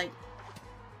barrier of like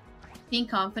being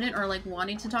confident or like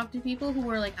wanting to talk to people who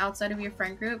were like outside of your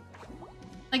friend group.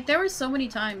 Like, there were so many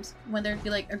times when there'd be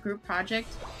like a group project,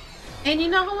 and you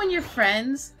know how when you're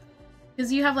friends,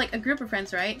 because you have like a group of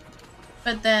friends, right?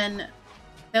 But then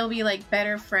they'll be like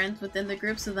better friends within the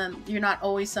group, so then you're not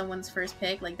always someone's first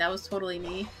pick. Like, that was totally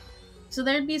me. So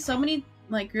there'd be so many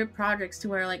like group projects to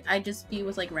where like I'd just be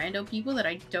with like random people that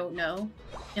I don't know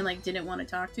and like didn't want to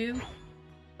talk to.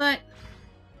 But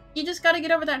you just gotta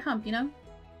get over that hump, you know?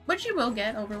 Which you will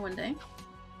get over one day.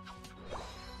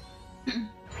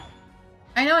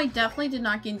 I know I definitely did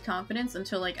not gain confidence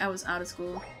until like I was out of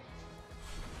school.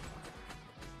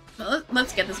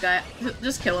 Let's get this guy.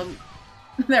 Just kill him.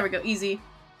 There we go, easy.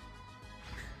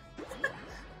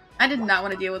 I did not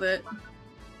want to deal with it.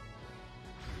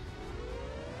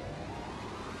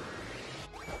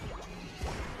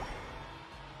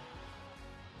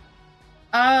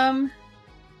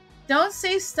 Don't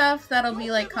say stuff that'll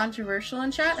be like controversial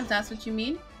in chat if that's what you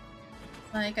mean.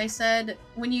 Like I said,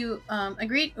 when you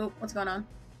agreed. Oh, what's going on?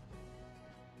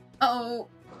 Uh-oh.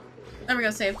 There we go,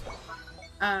 saved.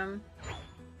 So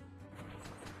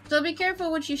be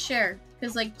careful what you share,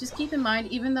 because like just keep in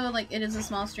mind, even though like it is a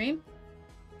small stream,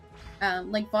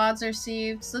 like VODs are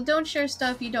saved, so don't share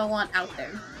stuff you don't want out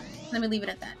there. Let me leave it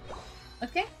at that.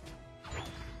 Okay?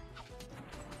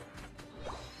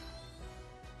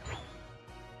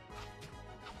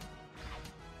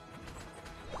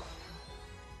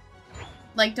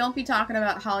 Like, don't be talking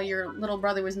about how your little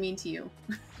brother was mean to you.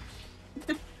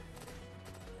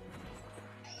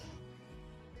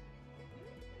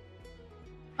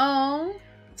 Oh,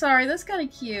 sorry, that's kind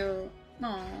of cute.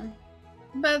 Aw.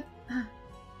 But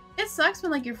it sucks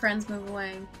when like your friends move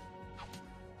away.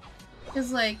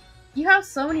 Cause like, you have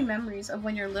so many memories of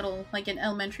when you're little, like in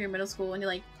elementary or middle school, and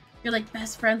you're like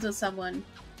best friends with someone.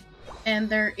 And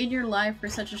they're in your life for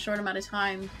such a short amount of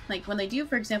time. Like when they do,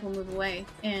 for example, move away.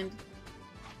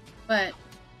 But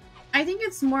I think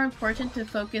it's more important to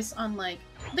focus on like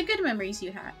the good memories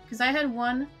you had. Because I had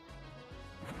one,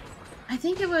 I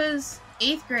think it was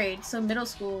 8th grade, so middle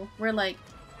school, where like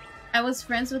I was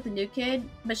friends with the new kid,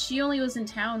 but she only was in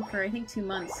town for I think 2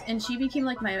 months, and she became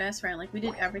like my best friend. Like we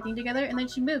did everything together, and then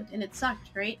she moved, and it sucked,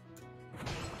 right?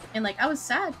 And like I was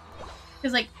sad,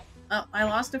 Because, like, I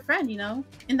lost a friend, you know?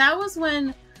 And that was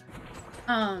when,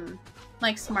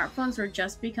 like, smartphones were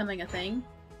just becoming a thing.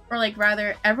 Or, like,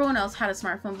 rather, everyone else had a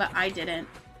smartphone, but I didn't.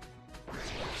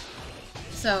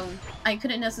 So, I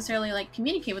couldn't necessarily, like,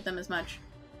 communicate with them as much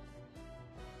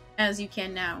as you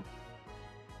can now.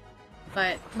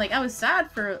 But, like, I was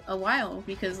sad for a while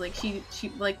because, like, she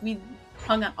like, we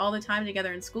hung out all the time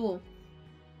together in school.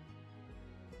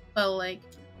 But, like,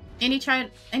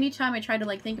 anytime I tried to,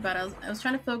 like, think about it, I was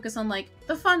trying to focus on, like,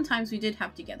 the fun times we did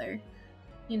have together.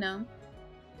 You know?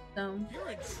 So... You're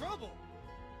in trouble.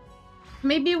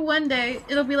 maybe one day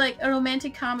it'll be, like, a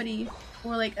romantic comedy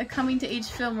or, like, a coming-to-age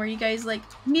film where you guys, like,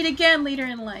 meet again later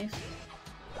in life.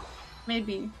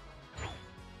 Maybe.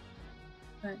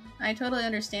 But I totally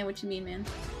understand what you mean, man.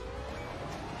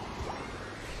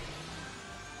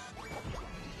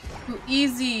 Ooh,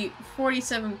 easy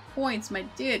 47 points, my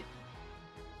dude.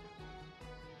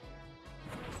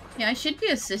 Yeah, I should be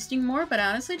assisting more, but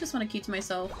I honestly just want to keep to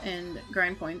myself and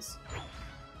grind points.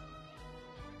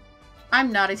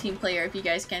 I'm not a team player, if you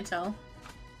guys can't tell.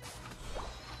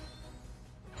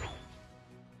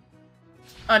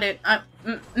 Oh, dude,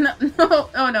 no,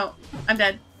 oh no, I'm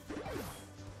dead.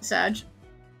 Sag.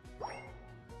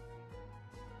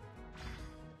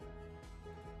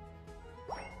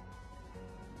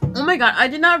 Oh my god, I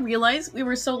did not realize we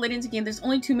were so late into the game. There's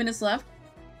only 2 minutes left.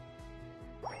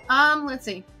 Let's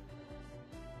see.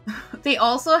 They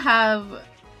also have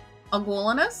a goal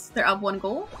on us. They're up 1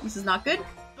 goal. This is not good.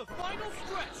 The final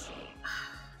stretch.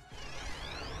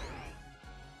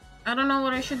 I don't know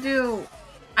what I should do.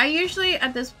 I usually,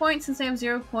 at this point, since I have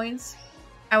 0 points,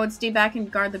 I would stay back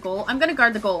and guard the goal. I'm gonna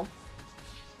guard the goal.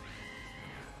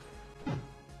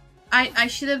 I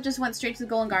should have just went straight to the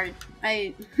goal and guarded.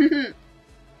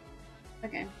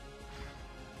 Okay.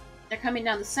 They're coming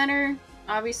down the center,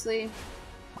 obviously.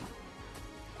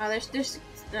 Oh, there's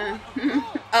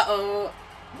uh-oh.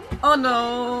 Oh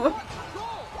no!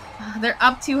 They're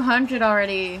up 200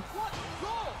 already.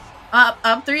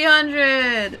 Up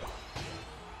 300!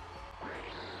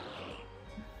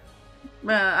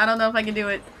 I don't know if I can do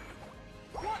it.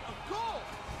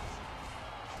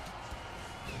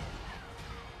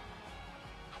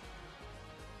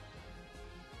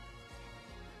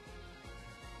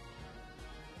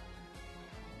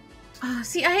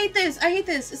 See, I hate this. I hate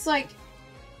this. It's like,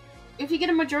 if you get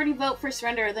a majority vote for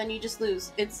surrender, then you just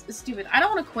lose. It's stupid. I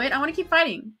don't want to quit. I want to keep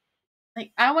fighting.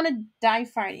 Like, I want to die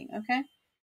fighting, okay?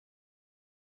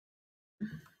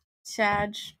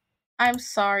 Sag. I'm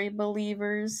sorry,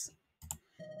 believers.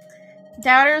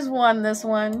 Doubters won this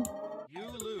one. You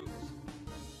lose.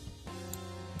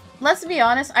 Let's be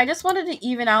honest, I just wanted to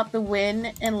even out the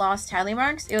win and loss tally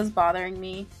marks. It was bothering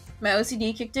me. My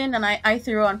OCD kicked in and I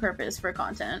threw on purpose for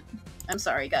content. I'm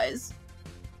sorry, guys.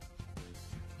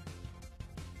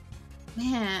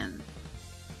 Man.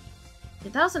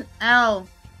 That was an L.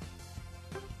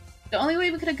 The only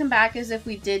way we could have come back is if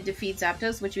we did defeat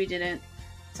Zapdos, which we didn't.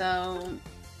 So...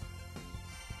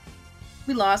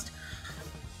 we lost.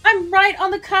 I'm right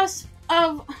on the cusp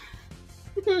of...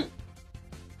 I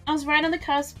was right on the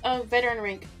cusp of veteran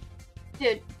rank.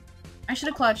 Dude, I should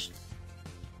have clutched.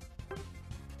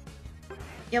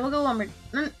 Yeah, we'll go 1 more.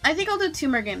 I think I'll do 2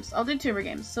 more games. I'll do 2 more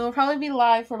games. So we'll probably be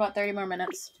live for about 30 more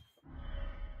minutes.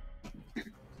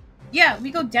 Yeah,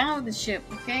 we go down with the ship,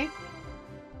 okay?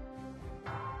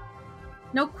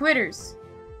 No quitters.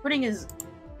 Quitting is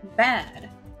bad.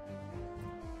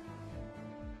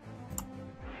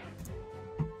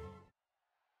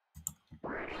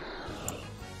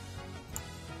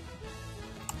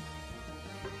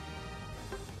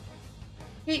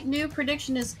 Okay, new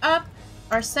prediction is up.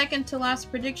 Our second to last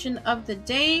prediction of the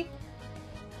day.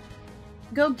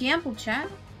 Go gamble, chat.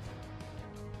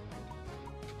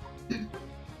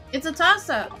 It's a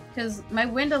toss-up, because my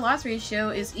win-to-loss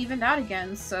ratio is evened out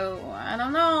again, so I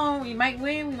don't know. We might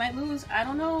win, we might lose, I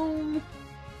don't know.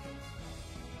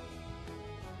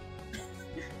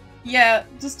 Yeah,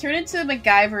 just turn into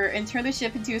MacGyver and turn the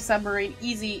ship into a submarine.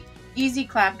 Easy. Easy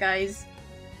clap, guys.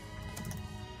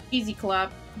 Easy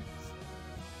clap.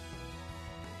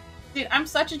 Dude, I'm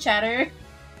such a chatter.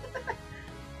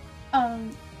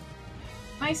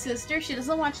 My sister, she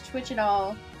doesn't watch Twitch at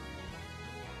all.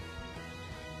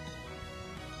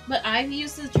 But I've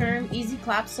used the term easy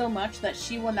clap so much that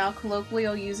she will now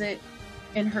colloquially use it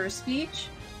in her speech.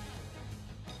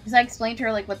 Because I explained to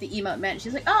her like what the emote meant.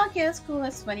 She's like, oh, okay, that's cool,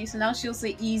 that's funny. So now she'll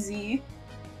say easy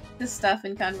to stuff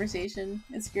in conversation.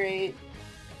 It's great.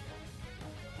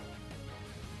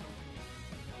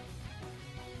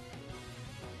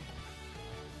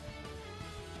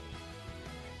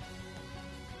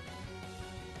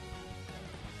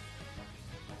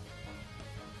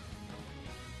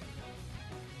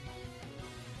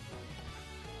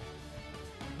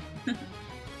 Give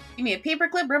me a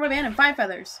paperclip, rubber band, and 5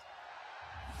 feathers.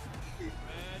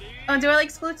 Oh, do I like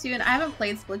Splatoon? I haven't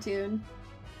played Splatoon.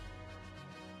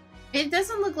 It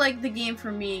doesn't look like the game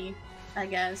for me, I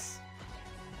guess.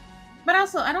 But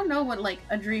also, I don't know what, like,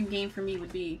 a dream game for me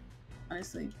would be,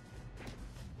 honestly.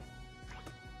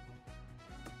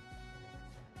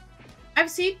 I've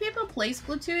seen people play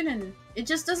Splatoon, and it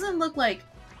just doesn't look like...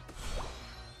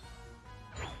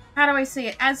 How do I say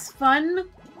it? As fun?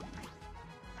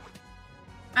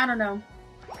 I don't know.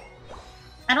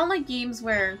 I don't like games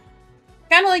where...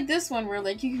 Kind of like this one, where,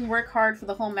 like, you can work hard for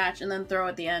the whole match and then throw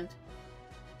at the end.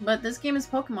 But this game is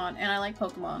Pokemon, and I like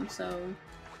Pokemon, so...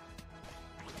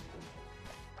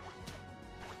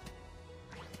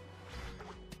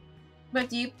 But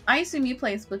do you... I assume you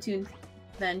play Splatoon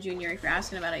then, Junior, if you're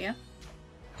asking about it, yeah?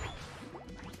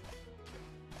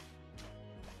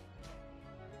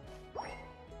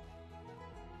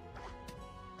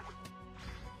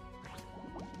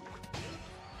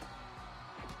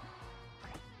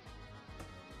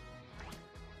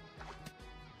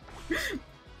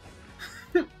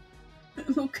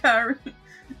 Lucario.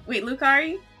 Wait,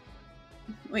 Lucari?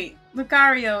 Wait,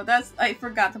 Lucario. That's... I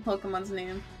forgot the Pokemon's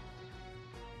name.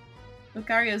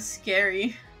 Lucario's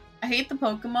scary. I hate the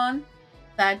Pokemon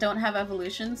that don't have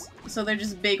evolutions, so they're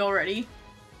just big already.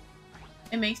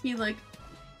 It makes me look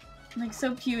like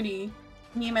so puny.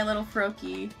 Me and my little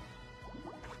Froakie.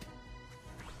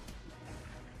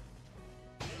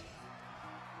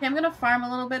 Okay, I'm gonna farm a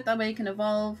little bit, that way it can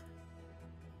evolve.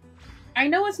 I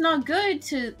know it's not good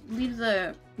to leave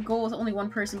the goal with only one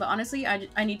person, but honestly,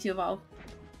 I need to evolve.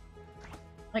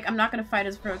 Like, I'm not gonna fight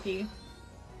as Froakie.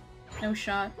 No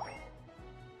shot.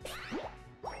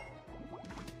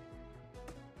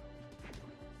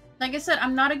 Like I said,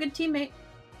 I'm not a good teammate.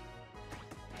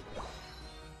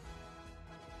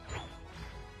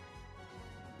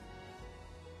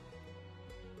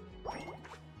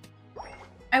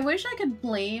 I wish I could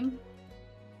blame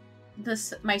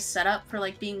my setup for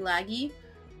like being laggy,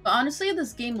 but honestly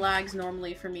this game lags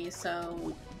normally for me,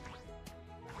 so...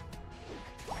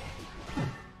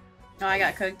 Oh, I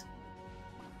got cooked.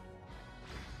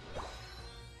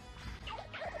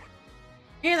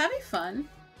 Yeah, that'd be fun.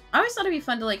 I always thought it'd be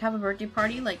fun to like have a birthday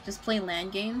party, like just play LAN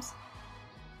games.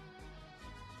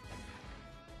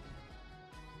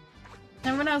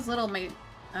 And when I was little, my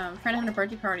friend had a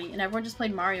birthday party, and everyone just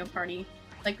played Mario Party.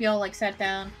 Like we all like sat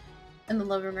down in the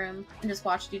living room and just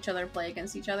watched each other play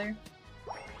against each other.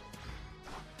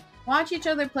 Watch each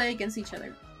other play against each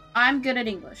other. I'm good at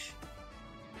English.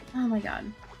 Oh my god.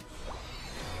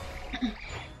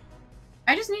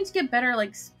 I just need to get better,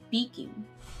 like, speaking.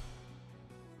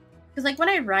 Because, like, when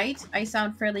I write, I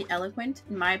sound fairly eloquent,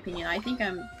 in my opinion. I think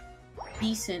I'm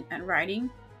decent at writing.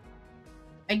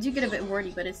 I do get a bit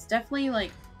wordy, but it's definitely,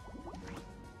 like...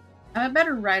 I'm a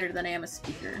better writer than I am a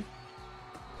speaker.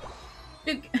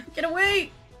 Dude, get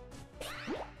away!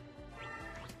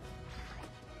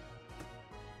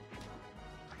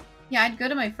 Yeah, I'd go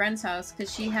to my friend's house,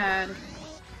 because she had...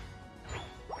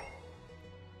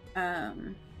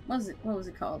 what was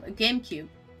it called? A GameCube.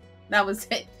 That was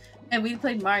it. And we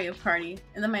played Mario Party.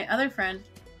 And then my other friend,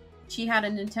 she had a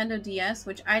Nintendo DS,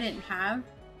 which I didn't have.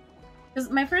 Because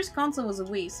my first console was a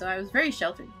Wii, so I was very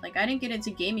sheltered. Like, I didn't get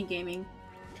into gaming.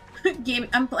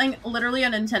 I'm playing literally a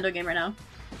Nintendo game right now.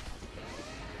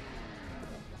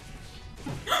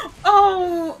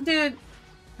 Oh, dude.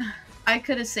 I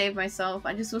could have saved myself.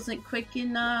 I just wasn't quick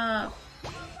enough.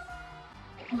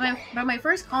 But my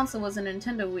first console was a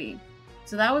Nintendo Wii.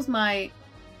 So that was my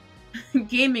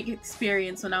gaming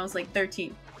experience when I was like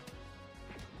 13.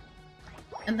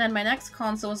 And then my next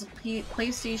console was a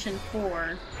PlayStation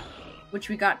 4, which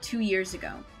we got 2 years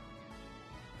ago.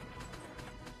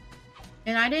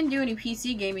 And I didn't do any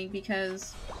PC gaming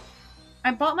because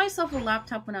I bought myself a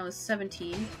laptop when I was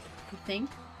 17, I think.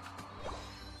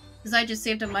 Because I just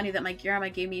saved up money that my grandma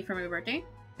gave me for my birthday.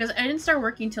 Because I didn't start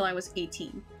working until I was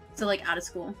 18. So like out of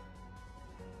school.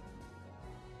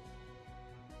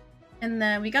 And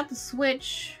then we got the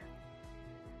Switch.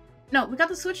 No, we got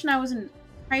the Switch when I was in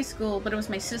high school, but it was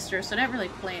my sister, so I didn't really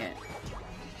play it.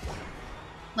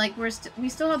 Like, we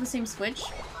still have the same Switch.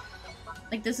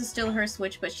 Like, this is still her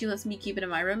Switch, but she lets me keep it in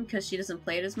my room because she doesn't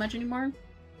play it as much anymore.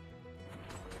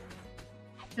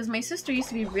 Because my sister used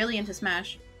to be really into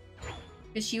Smash.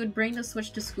 Because she would bring the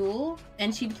Switch to school,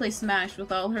 and she'd play Smash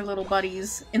with all her little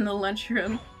buddies in the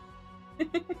lunchroom.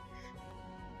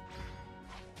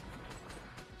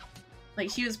 Like,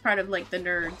 she was part of, like, the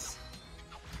nerds.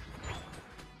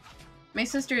 My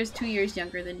sister is 2 years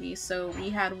younger than me, so we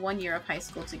had 1 year of high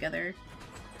school together.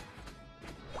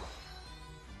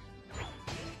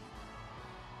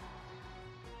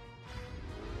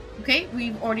 Okay,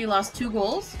 we've already lost 2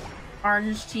 goals.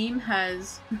 Orange team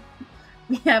has...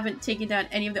 we haven't taken down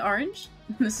any of the orange.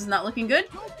 This is not looking good.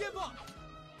 Don't give up.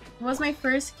 It was my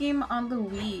first game on the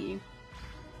Wii.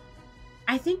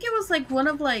 I think it was like one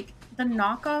of like the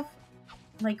knockoff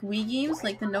like Wii games,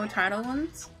 like the no title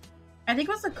ones. I think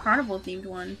it was the carnival themed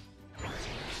one.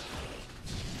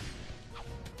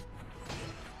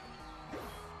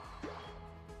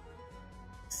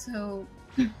 So,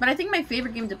 but I think my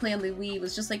favorite game to play on the Wii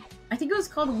was just like, I think it was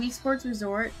called Wii Sports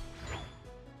Resort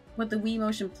with the Wii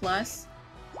Motion Plus.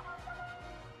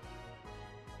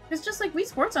 It's just like Wii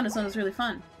Sports on its own is really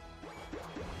fun.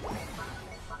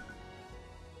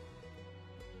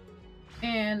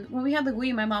 And when we had the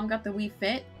Wii, my mom got the Wii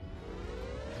Fit.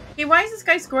 Okay, why is this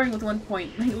guy scoring with 1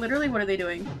 point? Like, literally, what are they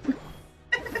doing?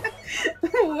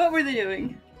 What were they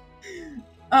doing?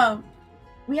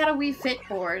 We had a Wii Fit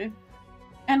board.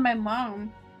 And my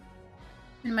mom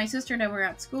and my sister and I were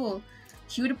at school.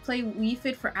 She would play Wii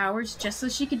Fit for hours just so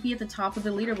she could be at the top of the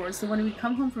leaderboard. So when we'd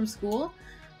come home from school,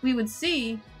 we would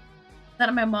see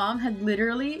that my mom had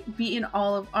literally beaten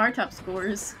all of our top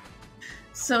scores.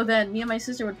 So then me and my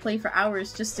sister would play for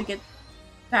hours just to get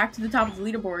back to the top of the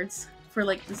leaderboards for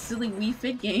like the silly Wii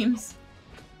Fit games.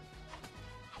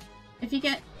 If you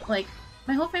get, like,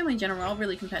 my whole family in general, we're all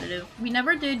really competitive. We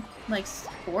never did, like,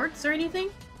 sports or anything.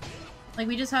 Like,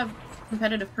 we just have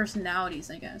competitive personalities,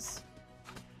 I guess.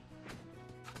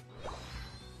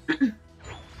 Okay,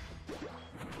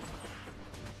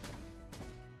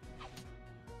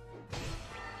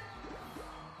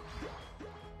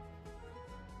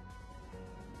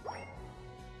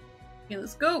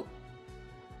 let's go!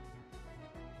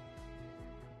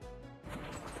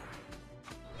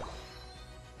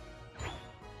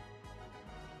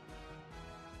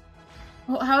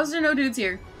 Oh, how is there no dudes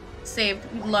here? Saved.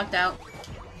 We lucked out.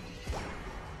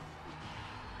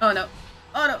 Oh no.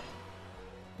 Oh no!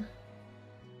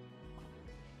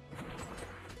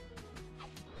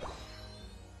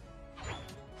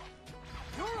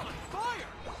 You're on fire.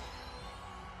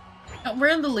 Oh, we're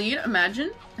in the lead,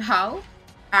 imagine. How?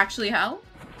 Actually, how?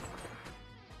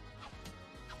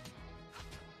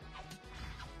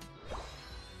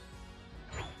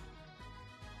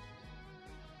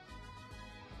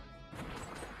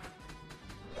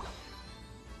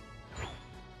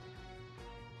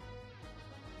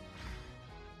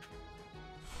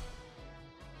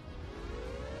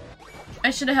 I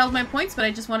should have held my points, but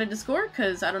I just wanted to score,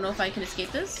 because I don't know if I can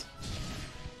escape this.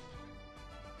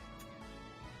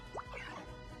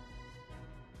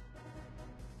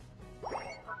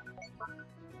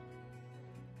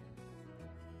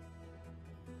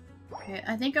 Okay,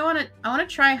 I think I wanna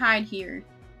try hide here.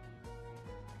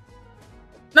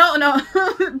 No, no!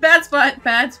 Bad spot,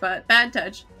 bad spot, bad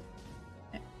touch.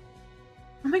 Okay.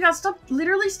 Oh my god, stop,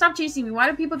 literally stop chasing me. Why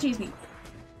do people chase me?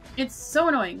 It's so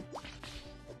annoying.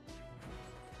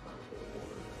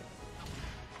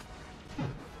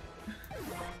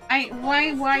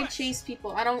 Why chase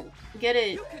people? I don't get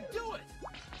it. You can do it.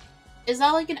 Is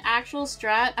that like an actual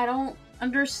strat? I don't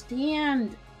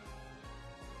understand.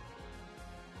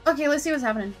 Okay, let's see what's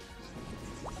happening.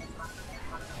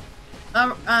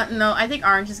 No, I think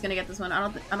orange is gonna get this one.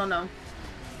 I don't know.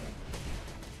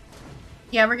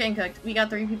 Yeah, we're getting cooked. We got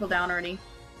 3 people down already.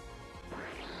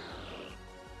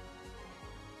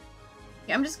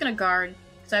 Yeah, I'm just gonna guard,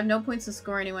 because I have no points to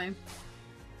score anyway.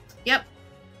 Yep.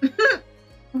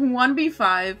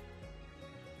 1v5.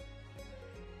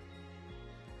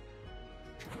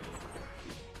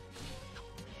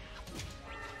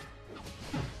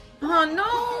 Oh no!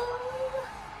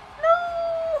 No!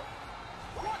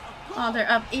 Oh, they're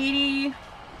up 80.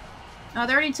 Oh,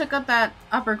 they already took up that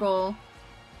upper goal.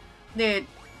 Dude.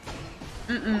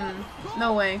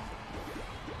 No way.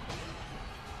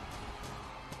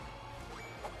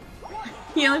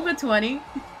 He only put 20?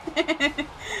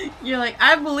 You're like,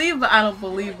 I believe, but I don't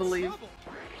believe.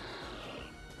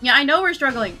 Yeah, I know we're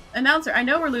struggling. Announcer, I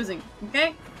know we're losing.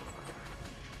 Okay?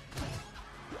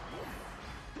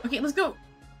 Okay, let's go.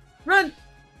 Run!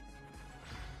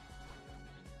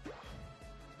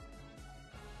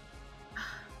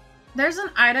 There's an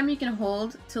item you can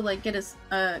hold to, like, get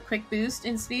a quick boost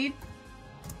in speed.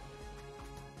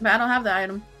 But I don't have the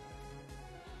item.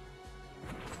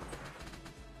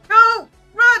 Go!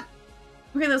 Run!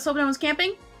 Okay, let's hope no one's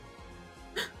camping.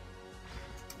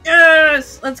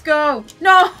 Yes! Let's go!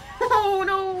 No!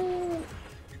 No!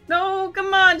 No,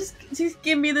 come on! Just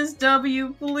give me this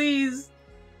W, please.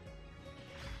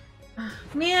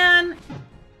 Man!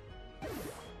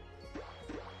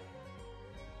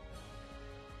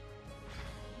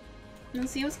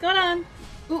 Let's see what's going on.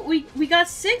 Ooh, we got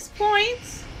 6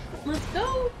 points! Let's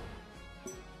go!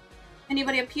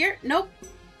 Anybody up here? Nope.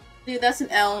 Dude, that's an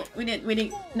L. We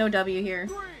didn't, no W here.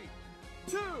 3,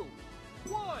 2,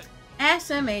 1.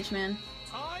 SMH, man.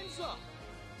 Time's up.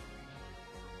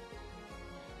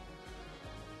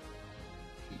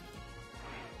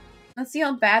 Let's see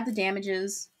how bad the damage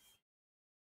is.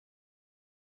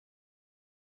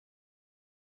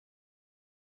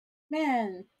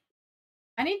 Man.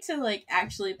 I need to, like,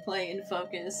 actually play and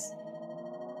focus.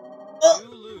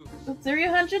 Oh!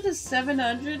 300 to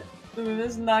 700? Ooh,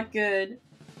 this is not good.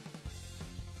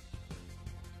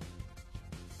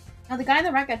 Oh, the guy in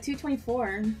the right got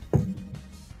 224.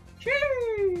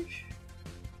 Sheesh.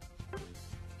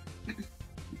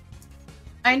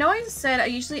 I know I said I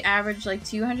usually average like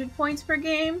 200 points per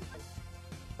game,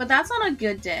 but that's on a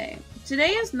good day. Today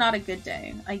is not a good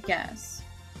day, I guess.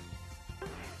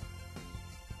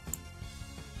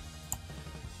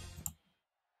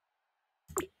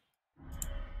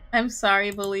 I'm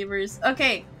sorry, believers.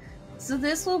 Okay, so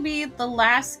this will be the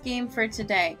last game for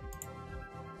today.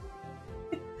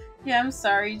 Yeah, I'm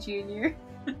sorry, Junior.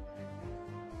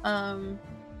 I'm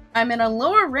in a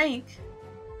lower rank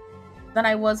than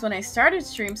I was when I started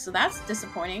stream, so that's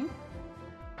disappointing.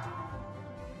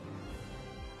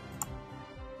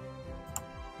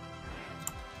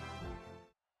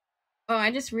 Oh,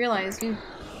 I just realized we're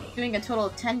doing a total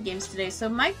of 10 games today, so it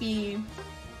might be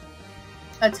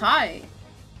a tie.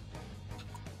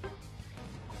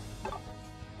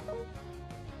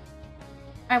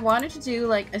 I wanted to do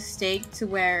like a stake to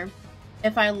where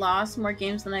if I lost more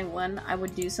games than I won, I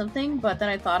would do something, but then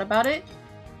I thought about it,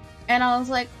 and I was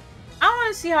like, I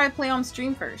want to see how I play on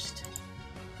stream first.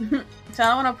 So I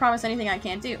don't want to promise anything I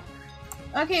can't do.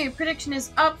 Okay, prediction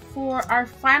is up for our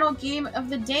final game of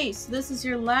the day. So this is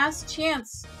your last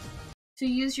chance to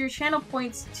use your channel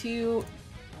points to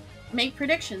make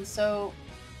predictions. So,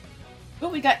 oh,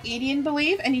 we got 80 in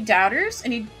believe. Any doubters?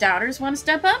 Any doubters want to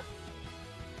step up?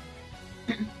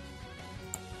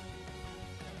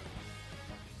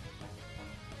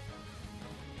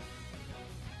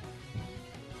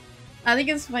 I think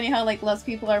it's funny how like less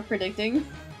people are predicting.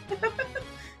 Because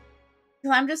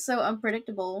I'm just so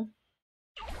unpredictable.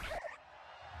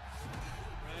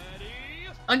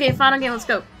 Okay, final game, let's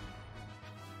go.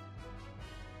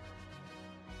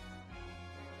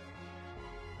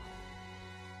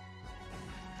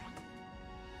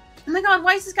 Oh my god,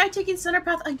 why is this guy taking center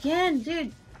path again,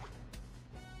 dude?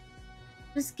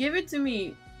 Just give it to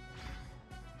me.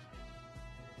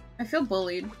 I feel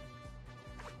bullied.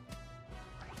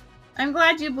 I'm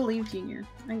glad you believe, Junior.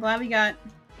 I'm glad we got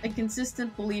a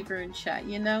consistent believer in chat,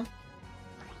 you know?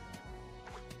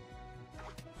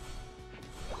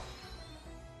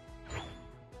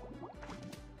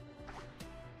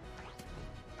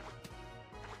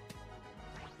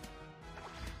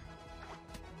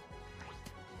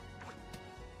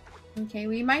 Okay,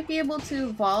 we might be able to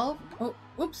evolve. Oh,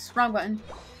 oops, wrong button.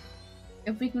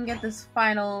 If we can get this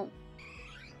final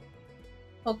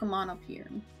Pokemon up here.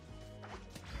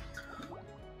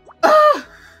 Ah!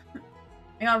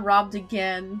 I got robbed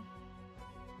again.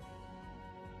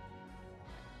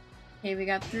 Okay, we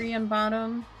got 3 on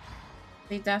bottom.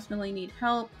 They definitely need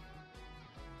help.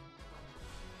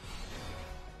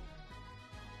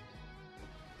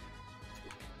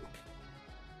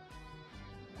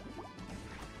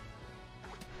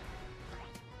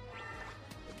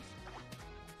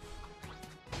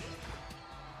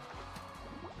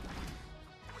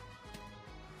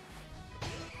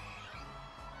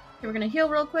 Okay, we're gonna heal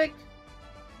real quick.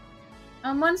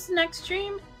 When's the next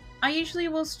stream? I usually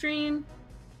will stream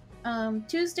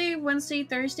Tuesday, Wednesday,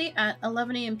 Thursday at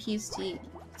 11 AM PST.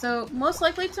 So most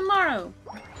likely tomorrow.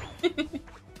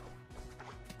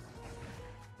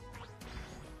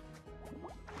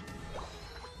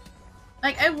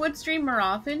 Like, I would stream more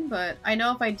often, but I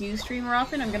know if I do stream more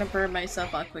often, I'm gonna burn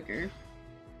myself out quicker.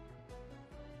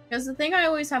 Because the thing I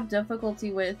always have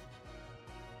difficulty with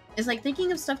is like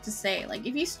thinking of stuff to say. Like,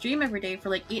 if you stream every day for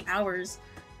like 8 hours,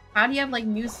 how do you have like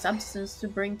new substance to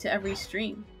bring to every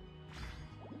stream?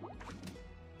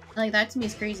 Like, that to me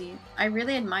is crazy. I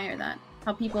really admire that.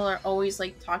 How people are always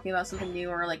like talking about something new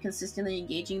or like consistently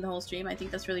engaging the whole stream. I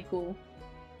think that's really cool.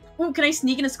 Ooh, can I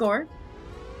sneak in a score?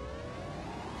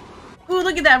 Ooh,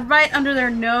 look at that, right under their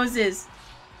noses.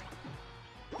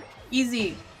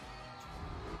 Easy.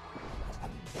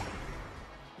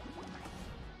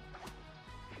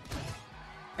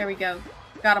 There we go.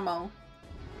 Got them all.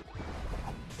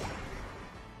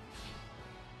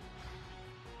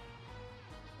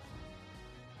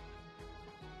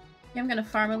 Okay, I'm gonna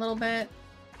farm a little bit.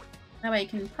 That way I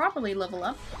can properly level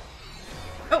up.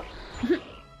 Oh!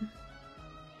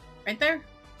 Right there.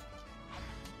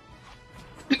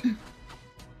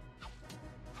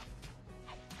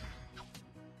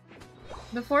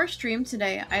 Before stream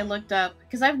today, I looked up,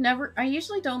 because I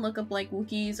usually don't look up like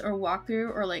wikis or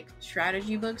walkthrough or like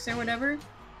strategy books or whatever,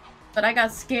 but I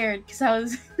got scared because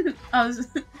I was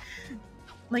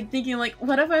like thinking like,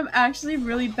 what if I'm actually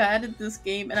really bad at this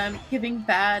game and I'm giving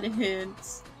bad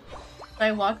hints?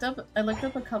 I looked up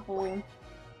a couple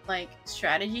like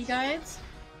strategy guides,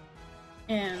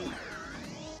 and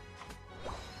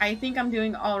I think I'm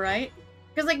doing alright.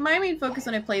 Because like my main focus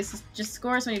when I play is just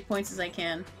score as many points as I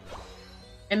can.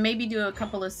 And maybe do a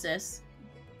couple assist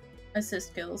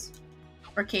kills.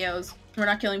 Or KOs. We're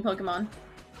not killing Pokemon.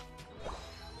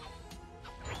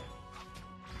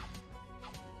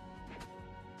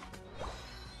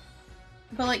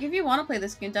 But like, if you want to play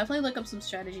this game, definitely look up some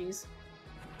strategies.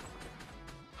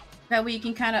 That way you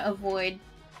can kind of avoid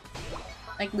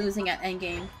like losing at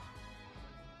endgame.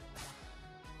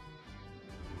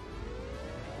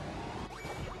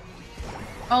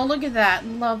 Oh, look at that.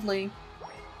 Lovely.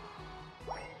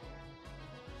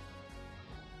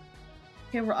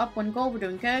 Okay, we're up 1 goal. We're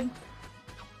doing good.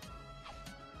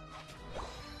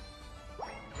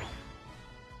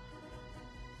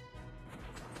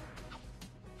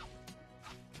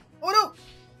 Oh no!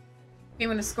 Okay, I'm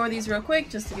gonna score these real quick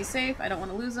just to be safe. I don't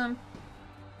want to lose them.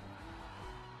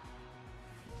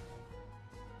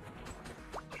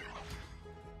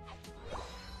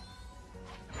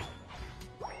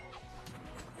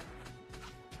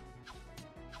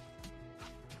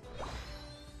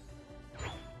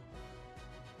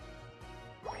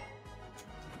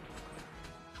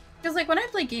 Because, like, when I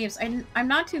play games, I'm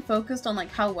not too focused on, like,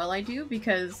 how well I do,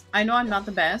 because I know I'm not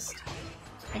the best.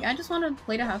 Like, I just want to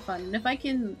play to have fun, and if I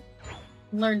can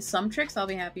learn some tricks, I'll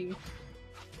be happy.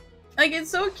 Like,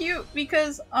 it's so cute,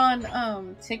 because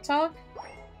on, TikTok,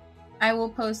 I will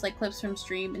post, like, clips from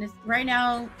stream, and right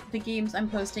now, the games I'm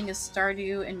posting is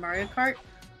Stardew and Mario Kart.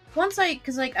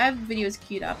 Because, like, I have videos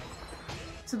queued up,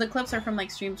 so the clips are from, like,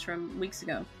 streams from weeks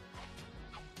ago.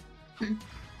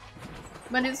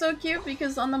 But it's so cute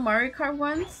because on the Mario Kart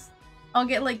ones, I'll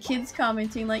get like kids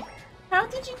commenting like, how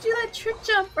did you do that trick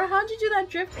jump? Or how did you do that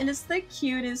drift? And it's the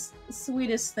cutest,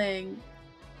 sweetest thing.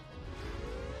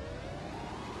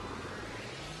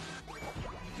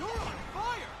 You're on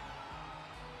fire!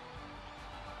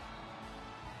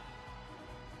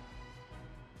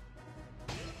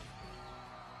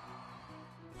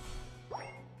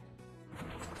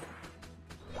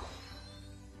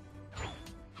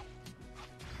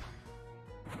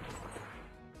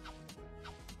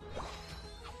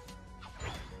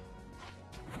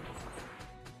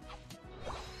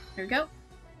 Here we go.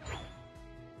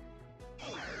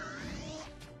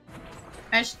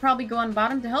 I should probably go on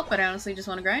bottom to help, but I honestly just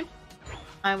want to grind.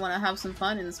 I want to have some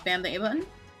fun and spam the A button.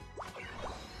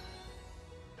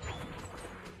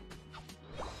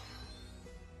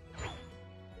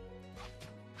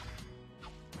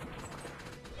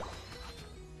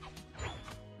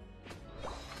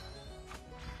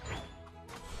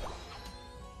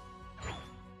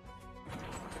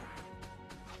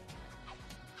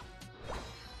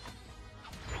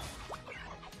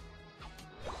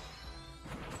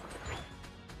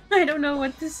 I don't know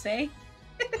what to say.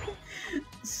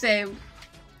 Same.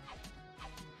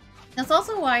 That's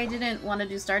also why I didn't want to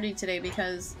do Stardew today,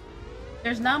 because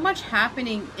there's not much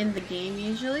happening in the game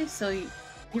usually, so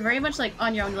you're very much like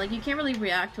on your own. Like, you can't really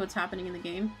react to what's happening in the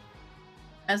game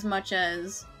as much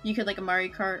as you could like a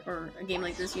Mario Kart or a game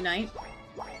like this Unite.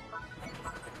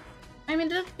 I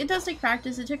mean, it does take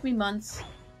practice. It took me months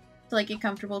to like get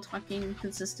comfortable talking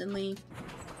consistently.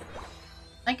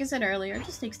 Like I said earlier, it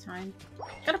just takes time.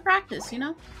 Gotta practice, you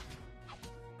know?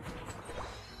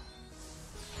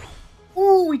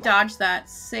 Ooh, we dodged that.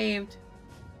 Saved.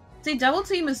 See, double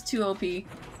team is too OP.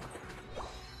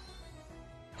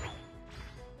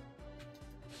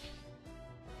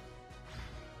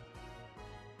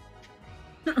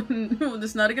 No,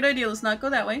 that's not a good idea. Let's not go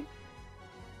that way.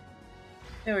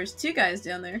 There was 2 guys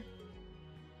down there.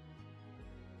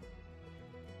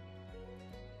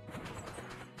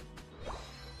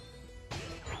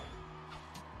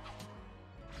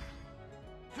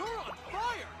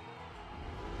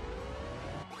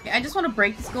 I just want to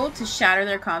break this goal to shatter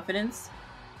their confidence.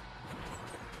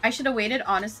 I should have waited,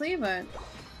 honestly, but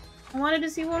I wanted to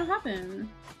see what would happen.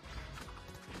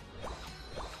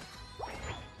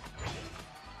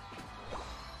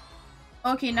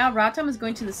 Okay, now Ratam is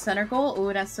going to the center goal.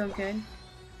 Oh, that's so good.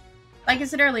 Like I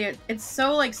said earlier, it's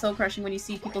so like soul crushing when you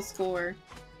see people score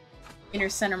in your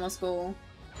centermost goal.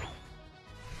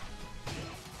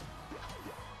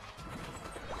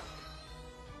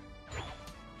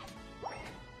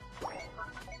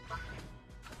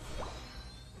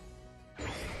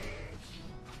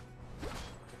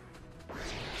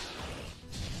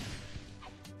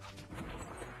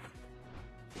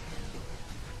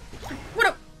 What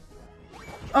a...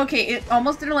 Okay, it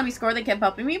almost didn't let me score. They kept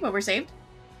helping me, but we're saved.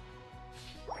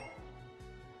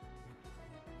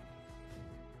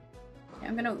 Okay,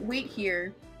 I'm gonna wait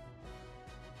here.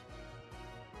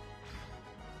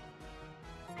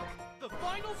 The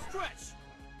final stretch.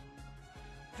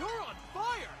 You're on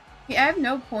fire. Okay, I have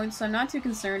no points, so I'm not too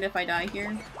concerned if I die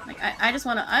here. Like, I just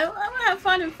wanna... I wanna have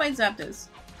fun and fight Zapdos.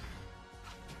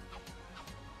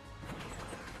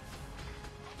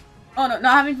 Oh no,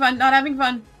 not having fun, not having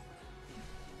fun.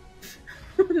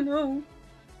 No.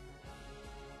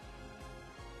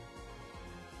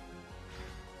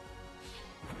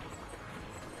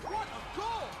 What a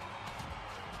goal!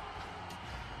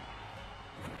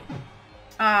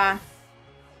 Ah.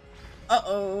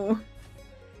 Uh-oh.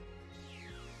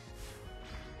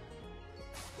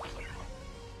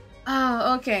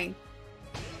 Oh, okay.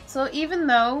 So even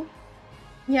though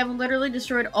we have literally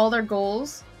destroyed all their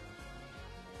goals,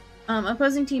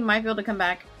 opposing team might be able to come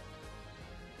back.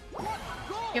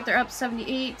 If they're up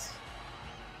 78.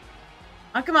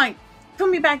 Oh, come on. Put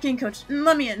me back in, coach.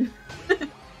 Let me in.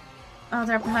 Oh,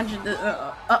 they're up 100.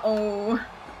 Uh-oh.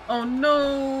 Oh,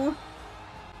 no.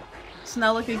 It's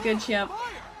not looking good, champ.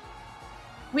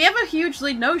 We have a huge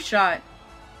lead. No shot.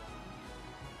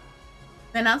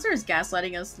 The announcer is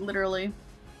gaslighting us, literally.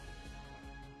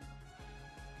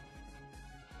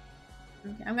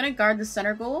 Okay, I'm gonna guard the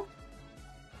center goal.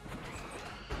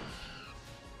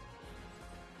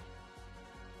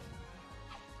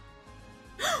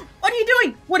 What are you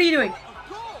doing? What are you doing?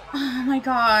 Oh my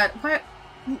god.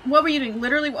 What were you doing?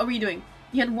 Literally, what were you doing?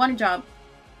 You had one job.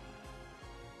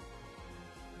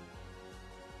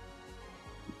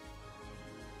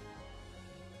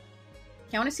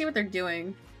 Okay, I want to see what they're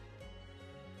doing.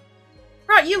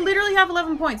 Bro, you literally have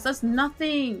 11 points. That's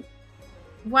nothing.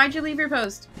 Why'd you leave your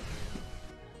post?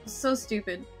 So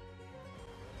stupid.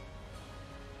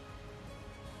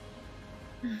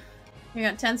 You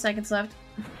got 10 seconds left.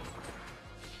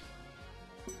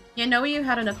 Yeah, no way you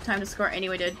had enough time to score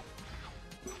anyway, did.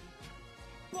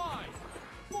 5,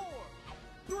 4,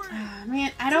 3,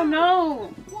 man, I don't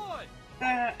know. 1.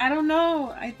 I don't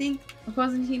know. I think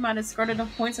opposing team might have scored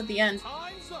enough points at the end.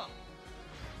 Time's up.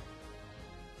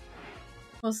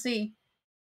 We'll see.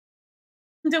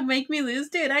 Don't make me lose,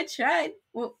 dude. I tried.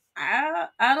 Well, I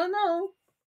don't know.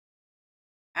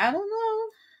 I don't know.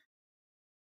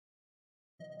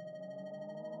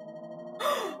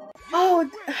 Oh,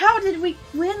 how did we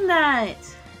win that?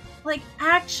 Like,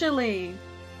 actually.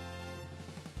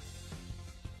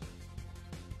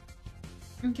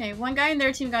 Okay, one guy in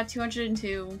their team got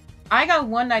 202. I got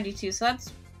 192, so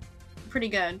that's pretty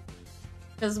good.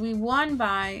 Because we won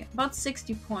by about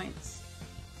 60 points.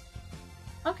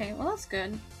 Okay, well that's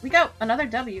good. We got another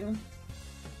W.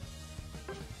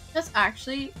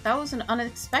 That was an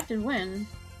unexpected win.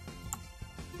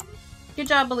 Good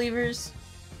job, believers.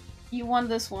 You won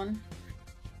this one.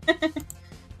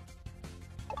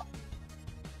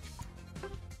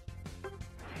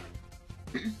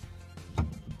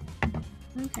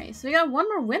 Okay, so we got one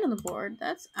more win on the board.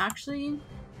 That's actually...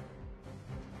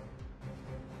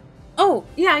 Oh,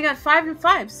 yeah, I got 5 and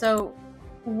 5, so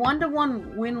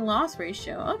 1-to-1 win-loss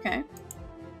ratio. Okay.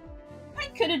 I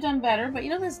could have done better, but you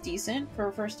know, that's decent for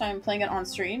a first time playing it on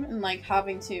stream and like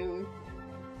having to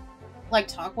like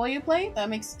talk while you play. That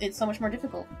makes it so much more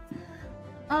difficult.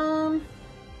 Yeah.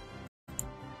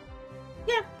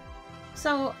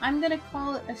 So I'm gonna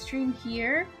call it a stream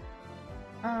here.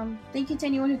 Thank you to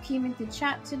anyone who came into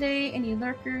chat today, any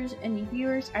lurkers, any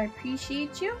viewers. I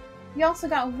appreciate you. We also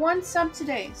got 1 sub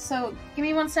today, so give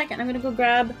me 1 second. I'm gonna go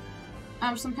grab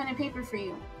some pen and paper for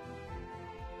you.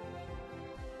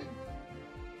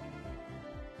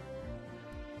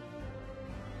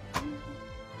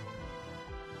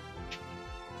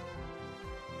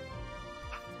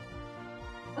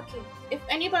 Okay, if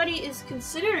anybody is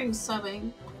considering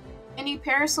subbing, any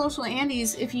parasocial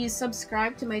Andes, if you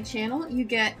subscribe to my channel, you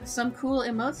get some cool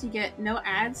emotes, you get no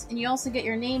ads, and you also get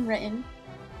your name written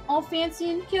all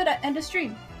fancy and cute at end of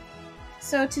stream.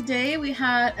 So today we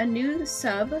had a new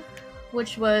sub,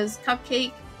 which was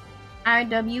Cupcake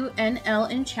IWNL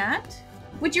in chat,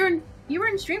 which you were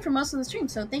in stream for most of the stream,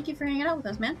 so thank you for hanging out with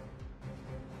us, man.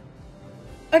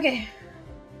 Okay.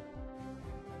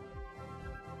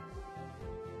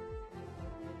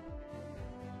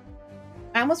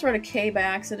 I almost wrote a K by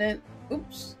accident.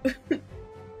 Oops.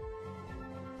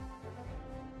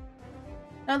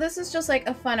 Now this is just like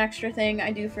a fun extra thing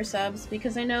I do for subs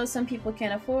because I know some people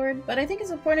can't afford, but I think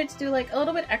it's important to do like a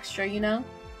little bit extra, you know?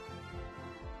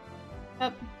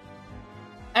 Oh.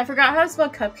 I forgot how to spell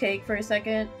cupcake for a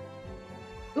second.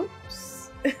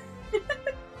 Oops.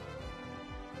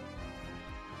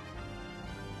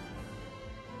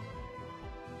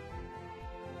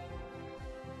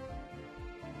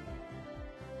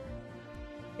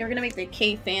 We're gonna make the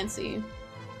K fancy.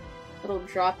 Little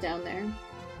drop down there.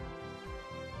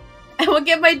 I will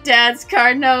get my dad's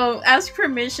card. No, ask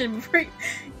permission before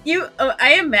you. Oh,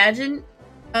 I imagine,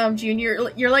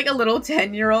 Junior, you're like a little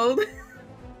 10-year-old.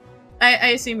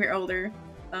 I assume you're older.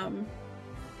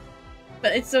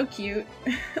 But it's so cute.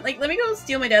 Like, let me go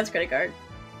steal my dad's credit card.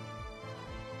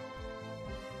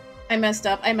 I messed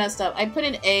up. I put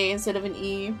an A instead of an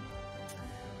E.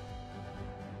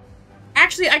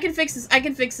 Actually, I can fix this. I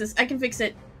can fix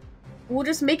it. We'll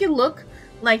just make it look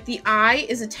like the I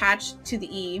is attached to the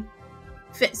E.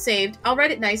 Saved. I'll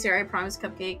write it nicer, I promise,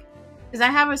 Cupcake. Because I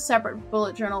have a separate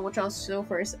bullet journal, which I'll show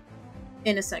first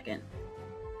in a second.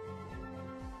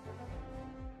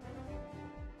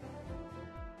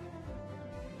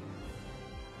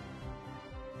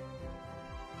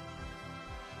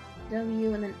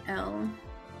 W and then L.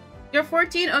 You're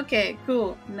 14? Okay,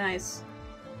 cool. Nice.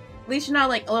 At least you're not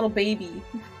like a little baby.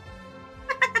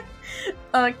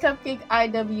 Cupcake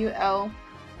IWL.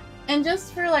 And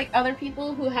just for like other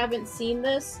people who haven't seen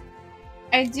this,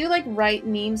 I do like write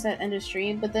names at end of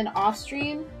stream, but then off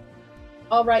stream,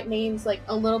 I'll write names like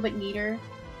a little bit neater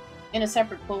in a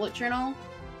separate bullet journal.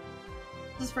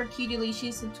 This is for Cutie Lee.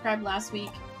 She subscribed last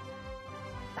week.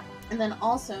 And then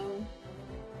also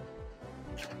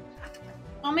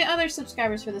all my other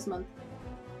subscribers for this month.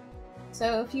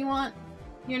 So if you want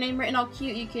your name written all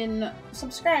cute, you can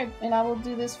subscribe and I will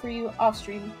do this for you off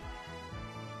stream.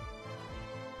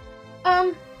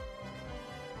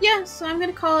 Yeah, so I'm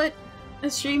gonna call it a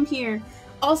stream here.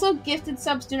 Also, gifted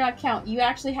subs do not count. You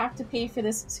actually have to pay for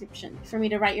this subscription for me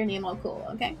to write your name all cool,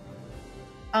 okay?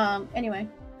 Anyway.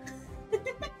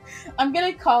 I'm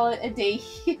gonna call it a day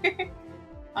here.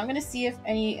 I'm gonna see if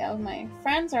any of my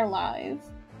friends are live.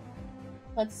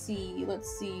 Let's see.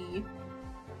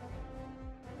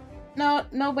 No,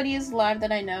 nobody is live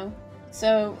that I know.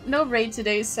 So, no raid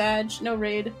today, Sag. No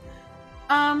raid.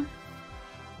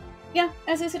 Yeah,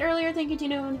 as I said earlier, thank you to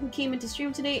anyone who came into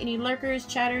stream today. Any lurkers,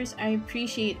 chatters, I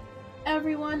appreciate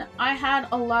everyone. I had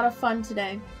a lot of fun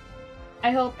today.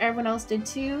 I hope everyone else did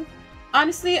too.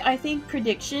 Honestly, I think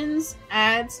predictions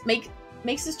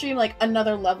makes the stream like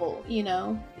another level, you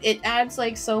know? It adds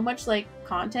like so much like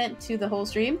content to the whole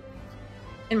stream,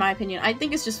 in my opinion. I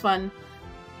think it's just fun.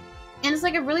 And it's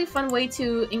like a really fun way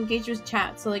to engage with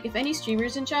chat. So like if any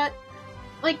streamers in chat,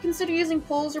 like consider using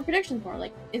polls or predictions more.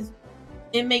 Like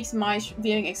it makes my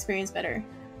viewing experience better.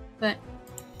 But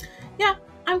yeah,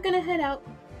 I'm gonna head out.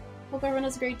 Hope everyone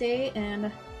has a great day, and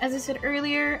as I said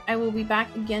earlier, I will be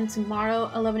back again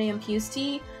tomorrow, 11 AM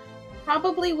PST,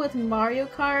 probably with Mario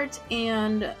Kart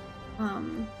and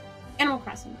Animal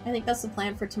Crossing. I think that's the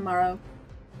plan for tomorrow.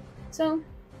 So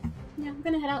yeah, I'm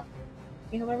gonna head out.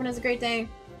 I hope everyone has a great day.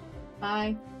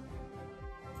 Bye.